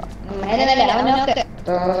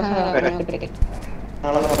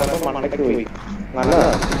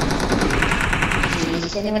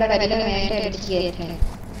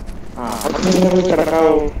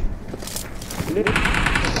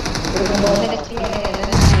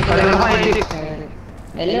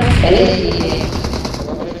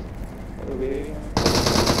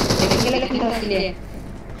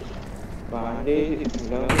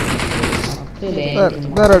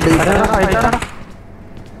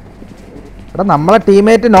 എടാ നമ്മളെ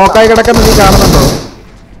ടീമേറ്റ് നോക്കായി കിടക്കുന്ന നീ കാണുന്നുണ്ടോ?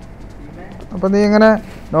 അപ്പൊ നീ ഇങ്ങനെ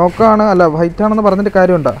നോക്കാണ് അല്ല വൈറ്റ് ആണെന്ന് പറഞ്ഞിട്ട്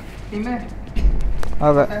കാര്യമുണ്ടോ?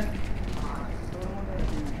 അതെ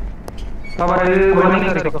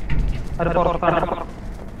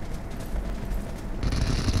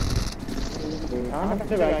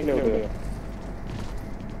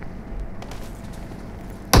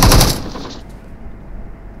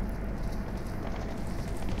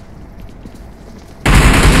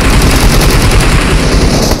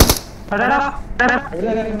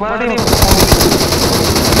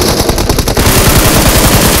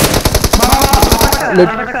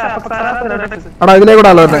എടാ ഇതിലേക്കൂടെ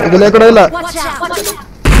അല്ലോ, ഇതിലേക്കൂടെ ഇല്ല.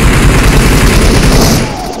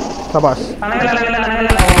 സബാഷ്.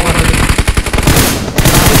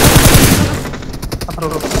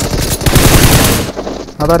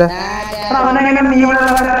 അതാരാ?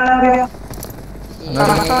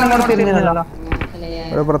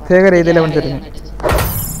 ഒരു പ്രത്യേക രീതിയിൽ അവൻ തിരിഞ്ഞു.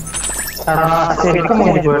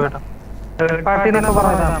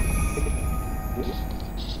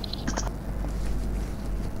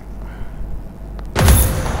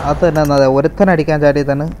 അത് തന്നെ ഒരുത്തനടിക്കാൻ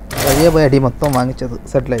ചാടിയതാണ് വഴിയെ പോയി അടി മൊത്തം വാങ്ങിച്ചത്.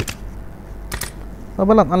 സെറ്റിലായി.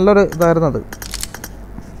 അതുപോലെ നല്ലൊരു ഇതായിരുന്നു അത്.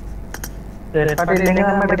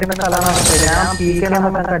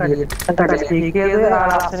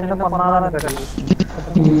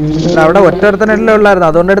 അവിടെ ഒറ്റൊരുത്തനല്ലേ ഉള്ളായിരുന്നു,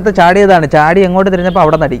 അതുകൊണ്ട് എടുത്ത് ചാടിയതാണ്. ചാടി എങ്ങോട്ട് തിരിഞ്ഞപ്പോൾ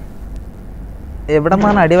അവിടെ നടി. എവിടെ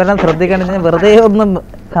നിന്നാണ് അടി വരാൻ ശ്രദ്ധിക്കാന്ന് വെറുതെ ഒന്ന്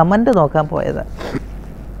കമന്റ് നോക്കാൻ പോയതാ.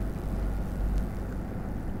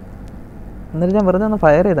 എന്നിട്ട് ഞാൻ വെറുതെ ഒന്ന്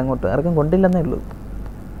ഫയർ ചെയ്ത് അങ്ങോട്ട്, ആർക്കും കൊണ്ടില്ലെന്നേ ഉള്ളൂ.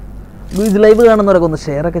 ഇത് ലൈവ് കാണുന്നവരൊക്കെ ഒന്ന്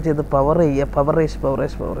ഷെയർ ഒക്കെ ചെയ്ത് പവർ ചെയ്യുക. പവറേഷ്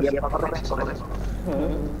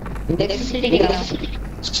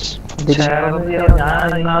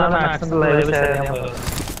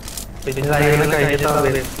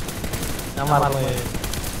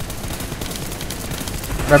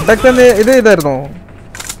ഇത് ഇതായിരുന്നു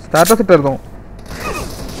സ്റ്റാറ്റസ് ഇട്ടായിരുന്നു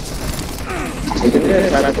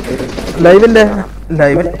ലൈവിൽ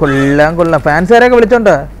കൊള്ളാം. ഫാൻസുകാരൊക്കെ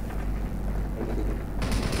വിളിച്ചോണ്ടോ?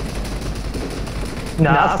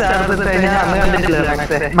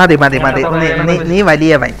 മതി നീ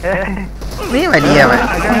വലിയവൻ.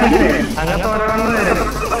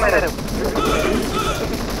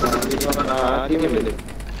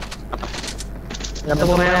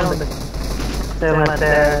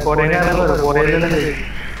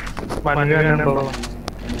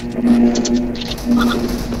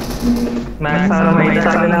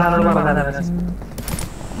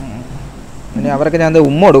 ഇനി അവരൊക്കെ ഞാൻ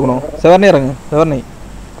ഉമ്മ കൊടുക്കണോ? സെവർണി ഇറങ്ങ്. സെവർണി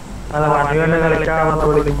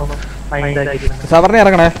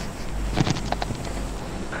ഇറങ്ങണേ.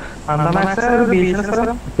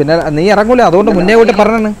 പിന്നെ നീ ഇറങ്ങൂല, അതുകൊണ്ട് മുന്നേ കൂട്ടി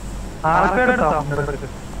പറഞ്ഞു.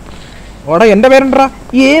 ഓടാ എന്റെ പേരുണ്ടാ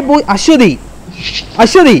പോയി. അശ്വതിനെ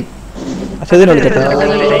വിളിച്ചിട്ട്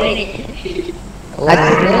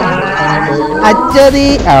അച്ഛതി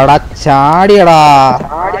അവിടെ ചാടിയടാ.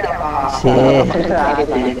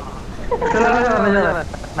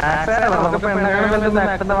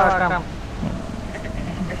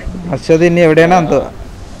 അശ്വതി ഇനി എവിടെയാണ് എന്തോ?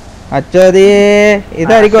 അച്ഛതി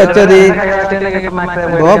ഇതായിരിക്കും. അച്ഛതി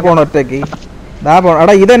പോണ ഒറ്റയ്ക്ക്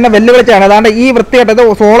എടാ ഇത് എന്നെ വെല്ലുവിളിച്ചാണ്. അതാണ്ട് ഈ വൃത്തിയായിട്ട് ഇത്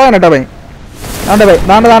സോളോ ആണ് കേട്ടോ.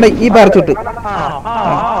 ദാണ്ട് ഈ പറിച്ചിട്ട്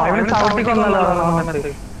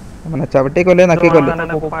ചവിട്ടി കൊല്ലേ നക്കി കൊല്ലേ.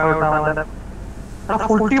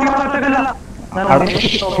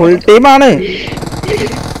 ഫുൾ ടീമാണ്.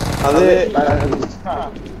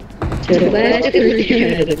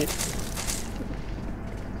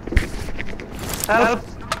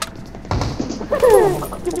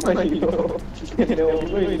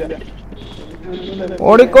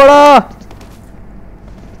 ഓടിക്കോടാ,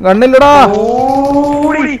 ഗണ്ണില്ലടാ.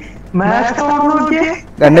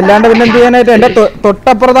 ഗണ്ണില്ലാണ്ട് പിന്നെ എന്ത് ചെയ്യാനായിട്ട്? എന്റെ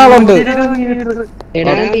തൊട്ടപ്പുറത്താളുണ്ട്.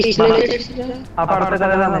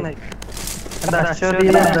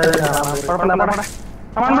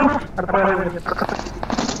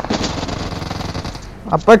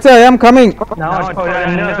 Apex, I am coming.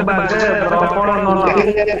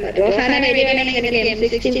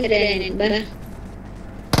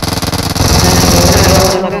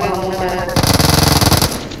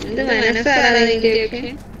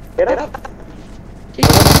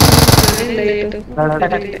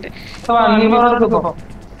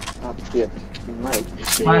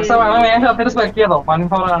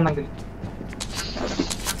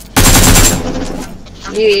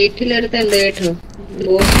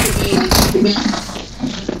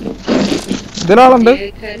 ഇതിലാളുണ്ട്.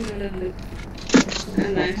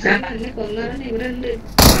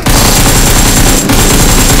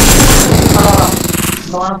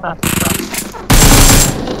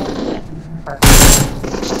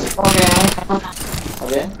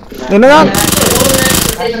 നിന്നെ ഞാൻ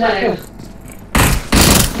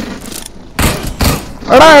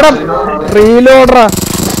എടാ റീലോഡറാ.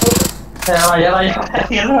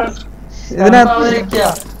 ഇതിനകത്ത്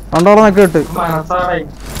രണ്ടോളം ഒക്കെ ഇട്ട്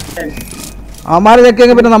അവന്മാര്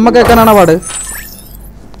ചെക്കെങ്കിൽ പിന്നെ നമ്മക്ക് കേൾക്കാനാണ് പാട്.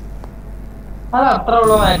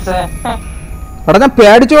 എടാ ഞാൻ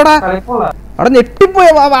പേടിച്ചോടാ. അവിടെ ഞെട്ടിപ്പോയ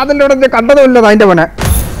വാതിലൂടെ കണ്ടതുമില്ല. അതിന്റെ പണ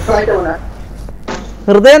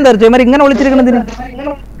ഹൃദയം തെറിച്ചു. ഇവന്മാർ ഇങ്ങനെ വിളിച്ചിരിക്കണതിന്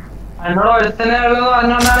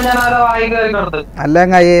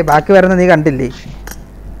അല്ലങ്ങായേ ബാക്കി വരുന്ന നീ കണ്ടില്ലേ?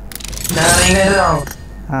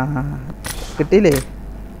 ആ കിട്ടിയില്ലേ?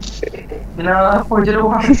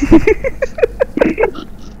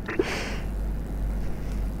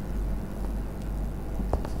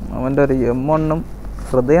 അവന്റെ ഒരു M1-ഉം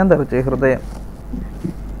ഹൃദയം തെറിച്ച് ഹൃദയം.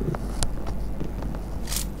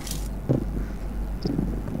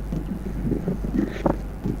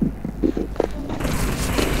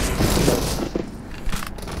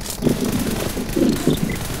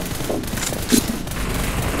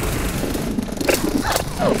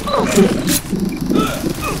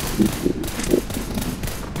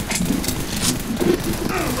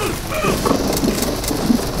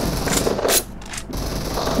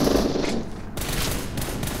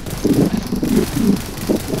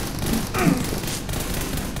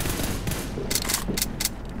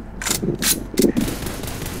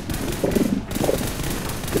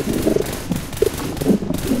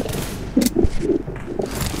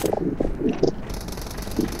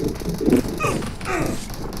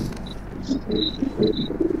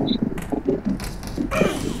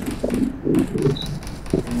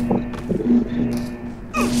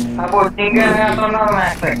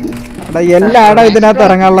 എല്ലായിടം ഇതിനകത്ത്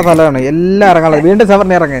ഇറങ്ങാനുള്ള സ്ഥലമാണ്. എല്ലാം ഇറങ്ങാനുള്ളത്. വീണ്ടും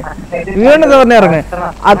സെവറിനെ ഇറങ്ങ്.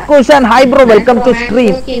 അക്കുഷൻ hi bro, welcome to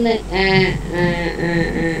stream.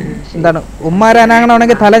 എന്താണ്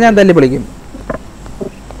ഉമ്മാരാനാകണമെങ്കിൽ തല ഞാൻ തല്ലി വിളിക്കും.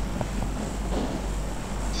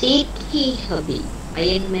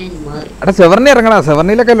 എടാ സെവറിനെ ഇറങ്ങണ.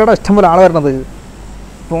 സെവറിനിലൊക്കെ അല്ലടാ ഇഷ്ടം പോലെ ആള് വരണത്.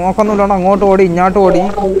 നോക്കൊന്നുമില്ലാണ്ട് അങ്ങോട്ട് ഓടി ഇങ്ങോട്ട് ഓടി.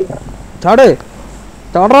 ചാടറോ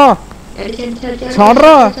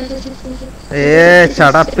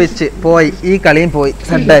ചടപ്പിച്ച് പോയി. ഈ കളിയും പോയി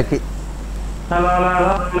സെഡാക്കി.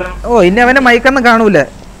 ഓ ഇനി അവന്റെ മൈക്കൊന്നും കാണൂല.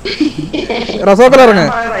 റസോക്കൽ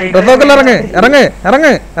ഇറങ്ങില്ല.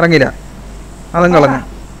 അതും കളഞ്ഞു.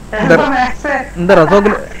 എന്താ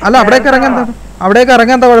റസോക്കൽ അല്ല അവിടേക്ക്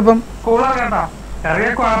ഇറങ്ങാൻ എന്താ കുഴപ്പം?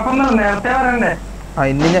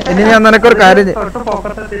 ഇനി ഞാൻ നിനക്കൊരു കാര്യം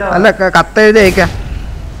അല്ല കത്തെഴുതി അയക്കാം.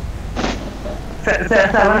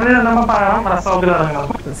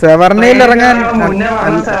 സെവർണിയിൽ ഇറങ്ങാൻ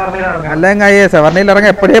അല്ലെങ്കിൽ സെവർണിയിൽ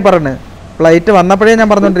ഇറങ്ങാൻ എപ്പോഴേ പറഞ്ഞു. ഫ്ലൈറ്റ് വന്നപ്പോഴേ ഞാൻ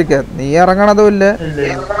പറഞ്ഞോണ്ടിരിക്ക. നീ ഇറങ്ങണതും ഇല്ല.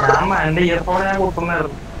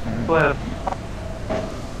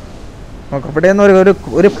 നോക്കപ്പെടെയൊന്നും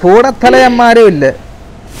ഒരു കൂടത്തലയന്മാരും ഇല്ല.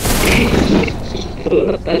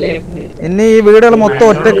 ഇനി ഈ വീടുകൾ മൊത്തം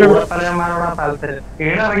ഒറ്റക്ക്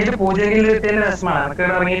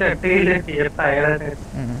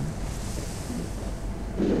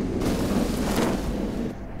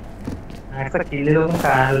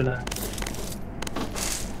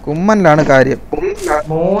കുമ്മനിലാണ് കാര്യം.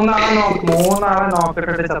 മൂന്നാളെ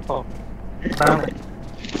നോക്കിട്ട് ചത്തോ.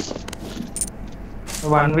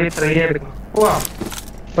 1v3 എടുക്കണം.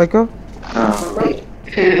 പോയിക്കോ.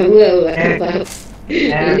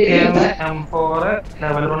 M4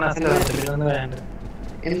 ലെവൽ 1 വേണ്ട.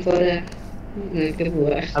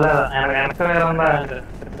 അല്ല എനക്ക് വേറെ എന്താ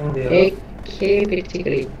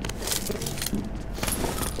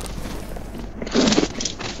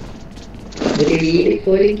ഒരു വീട്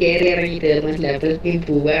പോലും കയറി ഇറങ്ങി തീർന്നില്ല. അപ്പോഴേക്കും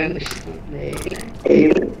പോവാണ്.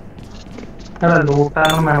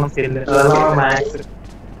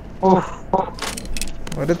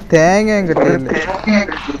 ഒരു തേങ്ങയും കിട്ടിയില്ല.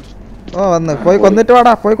 ഓ വന്ന് പോയി കൊന്നിട്ട്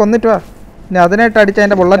വാടാ. ഇനി അതിനായിട്ട് അടിച്ച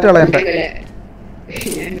അതിന്റെ ബുള്ളറ്റ് കളയണ്ട.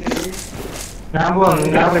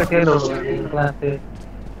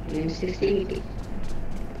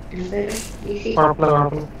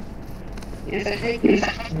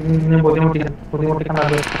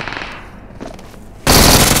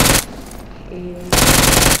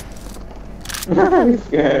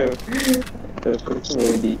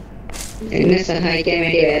 എന്നെ സഹായിക്കാൻ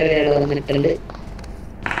വേണ്ടി വേറെ ഒരാൾ വന്നിട്ടുണ്ട്.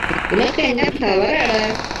 ഇതൊക്കെ എങ്ങനെ കവറാടാ.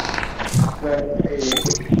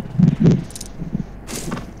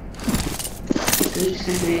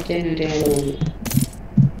 സഹായിക്കാൻ ഒരാൾ വന്നു.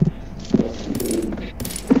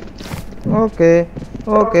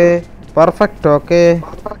 Okay perfect. ഓക്കെ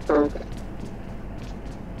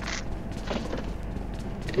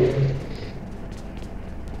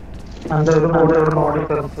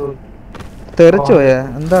തെറിച്ചു പോയാ.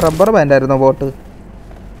 എന്താ റബ്ബർ ബാൻഡ് ആയിരുന്നോ ബോട്ട്?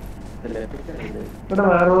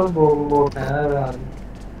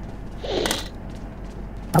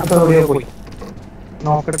 പോയി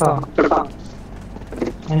നോക്കട്ടോ.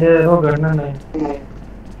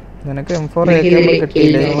 നിനക്ക് M4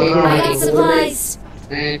 കിട്ടിയില്ലേ?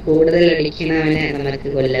 കൂടുതൽ അടിക്കണവനെ നമുക്ക്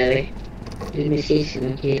കൊല്ലാവേ. ഒരു മെസ്സേജ്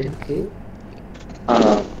നോക്കിയെടുക്ക്.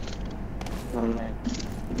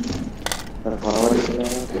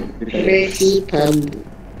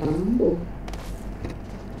 പമ്പോ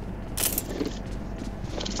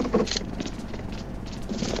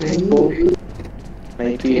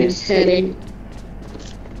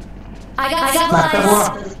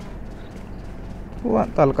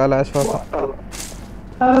തൽക്കാലം ആശ്വാസം.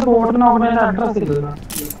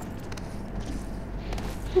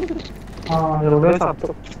 എവിടെ സത്തു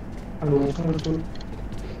ലൂട്ടും കിട്ടും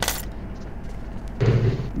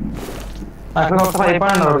കുറച്ച്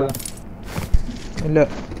പൈപ്പാണോ അവിടെ ഇല്ല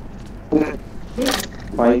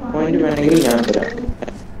 5 പോയിന്റ് വേണമെങ്കിൽ ഞാൻ തരാം.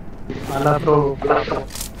 അല്ലാത്രോ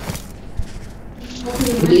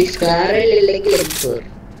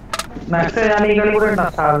മാക്സ് ഞാൻ ഈ കളി കൂടെ ഉണ്ടാ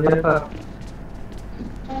സാധ്യത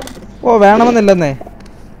ഓ വേണമെന്നില്ലെന്നേ.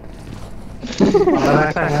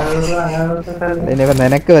 ഇനിയിപ്പോ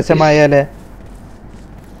നിനക്ക് വിഷമായാലേ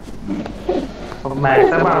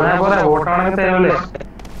മാക്സ് പറഞ്ഞ പോലെ വോട്ടാണെങ്കിൽ തരൂലേ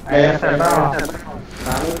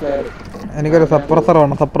എനിക്കൊരു സപ്രസർ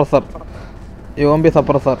വേണം. Suppressor യോംബി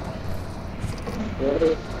suppressor.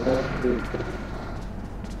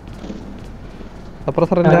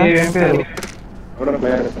 സപ്രസർ ഇല്ല.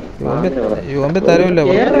 യോംബി തരൂല്ലോ.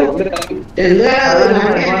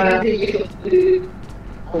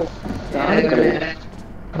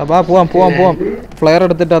 ബാ പോവാം പോവാം പോവാം. ഫ്ലെയർ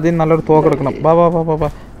എടുത്തിട്ട് അതിന് നല്ലൊരു തോക്ക് എടുക്കണം. ബാ ബാ ബാ ബാ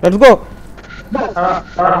ലെറ്റ്സ് ഗോ.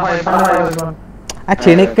 ആ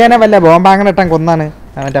ചെണിക്കനെ വല്ല ബോംബാങ്ങനെ ഇട്ടാൻ കൊന്നാണ്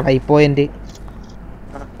അവന്റെ 5 പോയിന്റ്.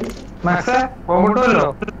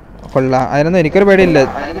 കൊള്ളാം. അതിനൊന്നും എനിക്കൊരു പേടിയില്ല.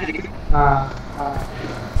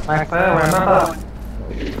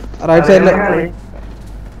 റൈറ്റ് സൈഡില്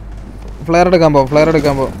ഫ്ലെയർ എടുക്കാൻ പോ. ഫ്ലെയർ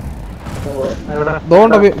എടുക്കാൻ പോ.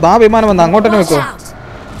 ദാ വിമാനം വന്ന അങ്ങോട്ട് തന്നെ വെക്കോ.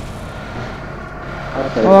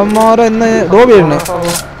 അമ്മാരോ ഇന്ന് ദോ വീഴുന്നു.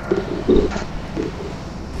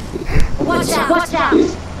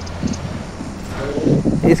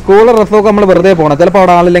 ഈ സ്കൂളിൽ ഡ്രസ്സൊക്കെ നമ്മൾ വെറുതെ പോകണം. ചിലപ്പോൾ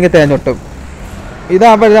അവിടെ ആളില്ലെങ്കിൽ തേഞ്ഞൊട്ടും.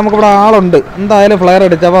 ഇതാകുമ്പോഴേ നമുക്കിവിടെ ആളുണ്ട്. എന്തായാലും ഫ്ലെയർ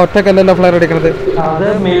അടിച്ചു. അപ്പൊ ഒറ്റക്കല്ലല്ലോ ഫ്ലെയർ അടിക്കണത്.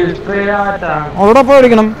 അവിടെ പോയി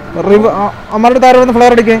അടിക്കണം. അമ്മയുടെ താരം വന്ന്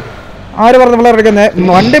ഫ്ലെയർ അടിക്കേ. ആര് പറഞ്ഞു ഫ്ലെയർ അടിക്കുന്നേ?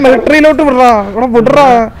 വണ്ടി മിലിറ്ററിയിലോട്ട് വിടറാ. ഇവിടെ വിടറാ.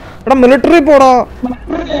 ഇവിടെ മിലിറ്ററി പോടാ.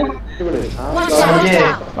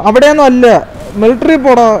 അവിടെയൊന്നും അല്ല, മിലിറ്ററി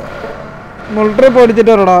പോടാ. മിലിറ്ററി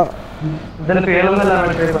പോടിച്ചിട്ട് വരടാ.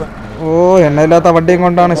 ഓ എണ്ണയില്ലാത്ത വണ്ടിയും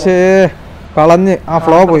കൊണ്ടാണ്. ശേ കളഞ്ഞ് ആ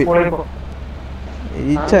ഫ്ലോ പോയി.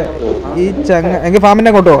 ഈ ചങ്ങ എങ്കിൽ ഫാമിന്റെ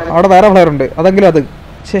അങ്ങോട്ടോ. അവിടെ വേറെ ഫ്ലെയർ ഉണ്ട്. അതെങ്കിലും അത്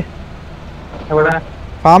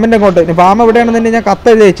ഫാമിന്റെ അങ്ങോട്ട്. ഫാം എവിടെയാണെന്ന് ഞാൻ കത്ത്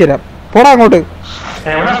എഴുതി അയച്ചു തരാം. പോടാ അങ്ങോട്ട്.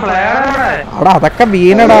 അവിടെ അതൊക്കെ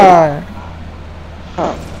വീണടാ.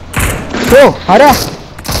 ഓ ആരാ?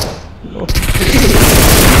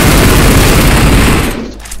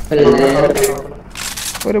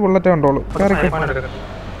 ഒരു ബുള്ളറ്റേ ഉണ്ടോളൂ.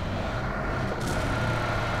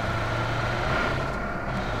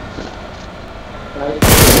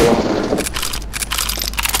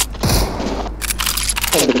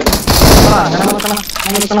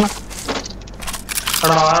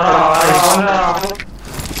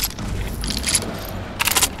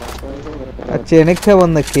 ചെണിക്ക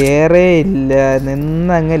വന്ന് കേറേ ഇല്ല.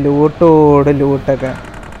 നിന്നങ്ങ് ലൂട്ടോട് ലൂട്ടൊക്കെ.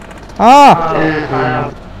 ആ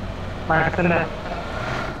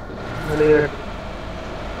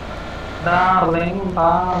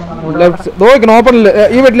നോക്കണം. ഓപ്പണില്ല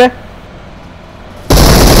ഈ വീട്ടിലെ.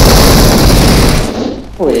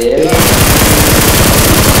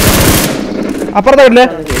 അപ്പുറത്തെ വീട്ടിലെ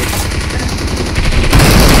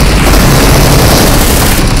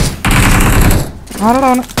ആരാടാ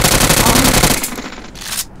അവന്?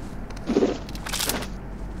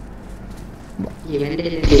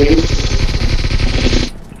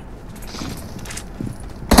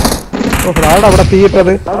 ആടാ അവിടെ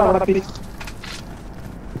തീയിട്ടത്.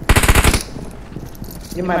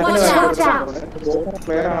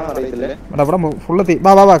 അവിടെ ഫുള്ള് തീ.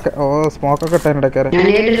 വാ വാ വാ. ഓ സ്മോക്കൊക്കെ ഇട്ട ഇടയ്ക്കാരെ.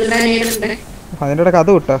 അതിന്റെ ഇടയ്ക്ക്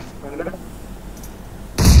അത് വിട്ടാ.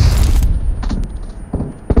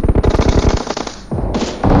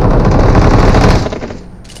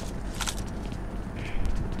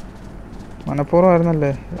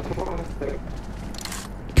 മനഃപൂർവ്വമായിരുന്നല്ലേ.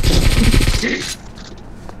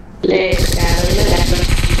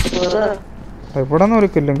 ഇവിടെ ഒന്നും ഒരു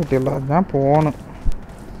കില്ലും കിട്ടിയല്ല. ഞാൻ പോണ്.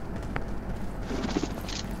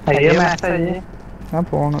 ഞാൻ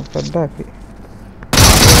പോണ്. സെഡാക്കി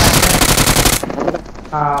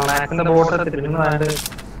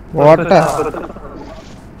ബോട്ട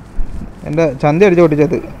എന്റെ ചന്തി അടിച്ചു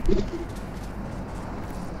പൊട്ടിച്ചത്.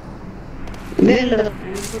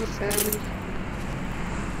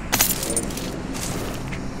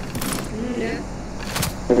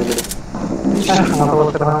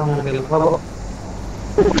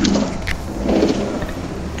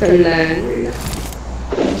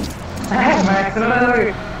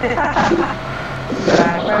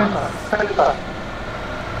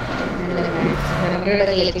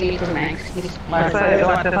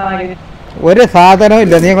 ഒരു സാധനവും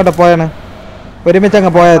ഇല്ല. നീ അങ്ങോട്ട് പോയാണ്. ഒരുമിച്ച്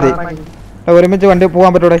അങ്ങ് പോയാ മതി. ഒരുമിച്ച് വണ്ടി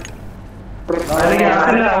പോവാൻ പറ്റൂടെ?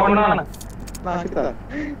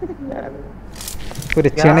 ഒരു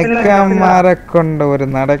ചെണിക്കാന്മാരെ കൊണ്ട് ഒരു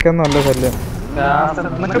നടക്കുന്നുള്ള ശല്യം.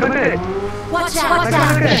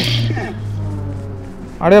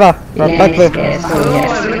 അടിയടാ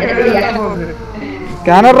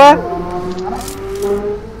സ്കാനറാ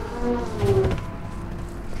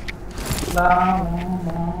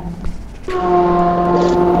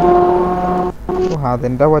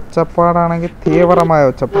അതിന്റെ ഒച്ചപ്പാടാണെങ്കിൽ തീവ്രമായ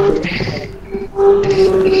ഒച്ചപ്പാട്.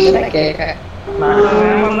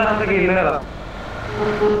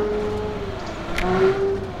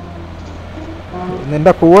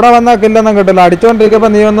 നിന്റെ കൂടെ വന്നാ കില്ലെന്നും കിട്ടില്ല. അടിച്ചോണ്ടിരിക്കുമ്പോ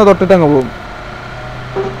നീ ഒന്ന് തൊട്ടിട്ടങ്ങ് പോകും.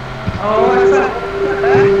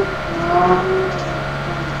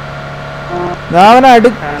 ഞാൻ അവനെ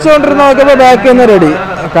അടിച്ചോണ്ടിരുന്ന് നോക്കിയപ്പോ ബാക്കി ഒന്ന് റെഡി.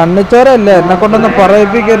 കണ്ണിച്ചോരല്ലേ, എന്നെ കൊണ്ടൊന്ന്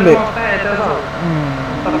പറയിപ്പിക്കല്ലേ.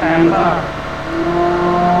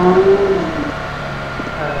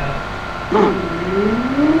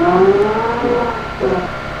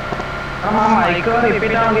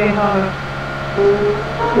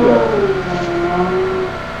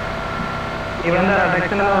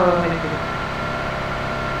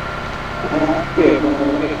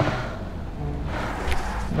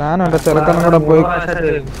 ഞാനും എന്റെ ചെറുക്കനും കൂടെ പോയി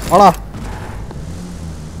ഓളാ.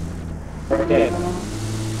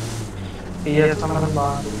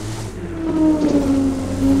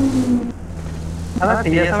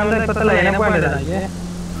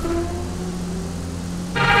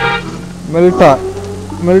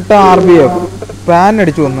 മിൽട്ട RBF പാൻ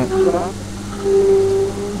അടിച്ചു വന്ന്.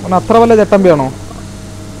 അത്ര വല്ല ചട്ടമ്പിയാണോ?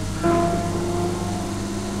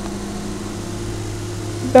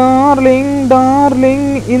 Darling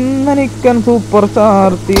darling ഇന്നെനിക്കൻ super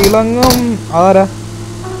star തിളങ്ങും. ആരാ?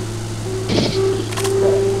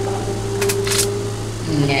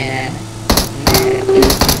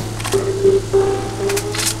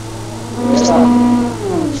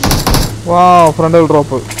 വാ ഫ്രണ്ടൽ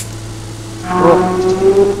ഡ്രോപ്പ്.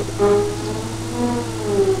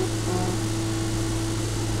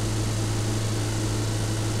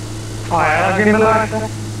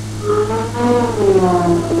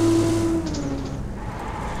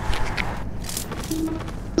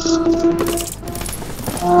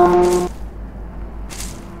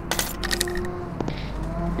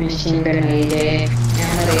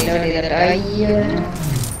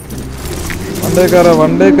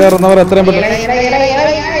 വണ്ടി കയറുന്നവർ എത്രയും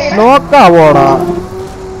പെട്ടെന്ന് നോക്കാവോടാ.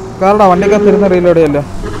 കാരണം വണ്ടിക്കകത്ത് ഇരുന്ന് റീലോഡ് ചെയ്യല്ലോ.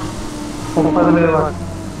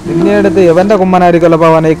 പിന്നെ എടുത്ത് ഇവന്റെ കുമ്മനായിരിക്കല്ലോ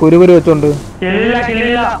പവനെ ഈ കുരുകുരു വെച്ചോണ്ട്.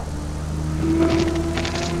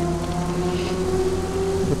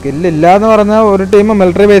 കില്ലില്ലാന്ന് പറഞ്ഞ ഒരു ടീം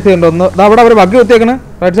മിലിറ്ററി ബേസ് ചെയ്യുന്നുണ്ട്. ഒന്ന് അവിടെ അവര് ബഗ് കുത്തിയേക്കണ്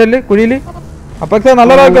റൈറ്റ് സൈഡില് കുഴിയില്. അപ്പൊ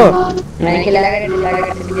നല്ലതാക്കോ.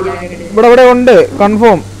 ഇവിടെ ഇവിടെ ഉണ്ട്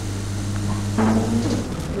കൺഫേം.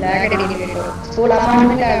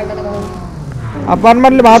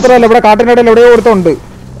 അപ്പാർട്ട്മെന്റിൽ മാത്രമല്ല ഇവിടെ കാട്ടിന്റെ ഇടയിൽ എവിടെയോ കൊടുത്തുണ്ട്.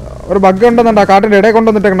 ഒരു ബഗ് ഉണ്ടെന്നുണ്ട്. ആ കാട്ടിന്റെ ഇടയിൽ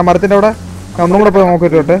കൊണ്ടുവന്നിട്ടേക്കണ്ട മരത്തിന്റെ അവിടെ. ഞാൻ ഒന്നും കൂടെ പോയി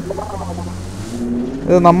നോക്കിട്ടോട്ടെ.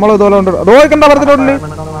 ഇത് നമ്മൾ ഇതുപോലെ ഉണ്ട്. റോയ്ക്കണ്ട മരത്തിന്റെ ഉള്ളിൽ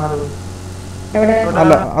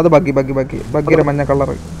അല്ല, അത് ബഗ്ഗി ബഗ്ഗി ബഗ്ഗി ബഗ്ഗിയുടെ മഞ്ഞ കളർ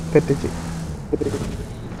തെറ്റിച്ച്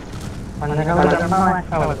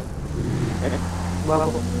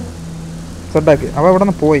സെറ്റാക്കി. അവ ഇവിടെ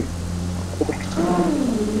നിന്ന് പോയി.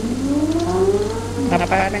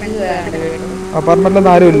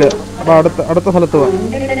 അപ്പാർട്ട്മെന്റിലൊന്നും ആരും ഇല്ല. അപ്പൊ അടുത്ത സ്ഥലത്ത് പോവാ.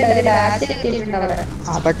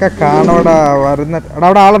 അതൊക്കെ കാണോടാ വരുന്ന. എടാ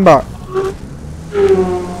അവിടെ ആളുണ്ടോ?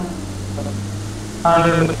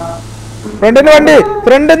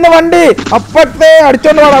 ഫ്രണ്ടിന്ന് വണ്ടി അപ്പത്തെ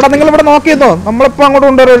അടിച്ചോണ്ട് പോടാ. നിങ്ങൾ ഇവിടെ നോക്കിയെന്നോ? നമ്മളിപ്പോ അങ്ങോട്ട്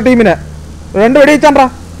കൊണ്ടുവരും ഒരു ടീമിനെ. രണ്ട് വെടിയിച്ചാണ്ടാ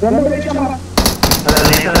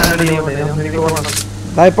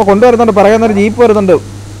ഇപ്പൊ കൊണ്ടുവരുന്നുണ്ട്. പറയുന്നൊരു ജീപ്പ് വരുന്നുണ്ട്.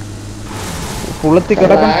 പുളത്തി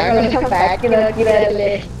കിടക്കും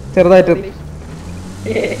ചെറുതായിട്ട്.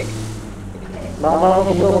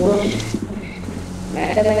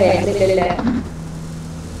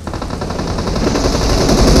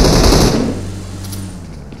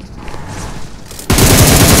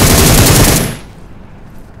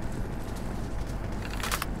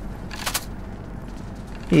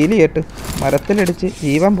 ഹീലി കേട്ട് മരത്തിലടിച്ച്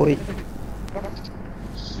ജീവൻ പോയി.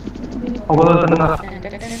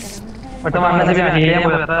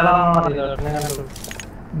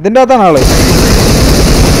 ഇതിന്റെ അകത്താണ് ആള്.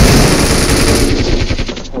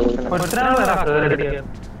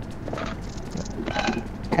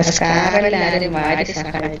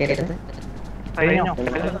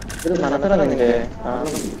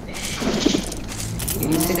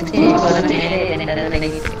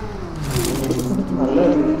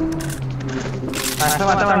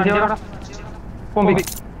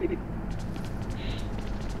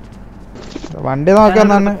 വണ്ടി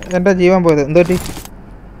നോക്കാന്നാണ് എന്റെ ജീവൻ പോയത്. എന്തുപറ്റി?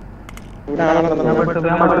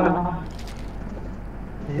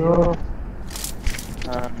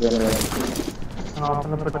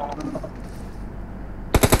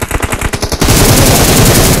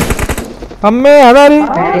 അമ്മേ അതാര്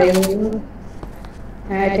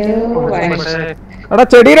എടാ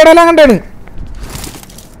ചെടിയുടെ ഇടയിലാ കണ്ടാണ്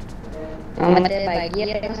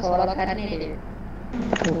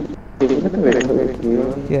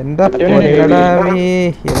എന്താ പൊന്നടാവേ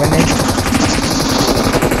ഇവനെ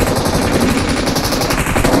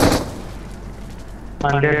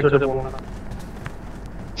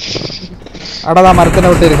അടാ മരത്തിനെ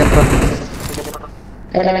വിട്ടിരിക്കട്ടോ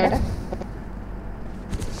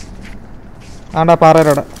ആണ്ടാ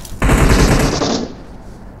പാറയുടെ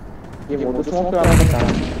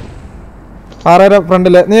പാറയുടെ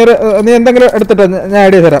ഫ്രണ്ടില് നീ എന്തെങ്കിലും എടുത്തിട്ടോ ഞാൻ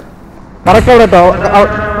ഐഡിയ തരാം കറക്റ്റ് അവിടെ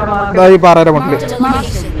കേട്ടോ ഈ പാറയുടെ മുട്ടില്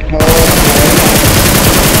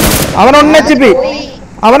അവനൊന്നച്ചിപ്പി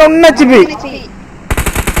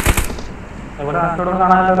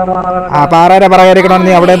ആ പാറയുടെ പറയാതിരിക്കണം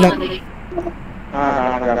നീ അവിടെ നിന്ന്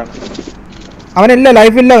അവനില്ല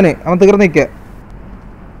ലൈഫില്ല അവൻ തീർന്നു നിൽക്കുക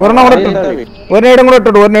ഒരെണ്ണം കൂടെ ഒരു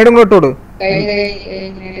നേടും കൂടെ ഇട്ടോട്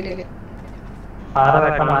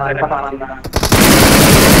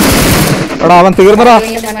എടാ അവൻ തീർന്നടാ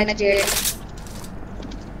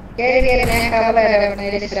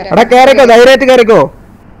എടാ കേറിക്കോ ധൈര്യമായിട്ട് കേറിക്കോ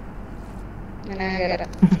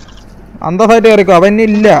അന്തസായിട്ട് കേറിക്കോ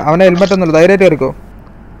അവനില്ല അവനെ ഹെൽമെറ്റ് ഒന്നുമില്ല ധൈര്യമായിട്ട്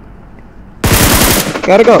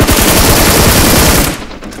കേറിക്കോ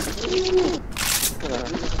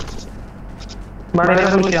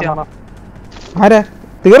ആരാ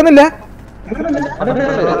തീർന്നില്ല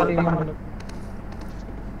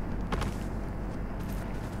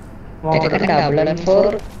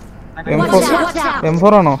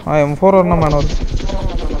M4 ആണോ ആ M4 ഒരെണ്ണം വേണോ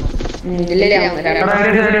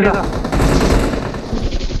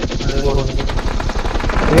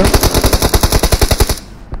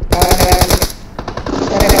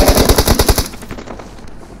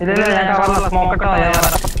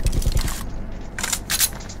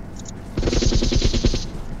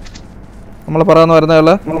നമ്മള് പറയാന്ന്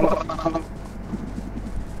വരുന്നയാള്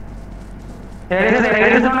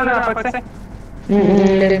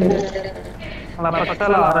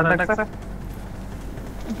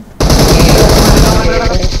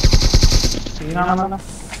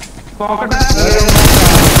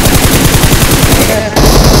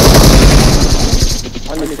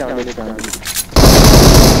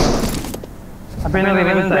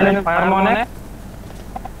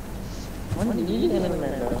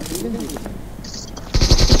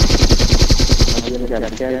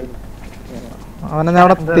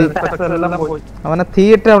അവനെ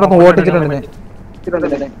തീയിട്ട് അവിടെ ഓട്ടിച്ചിട്ടുണ്ട്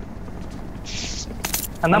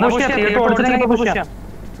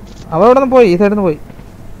അവ അവിടെ നിന്ന് പോയി ഈ സൈഡിൽ നിന്ന് പോയി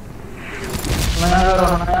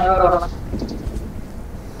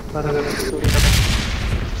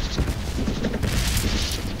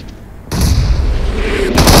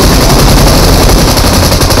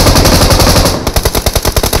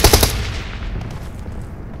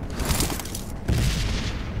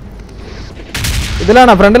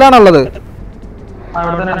ഇതിലാണോ ഫ്രണ്ടിലാണോ ഉള്ളത്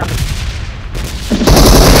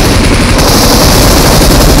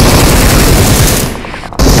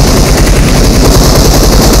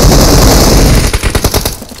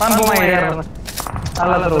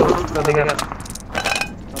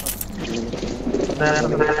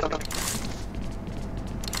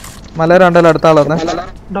മല രണ്ടല്ലോ അടുത്ത ആളൊന്ന്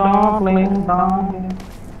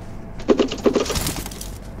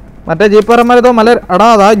മറ്റേ ജീപ്പറന്മാരിതോ മല എടാ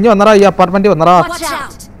അതാ ഇനി വന്നറാ ഈ അപ്പാർട്ട്മെന്റ് വന്നറാ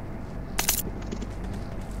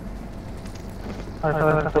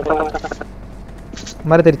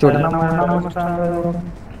മര തിരിച്ചു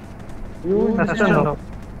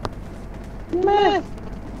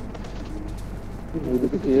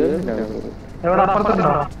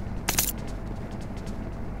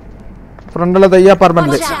ഫ്രണ്ടിലെ ഈ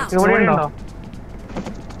അപ്പാർട്ട്മെന്റില്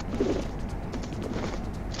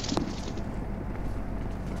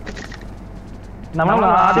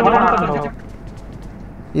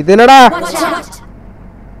ഇതിലടാ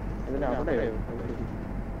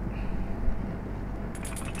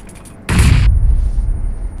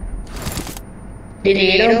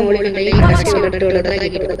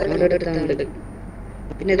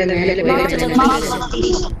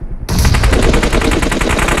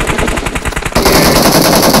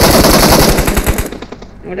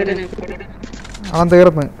അവൻ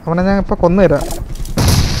തീർന്ന് അവനെ ഞാൻ ഇപ്പൊ കൊന്നുതരാം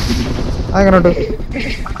അതെങ്ങനോട്ട്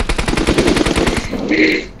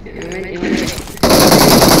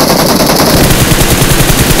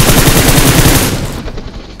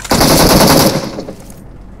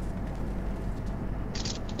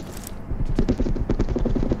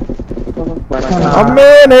അമ്മേ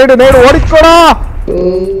നേട് ഓടിക്കോടാ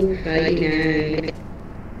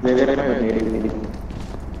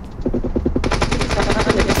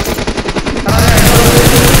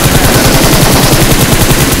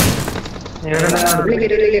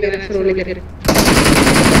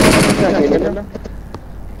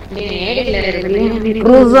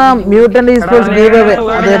മ്യൂട്ടന്റ് ഈസ്പോർട്സ് ഗീവ് അവേ.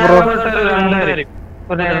 അതെ ബ്രോ,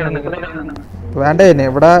 വേണ്ടേ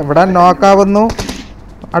ഇവിടെ ഇവിടെ നോക്കാവുന്നു.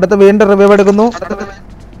 അടുത്ത് വീണ്ടും റിവൈവ് എടുക്കുന്നു.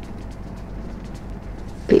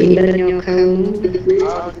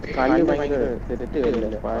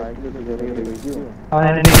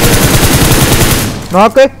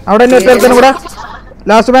 നോക്ക് അവിടെ തന്നെ കൂടെ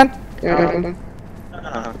ലാസ്റ്റ് മാൻ.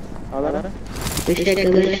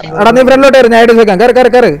 എടാ നീ ഫ്രണ്ടിലോട്ട് വരും, ഞാൻ എടുത്ത് വെക്കാം. കയറി കയറി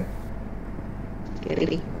കയറി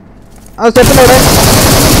ആ സ്റ്റെപ്പിന്റെ അവിടെ.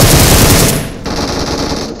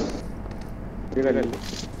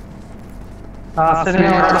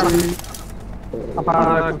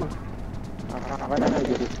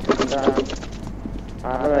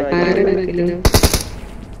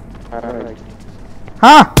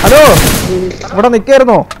 ആ ഹലോ, ഇവിടെ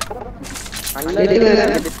നിക്കായിരുന്നോ?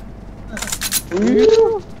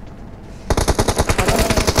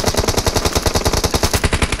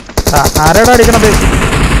 ആരാടാ അടിക്കണത്?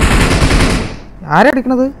 ആരാ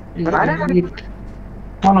അടിക്കണത്?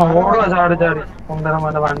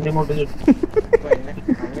 വണ്ടി മുട്ടിച്ചു.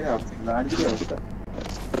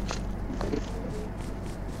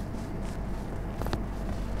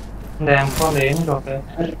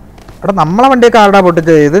 എടാ നമ്മളെ വണ്ടിയൊക്കെ ആരുടാ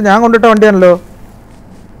പൊട്ടിച്ചത്? ഇത് ഞാൻ കൊണ്ടിട്ട വണ്ടിയാണല്ലോ.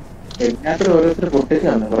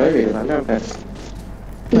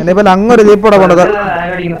 ഇനിയിപ്പോൾ അങ്ങൊരു ജീപ്പോടെ പോണ്ടത്.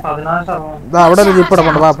 അവിടെ ഒരു ജീപ്പോടെ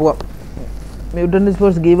പോണ്ട. വാ പോവാം. Mutant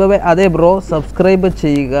sports give away. അതെ ബ്രോ, സബ്സ്ക്രൈബ്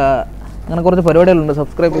ചെയ്യുക. അങ്ങനെ കുറച്ച് പരിപാടികളുണ്ട്,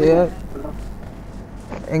 സബ്സ്ക്രൈബ് ചെയ്യുക.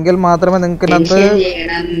 എങ്കിൽ മാത്രമേ നിങ്ങൾക്ക്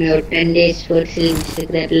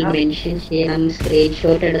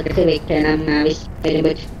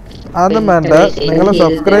അതൊന്നും വേണ്ട. നിങ്ങൾ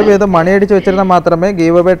സബ്സ്ക്രൈബ് ചെയ്ത് മണി അടിച്ച് വെച്ചിരുന്നാൽ മാത്രമേ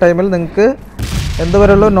ഗീവ് അവേ ടൈമിൽ നിങ്ങൾക്ക് എന്ത്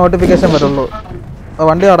വരുള്ളൂ, നോട്ടിഫിക്കേഷൻ വരുള്ളൂ.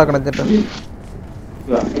 വണ്ടി അടക്കണം ചേട്ടാ.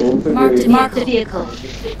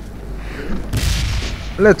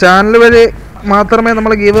 അല്ല, ചാനൽ വഴി മാത്രമേ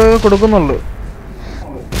നമ്മൾ ഗീവ് അവേ കൊടുക്കുന്നുള്ളൂ.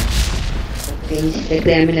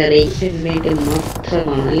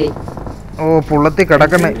 ഓ പുള്ളത്തി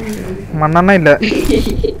കിടക്കണേ, മണ്ണെണ്ണ ഇല്ല.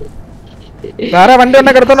 വേറെ വണ്ടി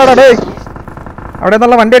തന്നെ കിടത്തോണ്ടാ ഡേ. അവിടെ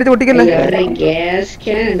നിന്നുള്ള വണ്ടി അടിച്ച് പൊട്ടിക്കില്ലേ?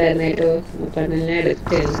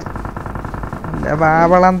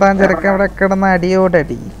 വാവളം താൻ ചെറുക്ക അവിടെ കിടന്ന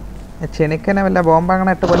അടിയോടടി. ചെണിക്കനെ വല്ല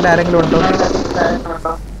ബോംബങ്ങനെ ഇട്ട് കൊല്ല ആരെങ്കിലും ഉണ്ടോ?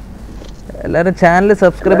 എല്ലാവരും ചാനൽ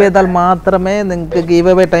സബ്സ്ക്രൈബ് ചെയ്താൽ മാത്രമേ നിങ്ങൾക്ക് ഗീവ്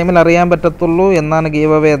അവേ ടൈമിൽ അറിയാൻ പറ്റത്തുള്ളൂ എന്നാണ്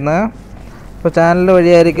ഗീവ് അവേ എന്ന്. ഇപ്പോൾ ചാനൽ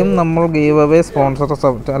വഴിയായിരിക്കും നമ്മൾ ഗീവ് അവേ സ്പോൺസർ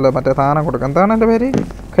അല്ല മറ്റേ സാധനം കൊടുക്കുക. എന്താണ് എൻ്റെ പേര്?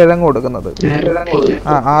 കിഴങ്ങ് കൊടുക്കുന്നത്.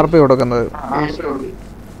 RP കൊടുക്കുന്നത്.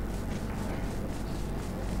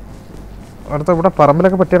 അടുത്ത ഇവിടെ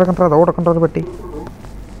പറമ്പിലൊക്കെ പെട്ടി കിടക്കണ്ട. അതോ കൊടുക്കണ്ട ഒരു പെട്ടി.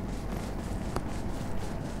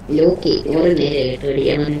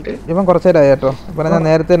 ഇവൻ കുറച്ചു നേരമായി കേട്ടോ. ഇവനെ ഞാൻ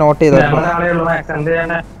നേരത്തെ നോട്ട് ചെയ്തായിരുന്നു.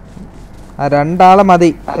 ആ 2 ആള്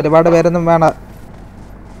മതി, ഒരുപാട് പേരൊന്നും വേണ്ട.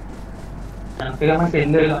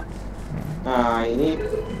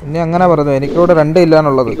 ഇനി അങ്ങനെ പറഞ്ഞു, എനിക്കിവിടെ 2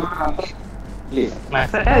 ഇല്ലാന്നുള്ളത്.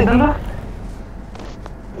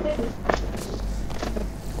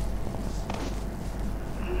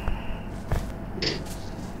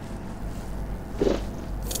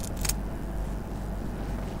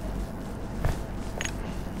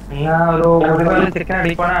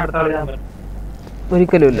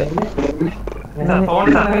 ഒരിക്കലും ഇല്ല.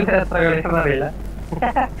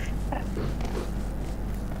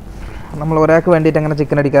 നമ്മൾ ഒരാൾക്ക് വേണ്ടിട്ട് അങ്ങനെ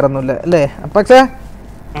ചിക്കൻ അടിക്കാറൊന്നുമില്ല അല്ലേ? പക്ഷേ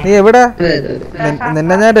നീ എവിടെ?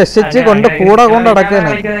 നിന്നെ ഞാൻ രക്ഷിച്ച് കൂടെ കൊണ്ട്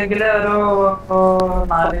അടക്കാണ്.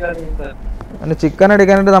 ചിക്കൻ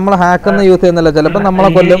അടിക്കാനായിട്ട് നമ്മൾ ഹാക്കൊന്നും യൂസ് ചെയ്യുന്നില്ല. ചിലപ്പോ നമ്മളെ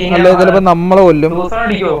കൊല്ലും, അല്ലെങ്കിൽ ചിലപ്പോ നമ്മളെ കൊല്ലും.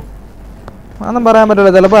 അതൊന്നും പറയാൻ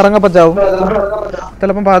പറ്റില്ല. ചിലപ്പോ ഇറങ്ങപ്പോ ചാവും,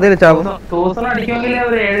 ചിലപ്പോ പാതിയിൽ ചാവും.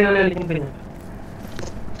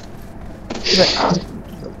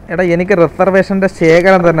 എടാ എനിക്ക് റിസർവേഷന്റെ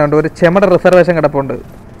ശേഖരം തന്നെ ഉണ്ട്. ഒരു ചെമട റിസർവേഷൻ കിടപ്പുണ്ട്.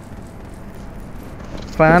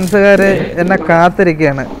 ഫ്രാൻസുകാര് എന്നെ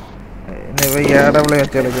കാത്തിരിക്കുകയാണ്.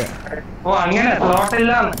 വെച്ചെടുക്കുക.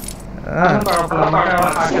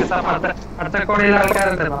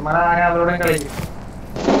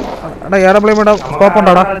 എയർപ്ലെയിൻ ഇവിടെ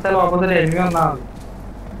സ്കോപ്പുണ്ടോടാ?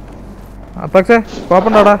 പക്ഷേ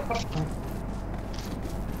സ്കോപ്പുണ്ടോടാ?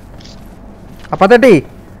 അപ്പത്തട്ടി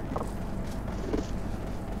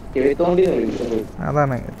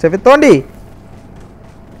അതാണ് ചെവിത്തോണ്ടി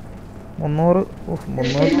 300.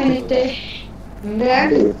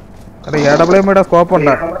 എയർപ്ലെയിൻ ഇവിടെ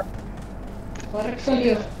സ്കോപ്പുണ്ടോ?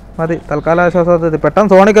 മതി തൽക്കാലം ആശ്വാസത്തിൽ പെട്ടെന്ന്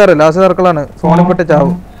സോണി കയറി ലാസ്റ്റ് സർക്കിളാണ് സോണി പെട്ട്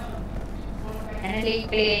ചാവും.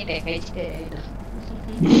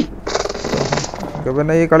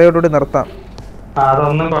 പിന്നെ ഈ കളിയോടുകൂടി നിർത്താം.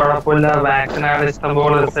 അതൊന്നും കുഴപ്പമില്ല, വാക്സിനാണ്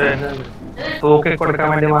ഇഷ്ടംപോലെ തൂക്കി കൊടുക്കാൻ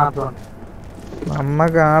വേണ്ടി മാത്രമാണ്.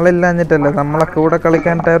 നമ്മക്ക് ആളില്ലാഞ്ഞിട്ടല്ലേ, നമ്മളെ കൂടെ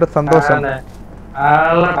കളിക്കാനായിട്ട് ഒരു സന്തോഷം.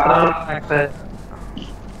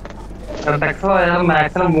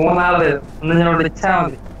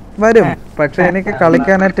 വരും, പക്ഷെ എനിക്ക്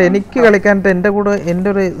കളിക്കാനായിട്ട് എന്റെ കൂടെ എന്റെ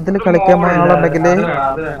ഒരു ഇതിൽ കളിക്കാൻ ആളുണ്ടെങ്കിലേ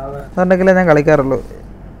ഞാൻ കളിക്കാറുള്ളൂ.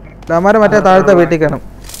 അവന്മാരെ മറ്റേ താഴത്തെ വീട്ടിൽ കാണും.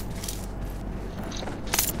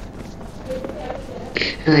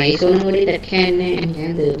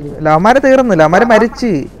 അവന്മാര് തീർന്നില്ല, അവന്മാര്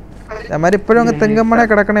മരിച്ച്. അവന്മാര് ഇപ്പോഴും അങ്ങ് തെങ്കമ്മണെ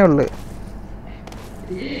കിടക്കണേ ഉള്ളു.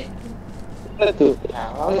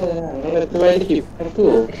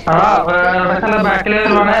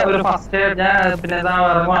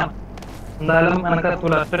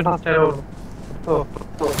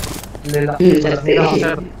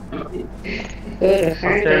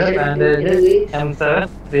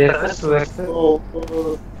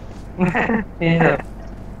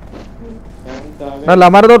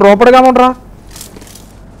 അവന്മാരത് ഡ്രോപ്പ് എടുക്കാൻ പോണ്ടാ.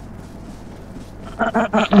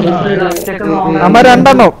 നമ്മ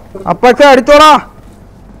രണ്ടെണ്ണോ അപ്പൊക്കെ അടിച്ചോടാ.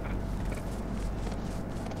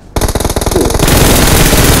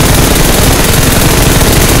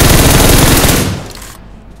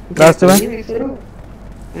 ലാസ്റ്റ്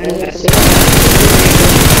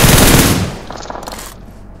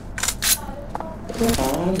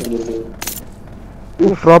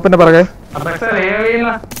ഡ്രോപ്പിന്റെ പറകെ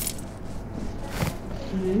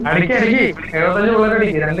അടിക്കി 75 പിള്ളേർ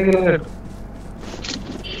അടിക്കി 2 കിലോമീറ്റർ.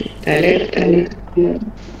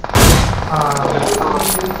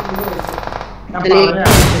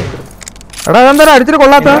 എടാ എന്താ അടിച്ചിട്ട്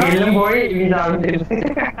കൊള്ളാത്ത.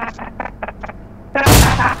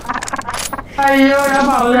 അയ്യോ ഞാൻ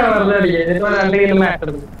പറഞ്ഞ വെറുതെ അടിക്കുക. 2 കിലോ മാക്സ്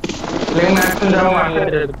എടുക്കും, അല്ലെങ്കിൽ മാക്സിന്റെ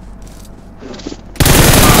എടുക്കും.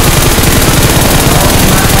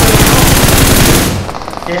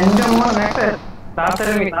 എന്റെ അമ്മ മാക്സ്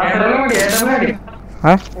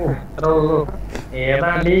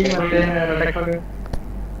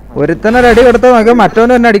ഒരുത്തനൊരടി കൊടുത്താ നോക്കാം,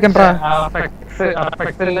 മറ്റവനും തന്നെ അടിക്കണ്ട.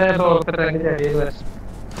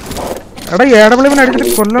 എടാ ഏടവിളിവൻ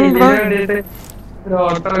അടിച്ചിട്ട് കൊല്ലണ്ടാ.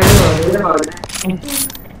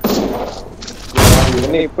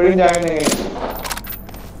 ഇപ്പോഴും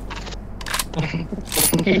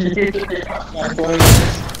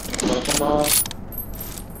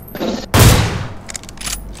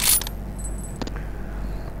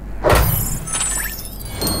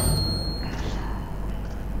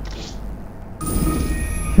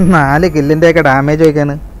നാല് കില്ലിന്റെ ഒക്കെ ഡാമേജ്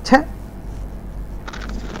വയ്ക്കാണ്.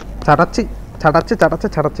 ചടച്ച് ചടച്ച് ചടച്ച്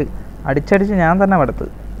ചടച്ച് അടിച്ചടിച്ച് ഞാൻ തന്നെ മടുത്ത്.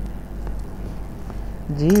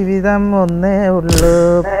 ജീവിതം ഒന്നേ ഉള്ളു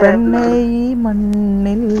പെണ്ണേ ഈ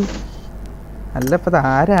മണ്ണിൽ. അല്ല ഇപ്പത്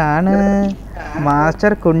ആരാണ്?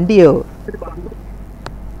 മാസ്റ്റർ കുണ്ടിയോ?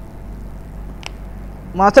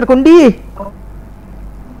 Master കുണ്ടി,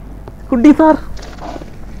 കുണ്ടി sir,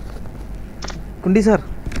 കുണ്ടി sir.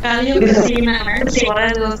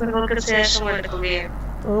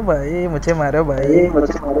 ओ भाई मुझे मारो भाई.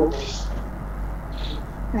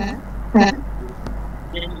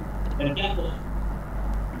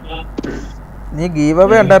 നീ ഗീവ്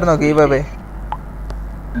അവേ ഉണ്ടായിരുന്നോ? ഗീവ് അവേ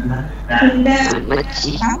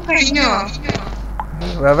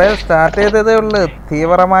സ്റ്റാർട്ട് ചെയ്തതേ ഉള്ളു.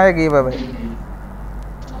 തീവ്രമായ ഗീവ് അവേ.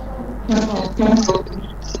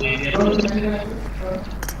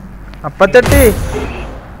 അപ്പച്ചട്ടി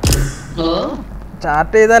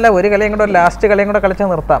സ്റ്റാർട്ട് ചെയ്താലേ ഒരു കളിയും കൂടെ ലാസ്റ്റ് കളിയും കൂടെ കളിച്ച്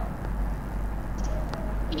നിർത്താം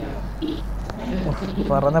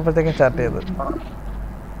പറഞ്ഞപ്പോഴത്തേക്കും സ്റ്റാർട്ട് ചെയ്ത്.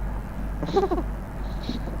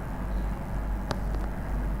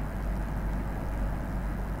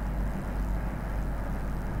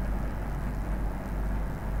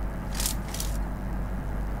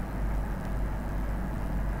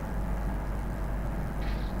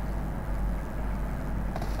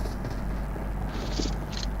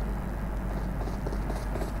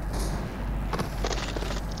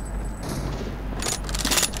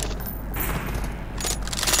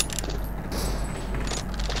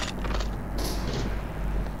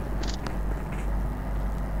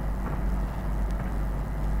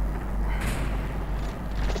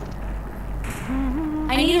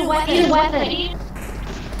 I need a weapon.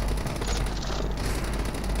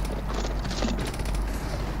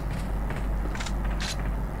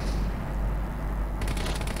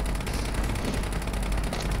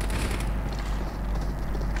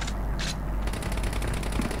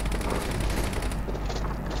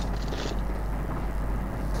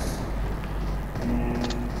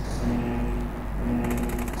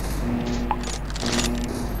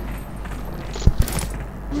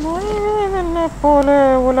 പോലെ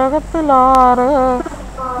ഉലകത്തിലാറ്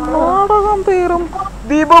നാടകം തീരും.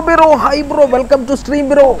 Deepu bro, hi bro, welcome to stream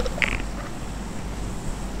bro.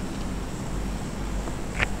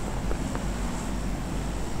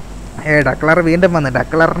 ഡക്ലർ വീണ്ടും വന്നു.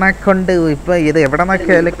 ഡക്ലറിനെ കൊണ്ട് ഇപ്പൊ ഇത് എവിടെ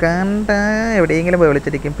നോക്കിയാലും കണ്ട എവിടെയെങ്കിലും പോയി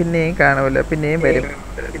വിളിച്ചിരിക്കും. പിന്നെയും കാണുമല്ലോ, പിന്നെയും വരും.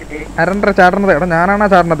 അരണ്ടര ചാടണത്. എടാ ഞാനാണോ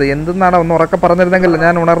ചാടണത്? എന്തെന്നാണ് ഒന്ന് ഉറക്കെ പറഞ്ഞിരുന്നെങ്കിൽ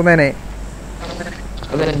ഞാൻ ഉണർന്നേനെ.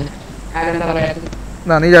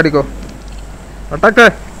 നീ ചാടിക്കോ. ഒട്ടക്കെ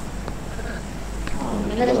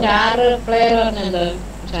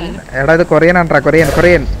എടാ ഇത് കൊറിയൻ ആണ്ട്രാ. Korean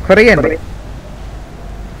Korean Korean.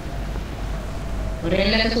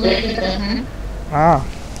 ആ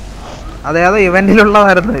അതേതോ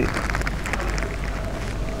ഇവന്റിലുള്ളതായിരുന്നു.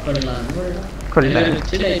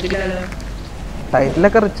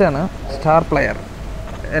 ടൈറ്റിലൊക്കെ റിച്ച് ആണ്. Star player.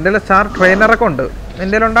 എൻ്റെ സ്റ്റാർ ട്രെയിനറൊക്കെ ഉണ്ട്.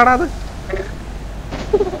 നിന്റെ ഉണ്ടാടാ അത്?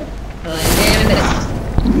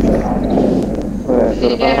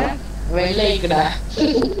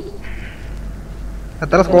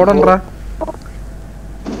 എത്ര സ്കോഡ് ഉണ്ടാ?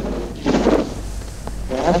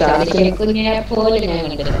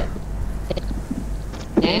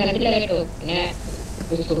 ഞാൻ കണ്ടില്ല കേട്ടോ. പിന്നെ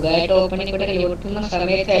സുഖമായിട്ട് ഓപ്പണിംഗ് കൂടെ കിട്ടുന്ന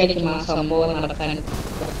സമയത്തായിരിക്കും ആ സംഭവം നടക്കാൻ.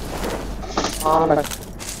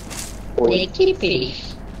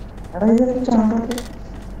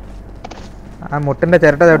 ആ മുട്ടിന്റെ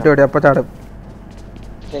ചിരട്ട ചവിട്ടി ഓടി അപ്പൊ ചാടും.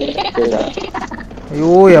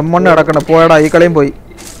 അയ്യോ M1 കിടക്കണ. പോയടാ, ഈ കളിയും പോയി.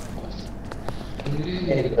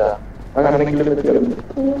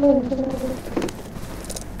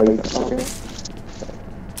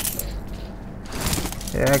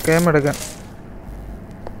 AKM എടുക്കാൻ.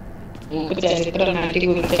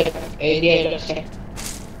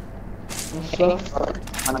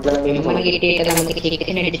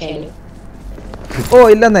 ഓ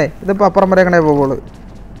ഇല്ലെന്നേ, ഇതിപ്പോ അപ്പുറം വരെ എങ്ങനെ പോകുള്ളൂ.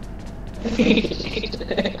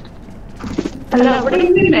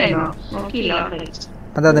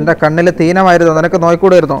 അതാ നിന്റെ കണ്ണില് തീനമായിരുന്നു. നിനക്ക്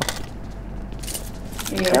നോയിക്കൂടായിരുന്നോ?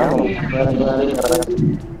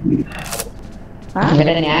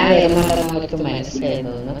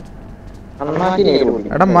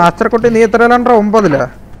 എടാ മാസ്റ്റർ കുട്ടി നീ എത്രയിലാണ്ടാ? 9-ലാ?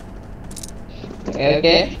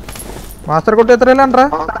 മാസ്റ്റർ കുട്ടി എത്രയിലാണ്ടാ?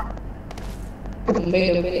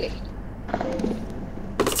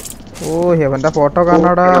 ഓ എവന്റെ ഫോട്ടോ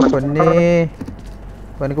കാണാടാ പൊന്നേ.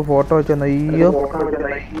 എനിക്ക് ഫോട്ടോ വെച്ചു തന്നു. അയ്യോ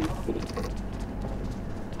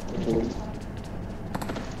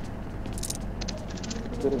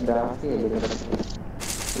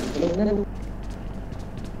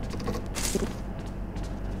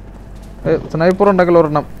സ്നൈപ്പർ ഉണ്ടെങ്കിൽ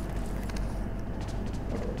ഒരെണ്ണം.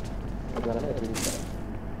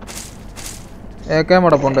 AKM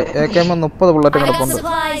കിടപ്പുണ്ട്. AKM 30 ബുള്ളറ്റ് കിടപ്പുണ്ട്.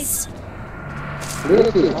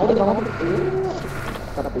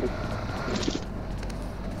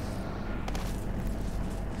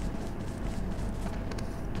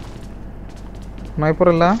 സ്നൈപ്പർ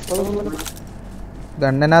ഇല്ല.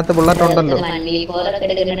 ഗണ്ണിനകത്ത് ബുള്ളറ്റ് ഉണ്ടല്ലോ.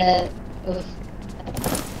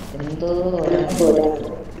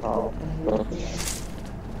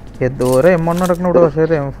 എന്തോരം M1 നടക്കണ ഇവിടെ.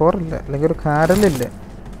 പക്ഷേ M4 ഇല്ല. അല്ലെങ്കിൽ ഒരു കാരലില്ല.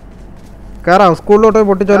 കാറാ സ്കൂളിലോട്ട്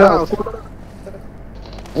പൊട്ടിച്ചോലോ.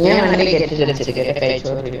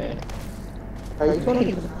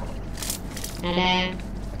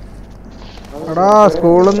 എടാ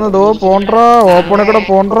സ്കൂളിൽ നിന്ന് ദോ പോണ്ടാ. ഓപ്പണിൽ കൂടെ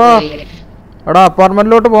പോണ്ടാ. എടാ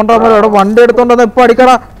അപ്പാർട്ട്മെന്റിലോട്ട് പോണ്ടാ. എടാ വണ്ടി എടുത്തോണ്ടെന്ന് ഇപ്പൊ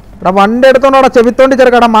അടിക്കടാ. എടാ വണ്ടി എടുത്തോണ്ടോടാ. ചെവിത്തോണ്ടി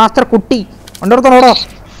ചെറുക്കടാ. മാസ്റ്റർ കുട്ടി വണ്ടി എടുത്തോണ്ടോടാ.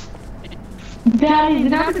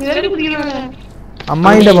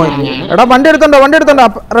 അമ്മായിന്റെ മോൻ. എടാ വണ്ടി എടുത്തോണ്ടോ. വണ്ടി എടുത്തോണ്ടോ.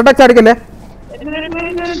 റെഡക്സ് അടിക്കല്ലേ.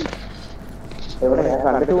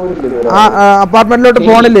 അപ്പാർട്ട്മെന്റിലോട്ട്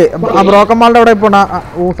പോണില്ലേ? ആ ബ്രോക്കന്മാരുടെ അവിടെ പോണ.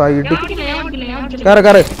 ഓ സൈഡ് കയറ്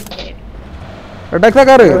കയറ്. റെഡക്സാ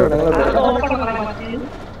കയറ്.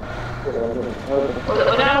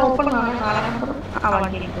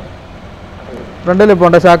 ഫ്രണ്ടില്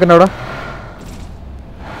പോണ്ട. ഷാക്കിന്റെ അവിടെ.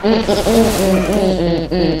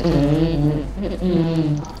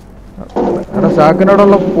 എടാ ഷാക്കിന്റെ അവിടെ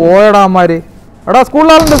ഉള്ള പോയടാ അമ്മാര്. എടാ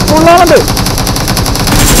സ്കൂളിലാളുണ്ട്. സ്കൂളിലാളുണ്ട്.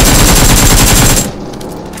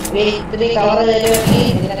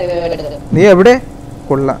 നീ എവിടെ?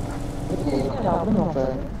 കൊള്ള.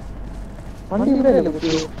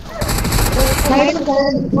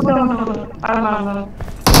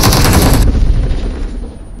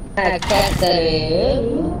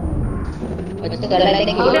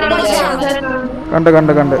 കണ്ട്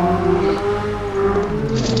കണ്ട് കണ്ട്.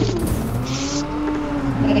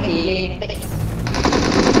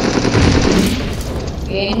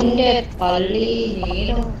 എന്റെ പള്ളി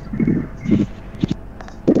നീലോ.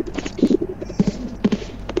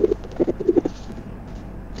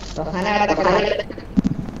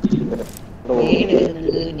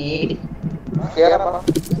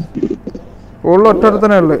 സ്കൂളിൽ ഒറ്റ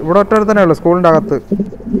ഉള്ളു, ഇവിടെ ഒറ്റ ഉള്ളു സ്കൂളിന്റെ അകത്ത്.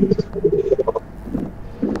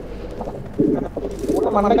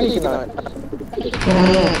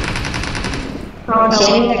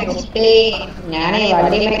 ഞാനേ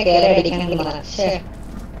വണ്ടിയിലെ കയറി അടിക്കണം.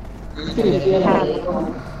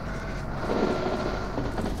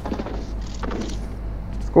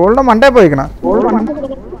 സ്കൂളിന്റെ മണ്ടേ പോയിക്കണ.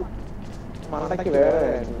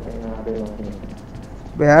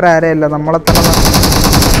 വേറെ ആരെയല്ല, നമ്മളെ തന്നെ.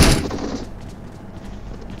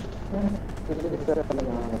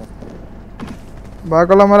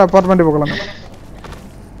 ബാക്കിയുള്ളവന്മാരെ അപ്പാർട്ട്മെന്റിൽ പോകണം.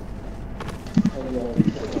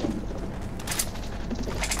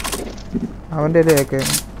 അവന്റെ ഇടയൊക്കെ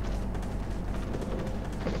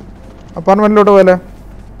അപ്പാർട്ട്മെന്റിലോട്ട് പോലെ.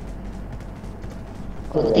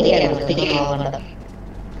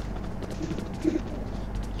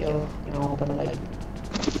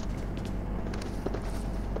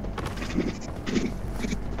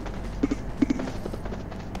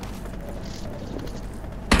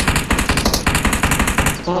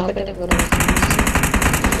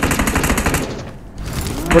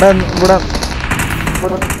 ഇവിടെ ഇവിടെ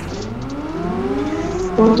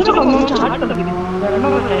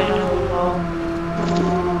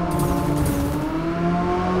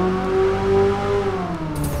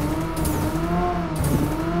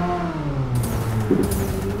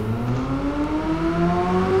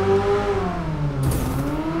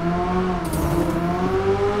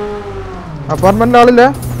അപ്പാർട്ട്മെന്റിൽ ആളില്ല.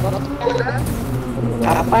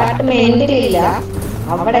 അപ്പാർട്ട്മെന്റിലില്ല,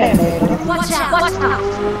 അവിടെ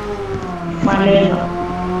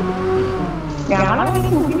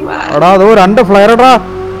എടാ അതോ 2 ഫ്ലയർ ഇടാ,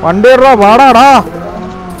 വണ്ടി ഇടാ, വാടാടാ.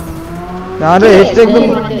 ഞാൻ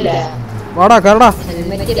വാടാ കയറടാ.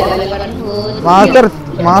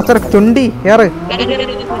 മാസ്റ്റർ ചുണ്ടി കേറ്.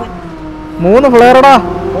 3 ഫ്ലയർ ഇടാ.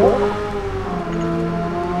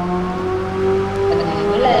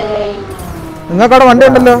 നിങ്ങൾക്കവിടെ വണ്ടി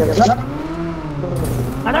ഉണ്ടല്ലോ.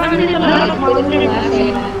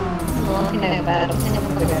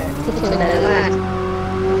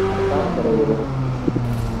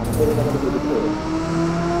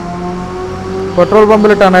 പെട്രോൾ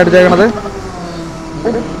പമ്പിലിട്ടാണ് അടിച്ചേക്കണത്.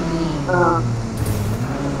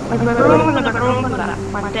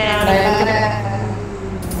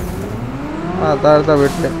 ആ താഴത്തെ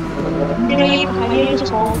വീട്ടില്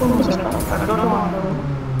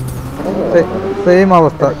സെയിം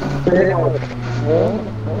അവസ്ഥ.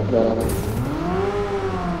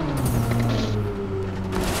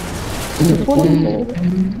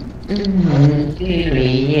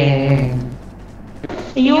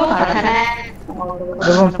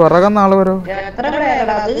 പിറകുന്ന ആള് വരും.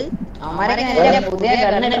 പുതിയ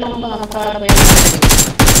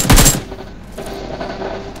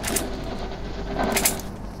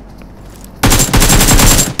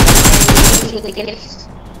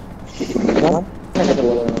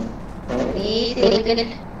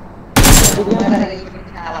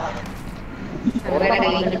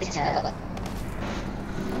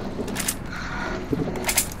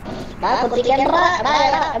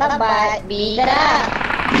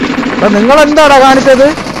നിങ്ങൾ എന്താടാ കാണിച്ചത്?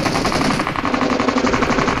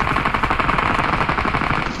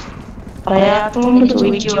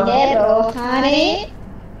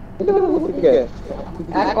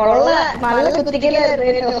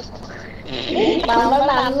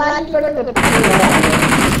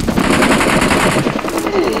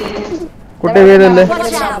 കുട്ടി വീടല്ലേ?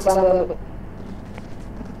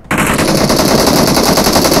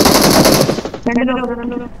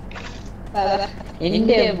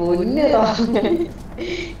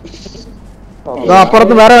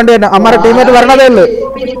 അപ്പുറത്ത് വേറെ വണ്ടി തന്നെ. അമ്മയുടെ ടീമേറ്റ് വരണതേ ഉള്ളു.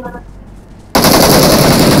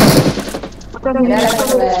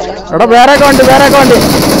 എടാ വേറെയൊക്കെ വണ്ടി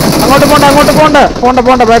അങ്ങോട്ട്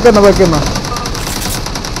പോണ്ട ബാക്കുന്ന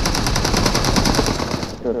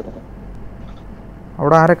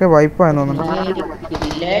അവിടെ ആരൊക്കെ വൈപ്പായെന്ന് തോന്നുന്നു.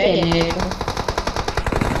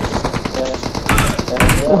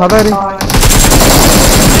 അതാര്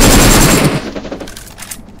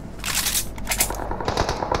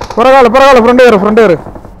പുറകാള് ഫ്രണ്ട് കയറ്.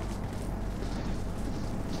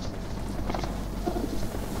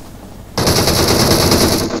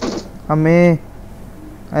 അമ്മേ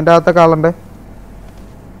അതിൻ്റെ അകത്തൊക്കെ ആളുണ്ട്.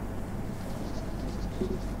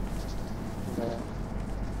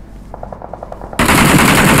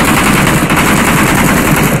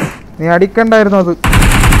 നീ അടിക്കണ്ടായിരുന്നു അത്.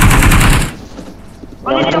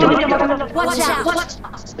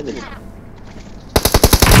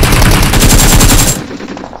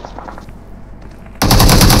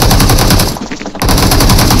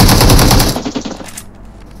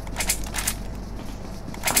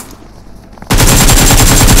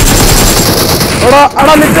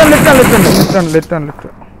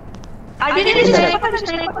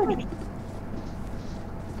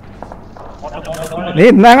 നീ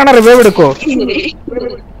ഇന്നങ്ങനെ റിവൈവ് എടുക്കോ?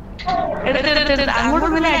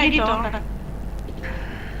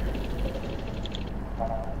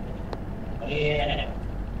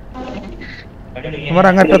 അമർ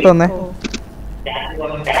അങ്ങറ്റത്ത് വന്നേ.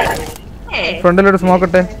 ഫ്രണ്ടിലൊരു സ്മോക്ക്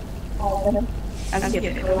ഇട്ടേ.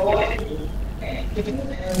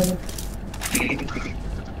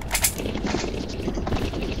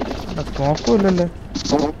 സ്മോക്കും ഇല്ലല്ലേ.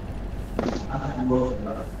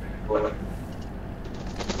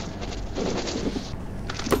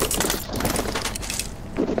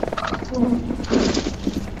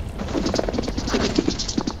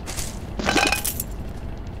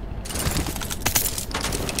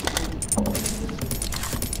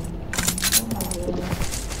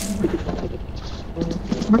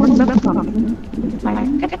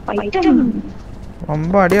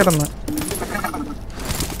 ഒമ്പ അടി കിടന്ന്.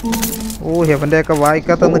 ഓ ഹെവന്റെ ഒക്കെ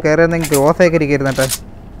വായിക്കാത്തൊന്ന് കയറിയെന്നെങ്കിൽ ഗ്രോസ് ആക്കി ഇരിക്കരുന്നട്ടെ.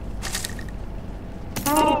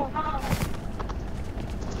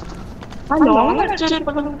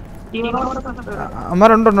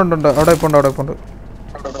 അമ്മരുണ്ട് അവിടെ ഇപ്പോണ്ട്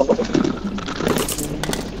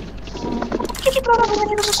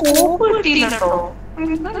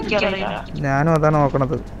ഞാനും അതാണ്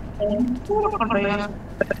നോക്കണത്.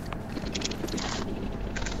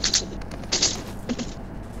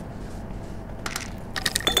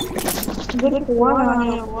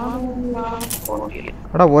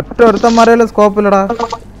 എടാ ഒറ്റ ഒരുത്തന്മാരേലും സ്കോപ്പില്ലടാ.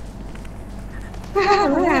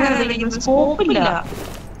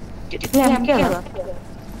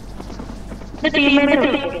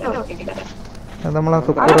 നമ്മളെ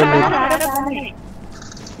സുഖല്ലേ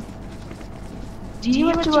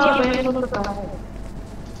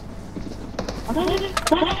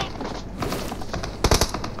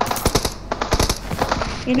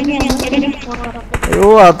അയ്യോ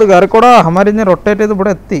അത് കയറിക്കോടാ. അമ്മരിഞ്ഞ് റൊട്ടേറ്റ് ചെയ്ത്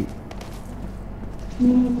ഇവിടെ എത്തി.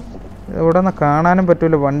 ഇവിടെ നിന്ന് കാണാനും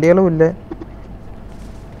പറ്റൂല, വണ്ടികളും ഇല്ല.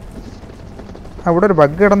 അവിടെ ഒരു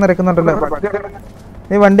ബഗ് കിടന്നിരക്കുന്നുണ്ടല്ലോ.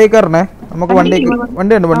 നീ വണ്ടി കയറണേ, നമുക്ക്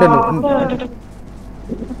വണ്ടിയുണ്ട്.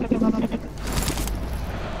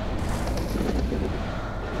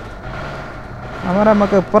 അമ്മ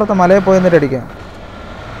നമുക്ക് ഇപ്പുറത്തെ മലയിൽ പോയി എന്നിട്ട് അടിക്കാം.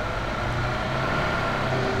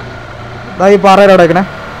 ഈ പാറയുടെ അവിടെ വെക്കണേ,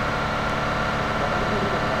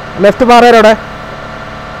 ലെഫ്റ്റ് പാറയുടെ അവിടെ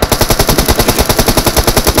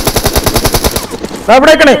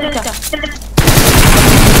ഇവിടെ വെക്കണേ.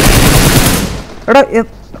 എടാ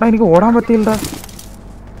എനിക്ക് ഓടാൻ പറ്റിയില്ല.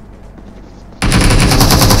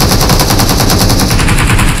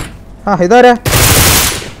 ആ ഇതാരാ?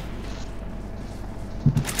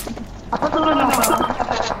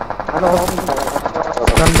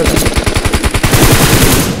 കണ്ട്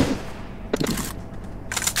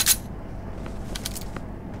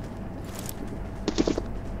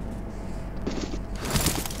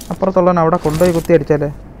അപ്പുറത്തുള്ളവൻ അവിടെ കൊണ്ടുപോയി കുത്തി അടിച്ചാലേ.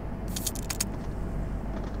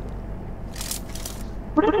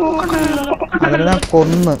 അതിനെ ഞാൻ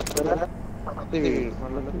കൊന്ന്.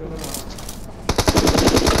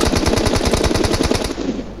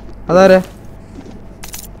 അതാരെ?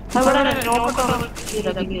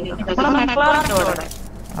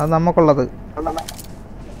 അത് നമുക്കുള്ളത്.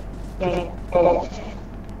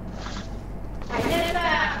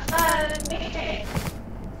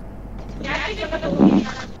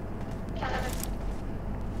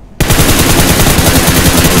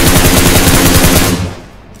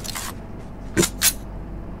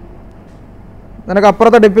 നിനക്ക്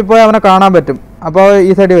അപ്പുറത്തെ ഡിപ്പിൽ പോയി അവനെ കാണാൻ പറ്റും. അപ്പോൾ ഈ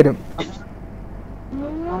സൈഡിൽ വരും.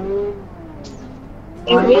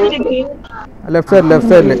 ലെഫ്റ്റ്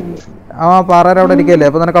സൈഡില് ആ പാറയുടെ അവിടെ ഇരിക്കല്ലേ.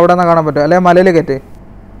 അപ്പൊ നിനക്ക് അവിടെ നിന്ന് കാണാൻ പറ്റും. അല്ലെ മലയിൽ കയറ്റ്.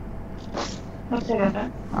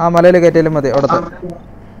 ആ മലയിൽ കയറ്റിയാലും മതി. അവിടത്തെ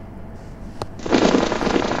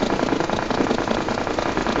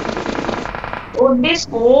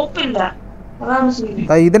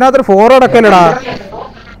ഇതിനകത്തൊരു ഫോർവേഡ് ഒക്കെ അല്ലടാ.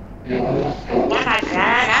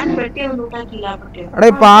 എടാ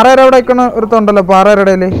ഈ പാറയുടെ അവിടെ നിൽക്കണ ഒരുത്തുണ്ടല്ലോ, പാറയുടെ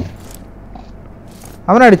ഇടയില്.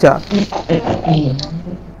 അവനടിച്ചാ?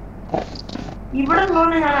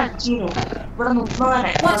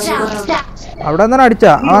 അവിടെ എന്താണ്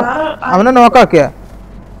അടിച്ചാ? അവനെ നോക്കാക്കിയ?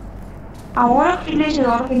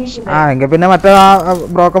 ആ എങ്കിൽ പിന്നെ മറ്റേ ആ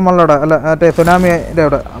ബ്രോക്കൻ മള്ളോടെ അല്ല മറ്റേ സുനാമിയുടെ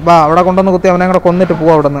അവിടെ വാ. അവിടെ കൊണ്ടുവന്ന് കുത്തി അവനെ കൂടെ കൊന്നിട്ട്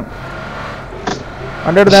പോവാ. അവിടെ നിന്ന്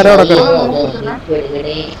വണ്ടി എടുത്ത് നേരെ അവിടെ കയറി.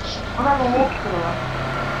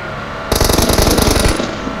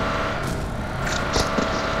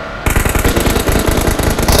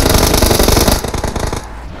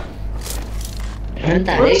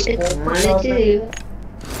 തലയിട്ട് കാണിച്ച്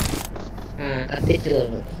കത്തിച്ചു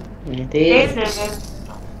തോന്നുന്നു. ഇത്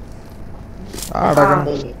അടക്കം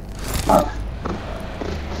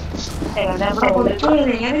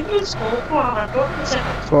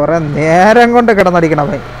കൊറേ നേരം കൊണ്ട് കിടന്നടിക്കണം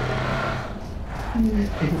അവൻ.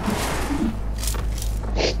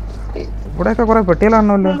 ഇവിടെയൊക്കെ കൊറേ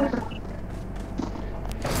പെട്ടികളാണല്ലോ.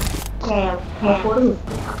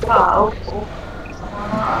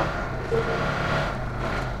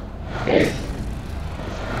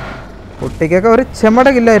 കുട്ടിക്കൊക്കെ ഒരു ചെമട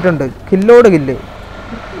കില്ലായിട്ടുണ്ട്, കില്ലോട് കില്ല്.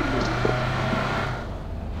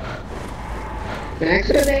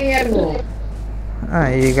 ആ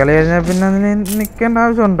ഈ കളി കഴിഞ്ഞാൽ പിന്നെ അതിന് നിൽക്കേണ്ട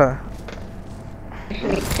ആവശ്യമുണ്ടോ?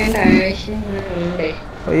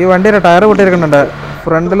 ഈ വണ്ടിയുടെ ടയർ പൊട്ടിയിരിക്കുന്നുണ്ട്.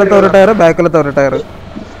 ഫ്രണ്ടിലത്തെ ഒരു ടയർ, ബാക്കിലത്തെ ഒരു ടയർ.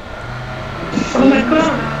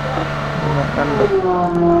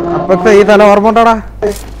 അപ്പത്തെ ഈ തല ഓർമ്മ ഉണ്ടോടാ?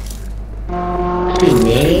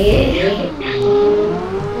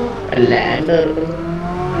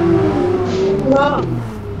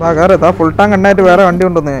 ഫുൾ ടാങ്ക് എണ്ണായിട്ട് വേറെ വണ്ടി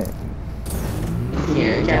ഉണ്ടെന്ന്.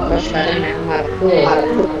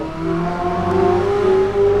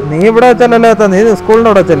 നീ ഇവിടെ വെച്ചല്ലേ? നീ സ്കൂളിന്റെ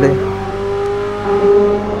അവിടെ വെച്ചല്ലേ?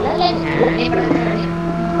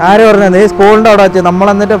 ആര് പറഞ്ഞ? നീ സ്കൂളിന്റെ അവിടെ വെച്ച് നമ്മൾ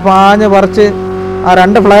എന്നിട്ട് പാഞ്ഞ് പറിച്ച് ആ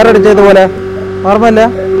 2 ഫ്ലയർ അടിച്ചതുപോലെ ഓർമ്മയില്ല?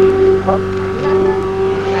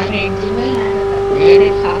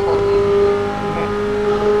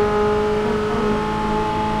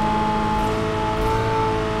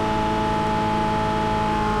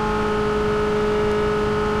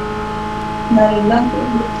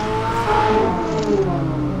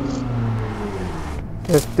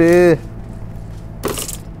 വെസ്റ്റ്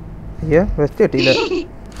വെസ്റ്റ് കിട്ടിയില്ല,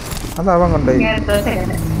 അതവൻ കൊണ്ടുപോയി.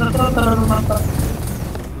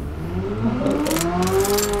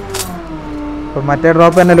 ഇപ്പൊ മറ്റേ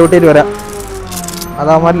ഡ്രോപ്പ് തന്നെ ലൂട്ടിയിട്ട് വരാം.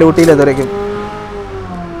 അതവന്മാർ ലൂട്ടിയില്ല ഇതുവരയ്ക്കും.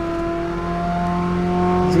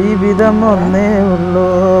 ജീവിതം ഒന്നേ ഉള്ളൂ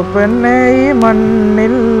പെണ്ണേ ഈ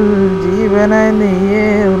മണ്ണിൽ, ജീവനായി നീയേ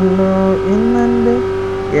ഉള്ളൂ ഇന്നെ.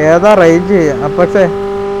 ഏതാ റേഞ്ച് അപ്പക്ഷേ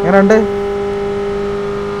എങ്ങനെയുണ്ട്?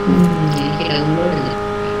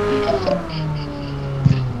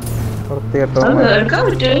 വൃത്തികെട്ടോ.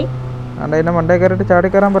 അണ്ട ഇതിന്റെ മണ്ടേ കയറിയിട്ട് ചാടി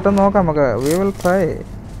കയറാൻ പറ്റും നോക്കാം നമുക്ക്. We will try.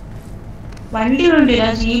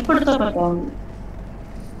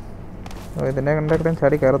 ഇതിന്റെ കണ്ടേ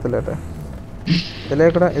ചാടി കയറത്തില്ല കേട്ടോ.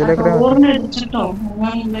 ഇതിലേക്കൂടെ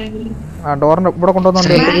ആ ഡോറിന്റെ ഇവിടെ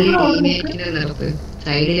കൊണ്ടുവന്നുണ്ട്.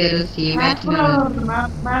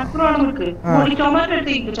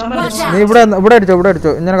 നീ ഇവിടെ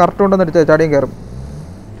അടിച്ചോ ഇങ്ങനെ കറക്റ്റ് കൊണ്ടുവന്ന് അടിച്ചോ, ചാടിയും കയറും.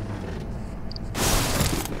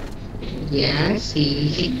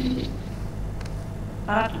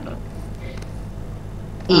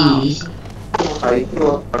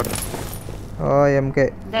 ഓ MK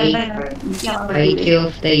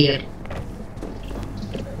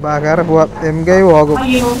ബാഗാറ് പോവാ. MK പോകും.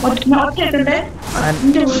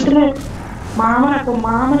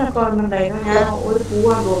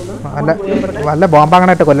 വല്ല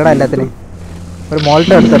ബോംബാങ്ങനായിട്ട് കൊല്ലടാ എല്ലാത്തിനും. ഒരു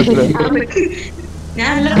മോൾട്ട് എടുത്തെടുത്തത്.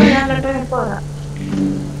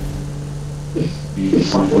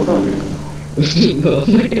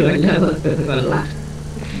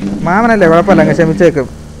 മാമനല്ലേ, കുഴപ്പമില്ല, അങ്ങ് ക്ഷമിച്ചേക്കും.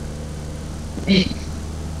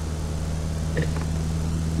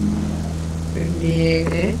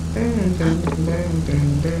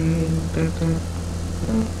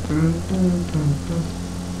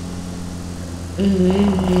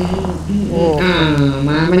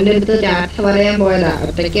 മാമന്റെ അടുത്ത് ചാറ്റ പറയാൻ പോയതാ,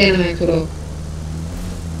 ഒറ്റയ്ക്കാണ് മാക്സ്ബ്രോ.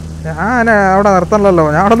 ഞാൻ അവിടെ നിർത്തണല്ലോ,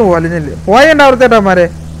 ഞാൻ അവിടെ നിന്ന് പോലിഞ്ഞില്ല. പോയണ്ട അവിടുത്തേട്ടന്മാരെ.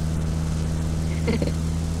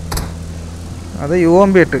 അത്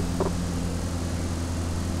UMB ഇട്ട്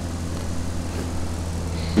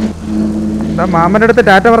മാമന്റെ അടുത്ത്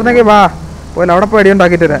ടാറ്റ പറഞ്ഞെങ്കിൽ വാ, പോലെ അവിടെ പോയി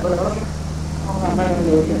അടിയുണ്ടാക്കിട്ട് വരാം.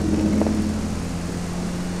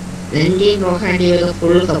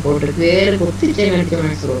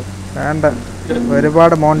 വേണ്ട,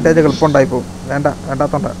 ഒരുപാട് മോണ്ടേജ് എളുപ്പമുണ്ടായി പോകും.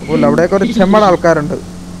 വേണ്ടാത്തോണ്ട പോലും. അവിടെയൊക്കെ ഒരു ചെമ്മട ആൾക്കാരുണ്ട്.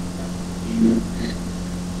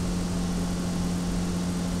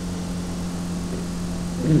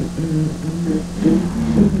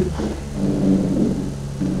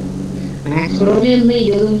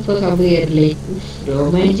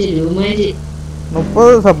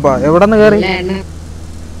 മുപ്പത് സബ്ബാ എവിടെന്ന് കേറി?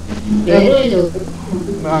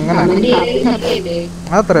 അങ്ങനെ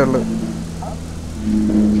അത്രേ ഉള്ളു.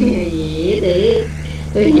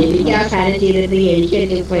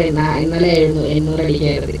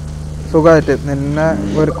 സുഖമായിട്ട് നിന്നെ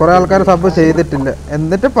ഒരു കുറെ ആൾക്കാർ സബ് ചെയ്തിട്ടില്ല.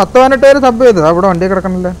 എന്നിട്ട് 10-18 പേര് സബ് ചെയ്തു. അവിടെ വണ്ടി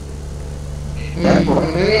കിടക്കണില്ല.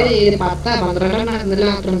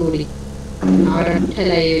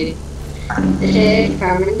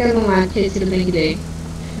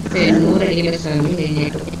 800 അടിയുടെ സമയം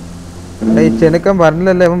കഴിഞ്ഞിട്ട് ഈ ചെനുക്കൻ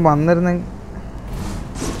പറഞ്ഞില്ലല്ലേ അവൻ വന്നിരുന്ന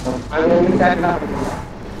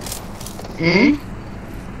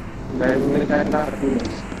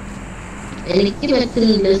എനിക്ക്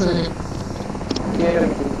പറ്റുന്നില്ല സാധനം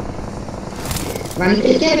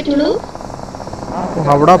വണ്ടിക്കേ പറ്റുള്ളൂ.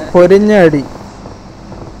 അവിടെ പൊരിഞ്ഞ അടി.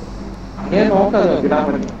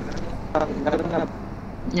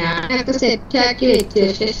 ഞാനൊക്കെ സെറ്റാക്കി വെച്ചു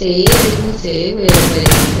പക്ഷെ സേവ്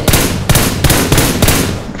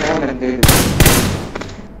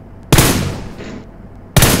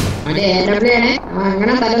അവിടെ ഏറെവിടെയാണ്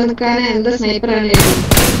അങ്ങനെ തല നിൽക്കാൻ എന്താ സ്നൈപ്പറാണ്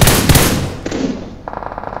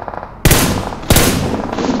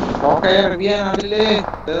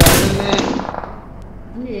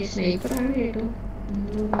സ്നൈപ്പറാണ് കേട്ടോ.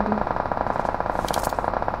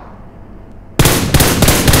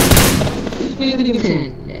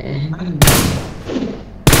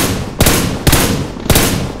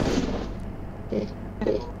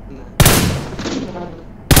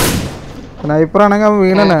 സ്നൈപ്പറാണെങ്കിൽ അവൻ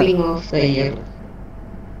വീണനെ.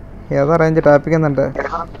 ഏതാ റേഞ്ച് ടാപ്പിക്കുന്നുണ്ട്.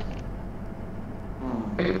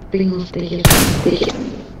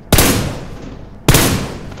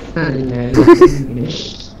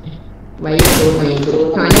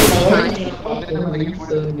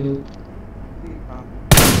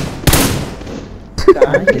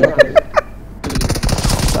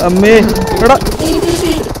 അമ്മേ എടാ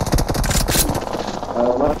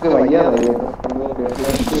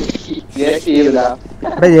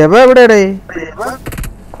ജബ എവിടെയാടേ?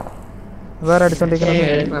 അതാരാ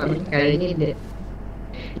അടിച്ചോണ്ടിരിക്കുന്നത്?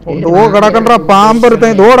 ദോ കിടക്കണ്ട പാമ്പെടുത്ത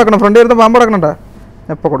ദോ കിടക്കണം ഫ്രണ്ട് എടുത്ത പാമ്പ് കിടക്കണണ്ട.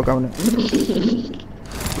 എപ്പ കൊടുക്കാം അവന്?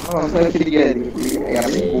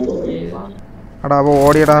 എടാ അപ്പൊ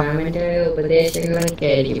ഓടിയടാ. ഉപദേശങ്ങളൊക്കെ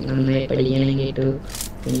ആയിരിക്കും നന്നായി പഠിക്കണം കേട്ടു.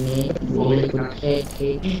 പിന്നെ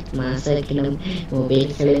മാസാക്കണം, മൊബൈൽ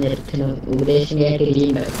കളി നിർത്തണം, ഉപദേശങ്ങളായിട്ട്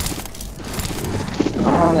ഇരിക്കുന്നുണ്ടാവും.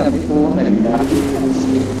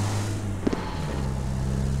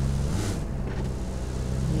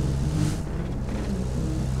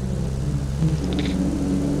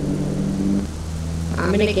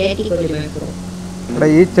 എടാ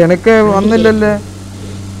ഈ ചെനക്ക് വന്നില്ലല്ലേ?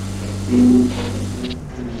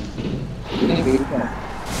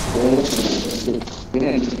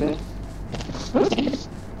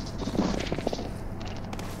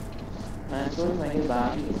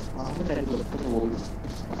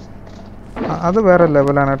 അത് വേറെ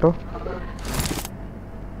ലെവലാണ് കേട്ടോ.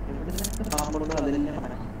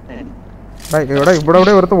 ഇവിടെ ഇവിടെ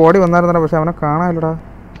ഒരുത്ത് ഓടി വന്നായിരുന്നടാ പക്ഷെ അവനെ കാണാനില്ലടാ.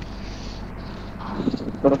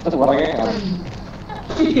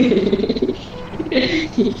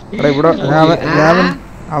 ഇവിടെ ഞാൻ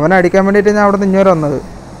അവനെ അടിക്കാൻ വേണ്ടിട്ട് ഞാൻ അവിടെ നിന്ന് ഇഞ്ഞോരെ വന്നത്.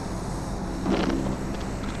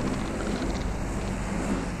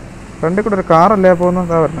 ഫ്രണ്ടിൽ കൂടെ ഒരു കാറല്ലേ പോകുന്നത്?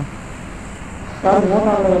 അതാ പറഞ്ഞ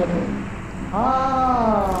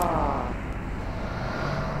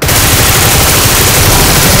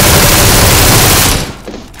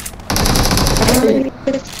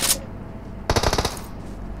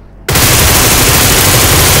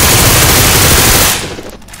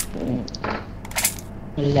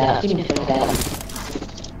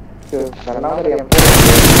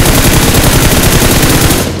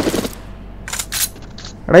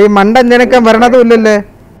എടാ ഈ മണ്ടൻ ജനക്കാൻ വരണതും ഇല്ലല്ലേ?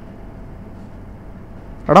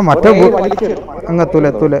 എടാ മറ്റേ അങ്ങ്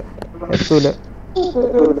എത്തൂല.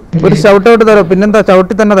 ഒരു ഷൗട്ട് ഔട്ട് തരാം. പിന്നെന്താ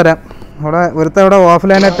ചവിട്ടി തന്നെ തരാം. അവിടെ ഒരുത്ത അവിടെ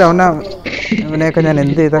ഓഫ്ലൈനായിട്ട് അവനെയൊക്കെ ഞാൻ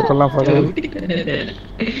എന്ത് ചെയ്താൽ കൊള്ളാം.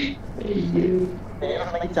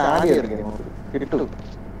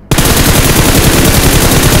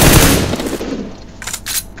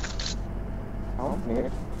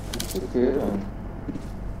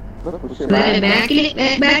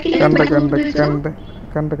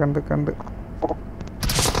 കണ്ട്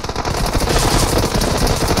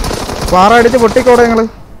പാറ അടിച്ച് പൊട്ടിക്കോടെ ഞങ്ങള്.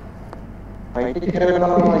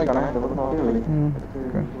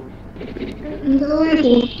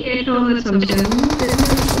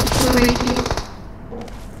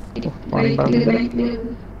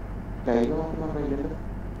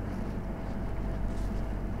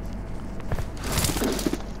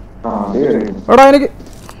 എടാ എനിക്ക്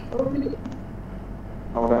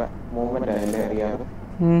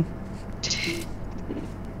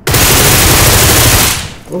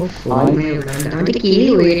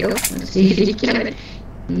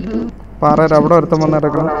പാറ അവിടെ ഒരുത്തം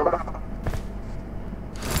വന്നെടുക്കണം.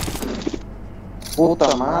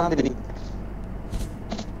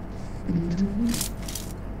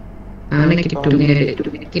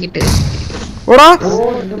 ഓടാ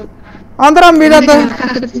ആന്തരം വീഴാത്ത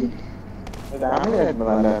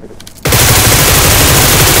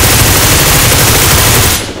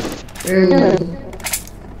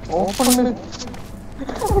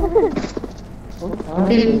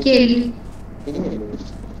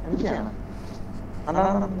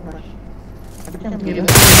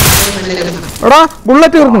എടാ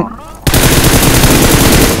ബുള്ളറ്റ് തീർന്നു.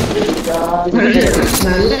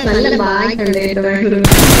 നല്ല ഭാഗ്യമുണ്ട്.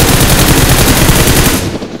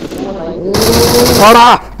 ഓടാ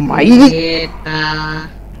മൈരി.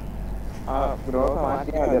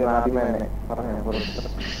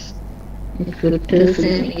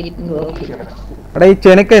 എടാ ഈ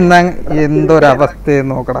ചെനക്ക് എന്നാ എന്തൊരവസ്ഥ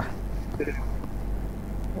നോക്കടാ.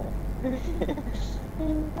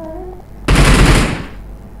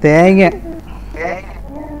 തേങ്ങ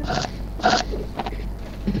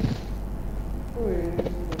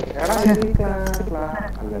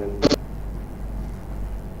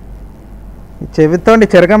ചെവിത്തോണ്ടി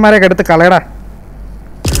ചെറുക്കന്മാരെയൊക്കെ എടുത്ത് കളയടാ.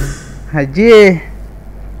 അജിയേ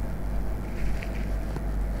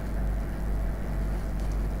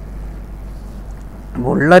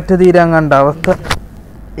ബുള്ളറ്റ് തീരാൻ കണ്ട അവസ്ഥ.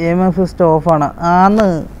 എംഎഫ് ഓഫാണ് ആന്ന്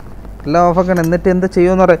എല്ലാം ഓഫാക്കണം. എന്നിട്ട് എന്ത്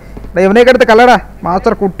ചെയ്യുമെന്ന് പറയാം. ഇവനെയൊക്കെ എടുത്ത് കളയടാ.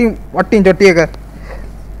 മാസ്റ്റർ കുട്ടിയും വട്ടിയും ചൊട്ടിയൊക്കെ.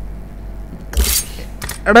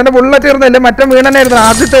 എടാ എൻ്റെ ബുള്ളറ്റ് ഇരുന്നല്ലേ മറ്റേ വീണനായിരുന്നു.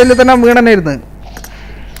 ആദ്യത്തെ ഇതിൽ തന്നെ വീണനായിരുന്നു.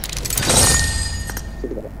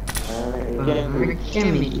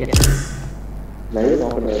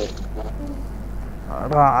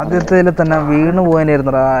 ആദ്യത്തേൽ തന്നെ വീണ്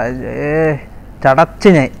പോകാനായിരുന്നടാ. ചടച്ച്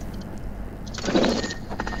ഞാൻ.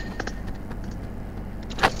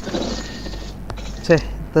 ഛേ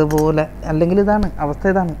ഇതുപോലെ അല്ലെങ്കിൽ ഇതാണ് അവസ്ഥ.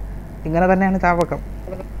 ഇതാണ് ഇങ്ങനെ തന്നെയാണ് ചാവക്കം.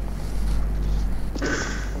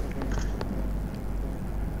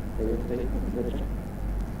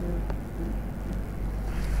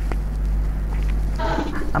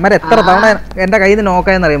 അമ്മ എത്ര തവണ എൻ്റെ കയ്യിൽ നിന്ന്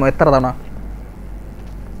നോക്കായെന്ന് അറിയുമോ? എത്ര തവണ?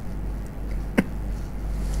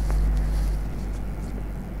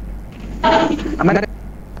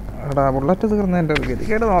 എടാ ബുള്ളറ്റ് തീർന്ന എൻ്റെ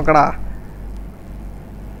ഗതികേട് നോക്കടാ.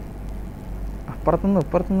 അപ്പുറത്തുനിന്ന്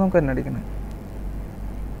ഇപ്പുറത്തുനിന്ന് നമുക്ക് തന്നെ അടിക്കണേ.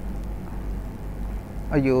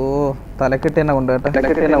 അയ്യോ തലക്കെട്ട് തന്നെ കൊണ്ടുപോട്ടെ.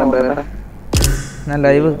 ഞാൻ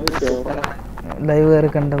ലൈവ് കയറി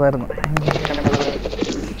കണ്ടതായിരുന്നു.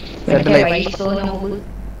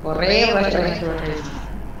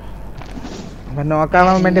 അവൻ നോക്കാൻ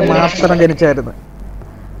വേണ്ടി മാത്രം ജനിച്ചായിരുന്നു.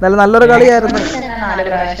 എന്നാലും നല്ലൊരു കളിയായിരുന്നു.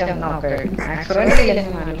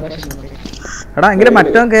 എടാ എങ്കിലും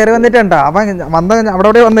മറ്റവൻ കയറി വന്നിട്ടുണ്ടോ? അവൻ വന്ന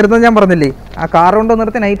അവിടെ വന്നിരുന്നത് ഞാൻ പറഞ്ഞില്ലേ. ആ കാർ കൊണ്ട്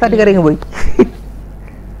നിർത്തി നൈസായിട്ട് കയറി പോയി.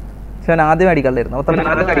 പക്ഷെ അവൻ ആദ്യം അടിക്കല്ലായിരുന്നു.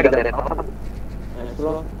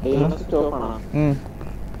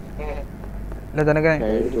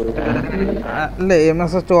 അല്ലേ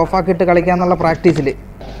എംഎസ് ഓഫ് ആക്കിയിട്ട് കളിക്കാന്നുള്ള പ്രാക്ടീസില്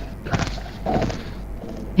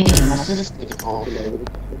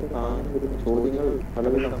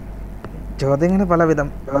ചോദ്യങ്ങൾ പലവിധം.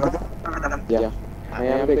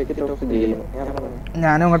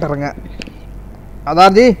 ഞാനും അങ്ങോട്ട് ഇറങ്ങാം.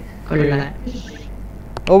 അതാർജി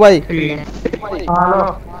ഓ ഭായി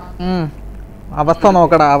അവസ്ഥ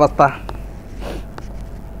നോക്കടാ അവസ്ഥ.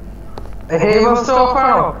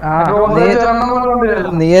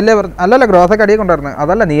 നീയല്ലേ അല്ലല്ല ഗ്രോസൊക്കെ അടിയെ കൊണ്ടുവരുന്നത്.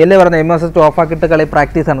 അതല്ല നീയല്ലേ പറഞ്ഞ എംഎസ് ഓഫ് ആക്കിയിട്ട് കളി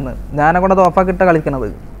പ്രാക്ടീസ് ആണെന്ന്. ഞാനെ കൊണ്ട് അത് ഓഫ് ആക്കിയിട്ട് കളിക്കണത്.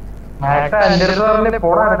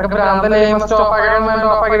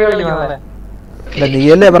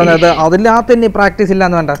 നീയല്ലേ പറഞ്ഞത് അതില്ലാത്ത തന്നെ പ്രാക്ടീസ്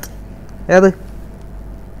ഇല്ലാന്ന് വേണ്ട. ഏത്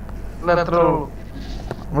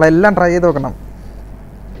നമ്മളെല്ലാം ട്രൈ ചെയ്ത് നോക്കണം.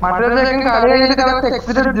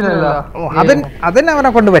 അതിന് അവനെ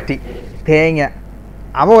കൊണ്ട് പറ്റി തേങ്ങ.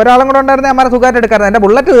 അവ ഒരാളും കൂടെ ഉണ്ടായിരുന്നെ അമ്മ സുഖമായിട്ട് എടുക്കാറ്. എന്റെ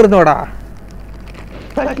ബുള്ളറ്റ് തീർന്നോടാ.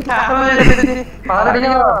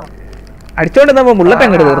 അടിച്ചോണ്ടിരുന്നപ്പോ ബുള്ളറ്റ്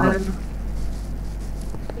അങ്ങോട്ട് തീർന്നു.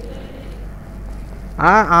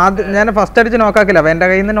 ആദ്യം ഞാൻ ഫസ്റ്റ് അടിച്ച് നോക്കാക്കില്ല. അവ എന്റെ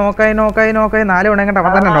കയ്യിൽ നിന്ന് നോക്കായി 4 ഉണങ്ങണ്ട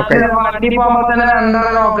അവൻ തന്നെ നോക്കായി.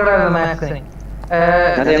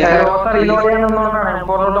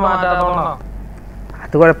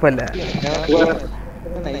 അത് കുഴപ്പമില്ല.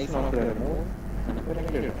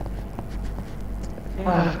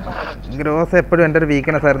 ഗ്രോസ് എപ്പോഴും എൻ്റെ ഒരു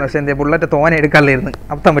വീക്ക്നെസ് ആയിരുന്നു. പക്ഷെ എന്റെ ബുള്ളറ്റ് തോനെ എടുക്കാനില്ലായിരുന്നു.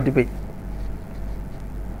 അബദ്ധം പറ്റിപ്പോയി.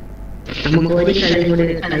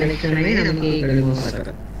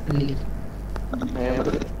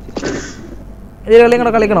 ഈ കളി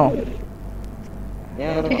കൂടെ കളിക്കണോ?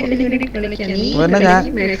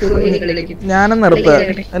 ഞാനും നിർത്തുക.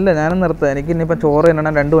 അല്ല ഞാനും നിർത്തുക. എനിക്ക് ഇനിയിപ്പം ചോറ്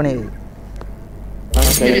തിന്നണം. 2 മണിയായി.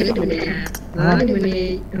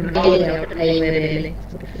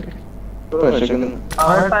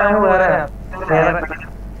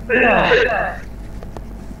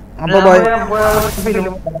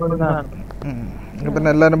 അപ്പൊ പിന്നെ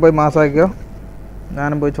എല്ലാരും പോയി മാസാക്കിയോ.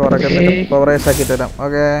 ഞാനും പോയി ചോറൊക്കെ പവറേസ് ആക്കിട്ട് വരാം.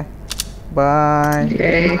 Okay bye.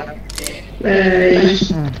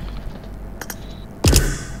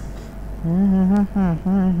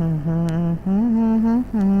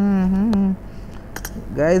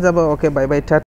 ഗൈസ് അപ്പോൾ ഓക്കെ ബൈ ബൈ.